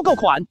集收购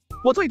款，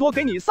我最多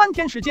给你3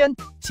天时间。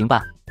行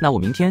吧，那我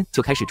明天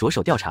就开始着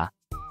手调查。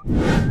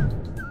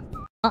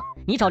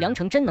你找良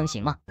程真能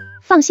行吗？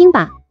放心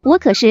吧，我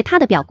可是他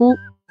的表姑，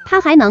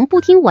他还能不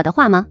听我的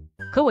话吗？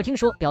可我听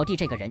说表弟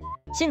这个人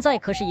现在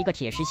可是一个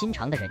铁石心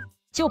肠的人，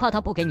就怕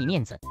他不给你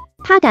面子。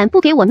他敢不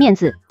给我面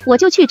子，我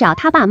就去找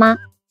他爸妈。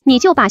你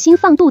就把心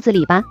放肚子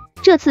里吧，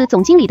这次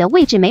总经理的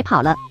位置没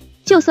跑了，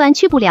就算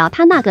去不了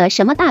他那个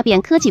什么大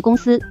变科技公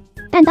司，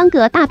但当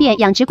个大变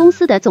养殖公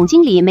司的总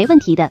经理没问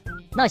题的。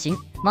那行，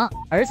妈，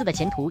儿子的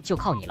前途就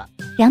靠你了。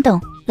梁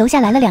董，楼下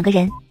来了2个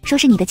人，说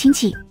是你的亲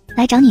戚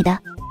来找你的。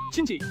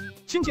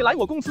亲戚来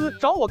我公司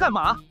找我干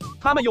嘛？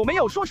他们有没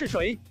有说是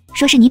谁？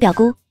说是你表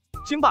姑。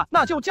行吧，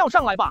那就叫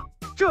上来吧。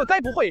这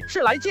该不会是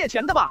来借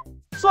钱的吧？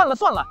算了，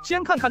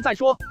先看看再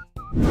说。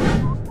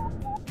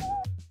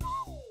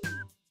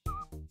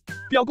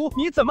表姑，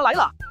你怎么来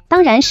了？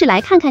当然是来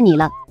看看你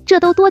了，这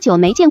都多久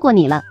没见过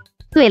你了。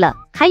对了，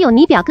还有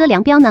你表哥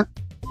梁彪呢。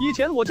以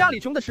前我家里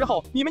穷的时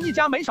候，你们一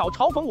家没少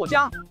嘲讽我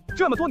家，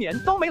这么多年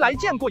都没来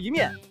见过一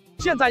面，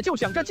现在就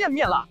想着见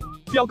面了。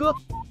表哥，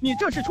你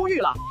这是出狱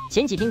了？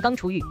前几天刚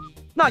出狱。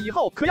那以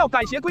后可要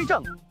改邪归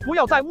正，不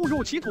要再误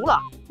入歧途了。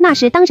那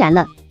是当然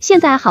了，现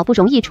在好不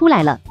容易出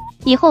来了，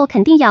以后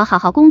肯定要好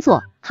好工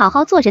作，好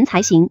好做人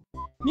才行。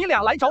你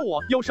俩来找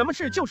我，有什么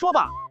事就说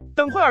吧，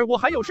等会儿我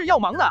还有事要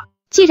忙呢。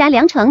既然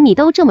梁程你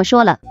都这么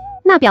说了，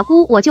那表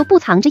姑我就不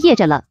藏着掖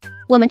着了。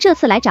我们这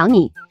次来找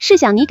你，是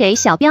想你给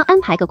小彪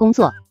安排个工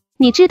作。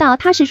你知道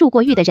他是入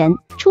过狱的人，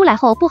出来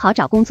后不好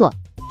找工作。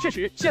确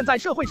实，现在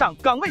社会上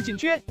岗位紧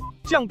缺，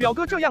像表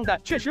哥这样的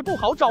确实不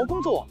好找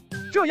工作。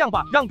这样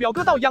吧，让表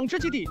哥到养殖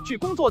基地去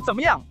工作怎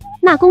么样？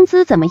那工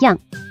资怎么样？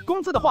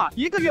工资的话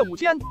，1个月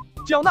5000，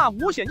缴纳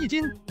5险1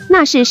金。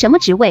那是什么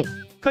职位？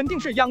肯定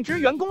是养殖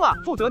员工啊，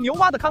负责牛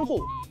蛙的看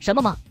护。什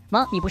么吗？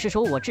妈，你不是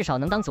说我至少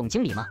能当总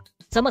经理吗？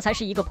怎么才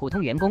是一个普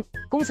通员工？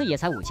工资也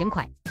才5000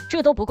块，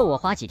这都不够我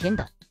花几天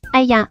的。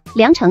哎呀，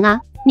梁程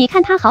啊，你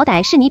看他好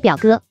歹是你表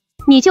哥，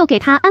你就给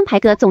他安排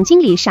个总经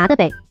理啥的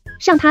呗，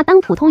让他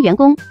当普通员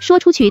工，说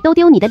出去都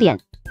丢你的脸。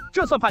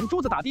这算盘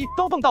珠子打的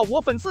都蹦到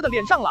我粉丝的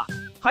脸上了，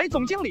还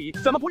总经理，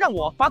怎么不让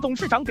我把董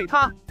事长给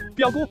他？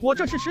表姑，我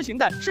这是实行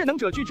的是能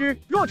者居之，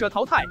弱者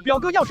淘汰。表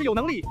哥要是有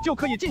能力，就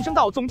可以晋升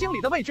到总经理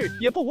的位置，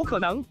也不无可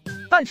能。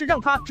但是让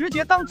他直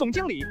接当总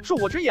经理，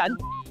恕我直言，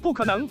不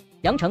可能。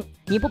梁程，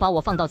你不把我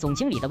放到总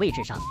经理的位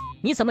置上，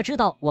你怎么知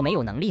道我没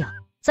有能力啊？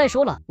再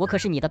说了，我可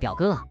是你的表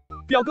哥啊。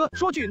表哥，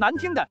说句难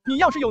听的，你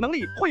要是有能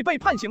力，会被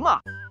判刑吗？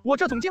我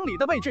这总经理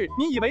的位置，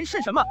你以为是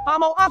什么阿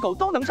猫阿狗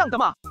都能上的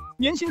吗？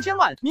年薪1000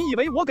万，你以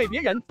为我给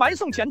别人白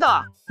送钱的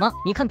啊？妈，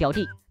你看表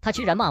弟，他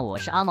居然骂我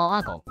是阿猫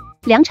阿狗。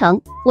梁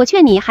程，我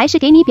劝你还是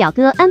给你表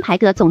哥安排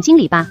个总经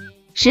理吧，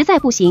实在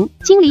不行，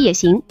经理也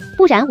行，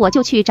不然我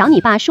就去找你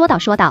爸说道。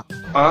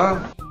啊？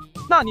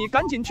那你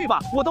赶紧去吧，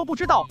我都不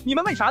知道你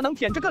们为啥能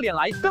舔着个脸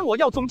来跟我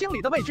要总经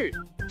理的位置，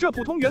这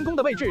普通员工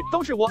的位置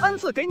都是我恩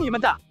赐给你们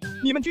的，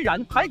你们居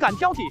然还敢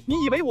挑剔？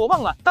你以为我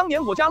忘了当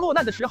年我家落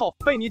难的时候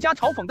被你家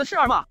嘲讽的事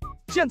儿吗？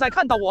现在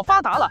看到我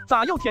发达了，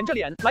咋又舔着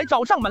脸来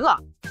找上门了？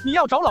你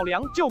要找老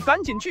梁就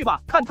赶紧去吧，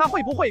看他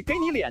会不会给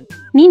你脸。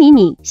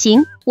你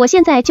行，我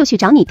现在就去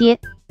找你爹。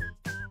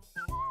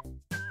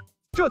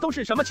这都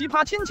是什么奇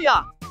葩亲戚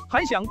啊？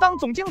还想当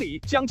总经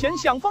理，想钱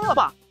想疯了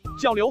吧？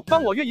小刘，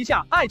帮我约一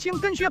下艾青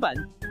跟薛本。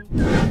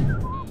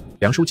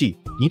梁书记，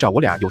你找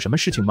我俩有什么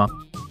事情吗？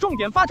重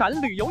点发展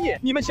旅游业，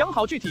你们想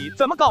好具体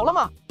怎么搞了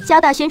吗？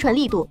加大宣传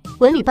力度，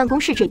文旅办公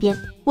室这边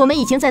我们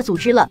已经在组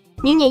织了，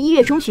明年1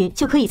月中旬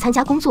就可以参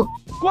加工作。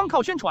光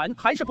靠宣传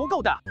还是不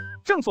够的，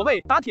正所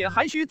谓打铁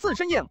还需自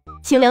身硬。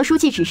请梁书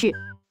记指示。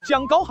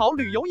想搞好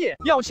旅游业，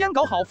要先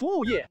搞好服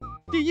务业。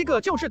第一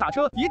个就是打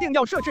车，一定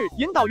要设置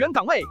引导员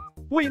岗位，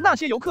为那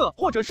些游客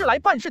或者是来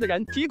办事的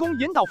人提供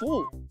引导服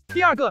务。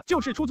第二个就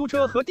是出租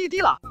车和滴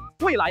滴了。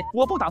未来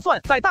我不打算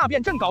在大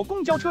变镇搞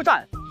公交车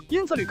站，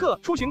因此旅客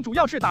出行主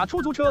要是打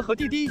出租车和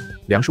滴滴。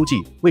梁书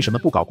记，为什么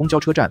不搞公交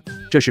车站？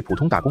这是普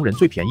通打工人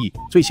最便宜、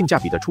最性价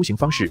比的出行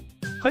方式。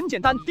很简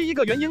单，第一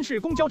个原因是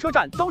公交车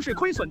站都是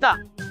亏损的，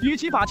与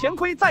其把钱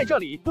亏在这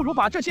里，不如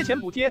把这些钱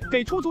补贴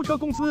给出租车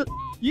公司，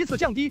以此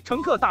降低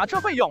乘客打车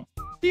费用。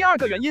第二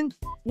个原因，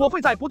我会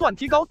在不断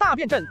提高大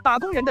变镇打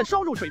工人的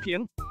收入水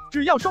平，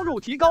只要收入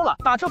提高了，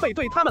打车费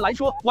对他们来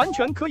说完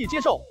全可以接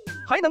受，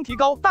还能提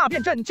高大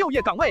变镇就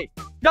业岗位，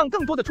让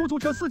更多的出租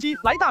车司机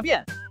来大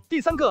变。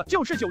第三个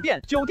就是酒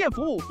店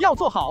服务要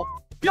做好，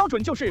标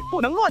准就是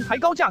不能乱抬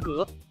高价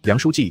格。梁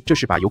书记，这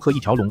是把游客一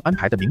条龙安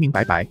排的明明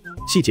白白，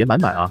细节满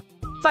满啊。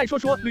再说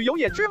说旅游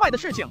业之外的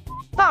事情，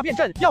大变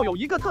镇要有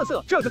一个特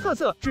色，这个特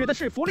色指的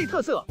是福利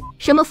特色。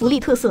什么福利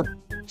特色？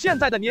现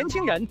在的年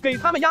轻人给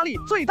他们压力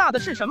最大的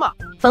是什么？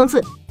房子。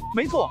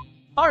没错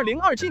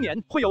，2027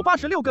年会有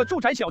86个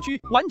住宅小区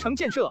完成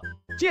建设，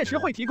届时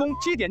会提供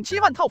7.7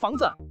万套房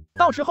子，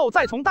到时候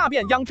再从大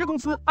变养殖公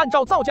司按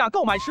照造价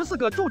购买14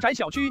个住宅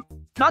小区，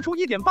拿出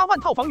1.8万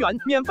套房源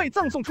免费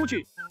赠送出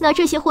去。那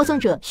这些获赠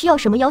者需要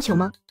什么要求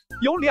吗？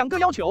有2个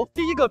要求，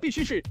第一个必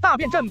须是大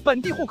变镇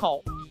本地户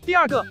口，第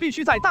2个必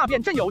须在大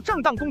变镇有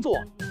正当工作。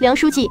梁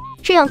书记，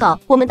这样搞，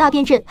我们大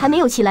变镇还没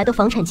有起来的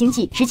房产经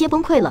济直接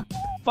崩溃了。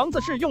房子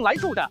是用来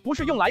住的，不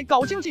是用来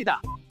搞经济的，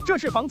这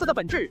是房子的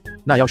本质。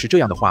那要是这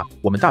样的话，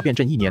我们大变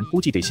镇1年估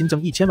计得新增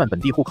1000万本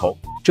地户口，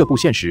这不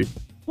现实。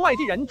外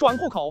地人转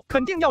户口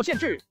肯定要限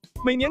制，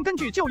每年根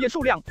据就业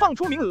数量放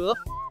出名额。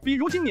比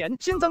如今年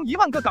新增1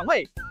万个岗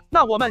位，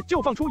那我们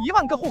就放出1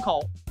万个户口。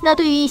那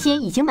对于一些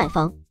已经买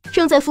房、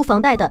正在付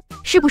房贷的，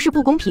是不是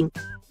不公平？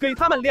给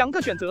他们2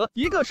个选择，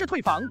一个是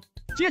退房，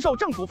接受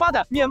政府发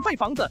的免费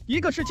房子；一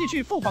个是继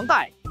续付房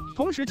贷，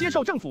同时接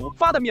受政府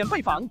发的免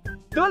费房，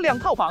得2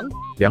套房。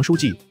梁书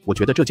记，我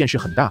觉得这件事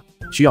很大，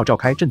需要召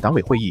开镇党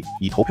委会议，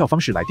以投票方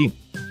式来定。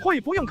会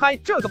不用开，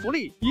这个福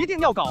利一定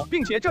要搞，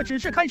并且这只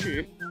是开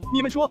始。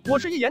你们说我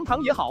是一言堂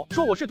也好，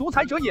说我是独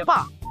裁者也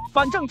罢，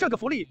反正这个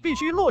福利必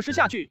须落实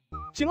下去。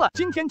行了，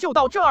今天就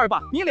到这儿吧，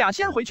你俩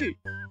先回去，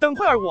等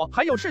会儿我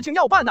还有事情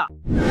要办呢。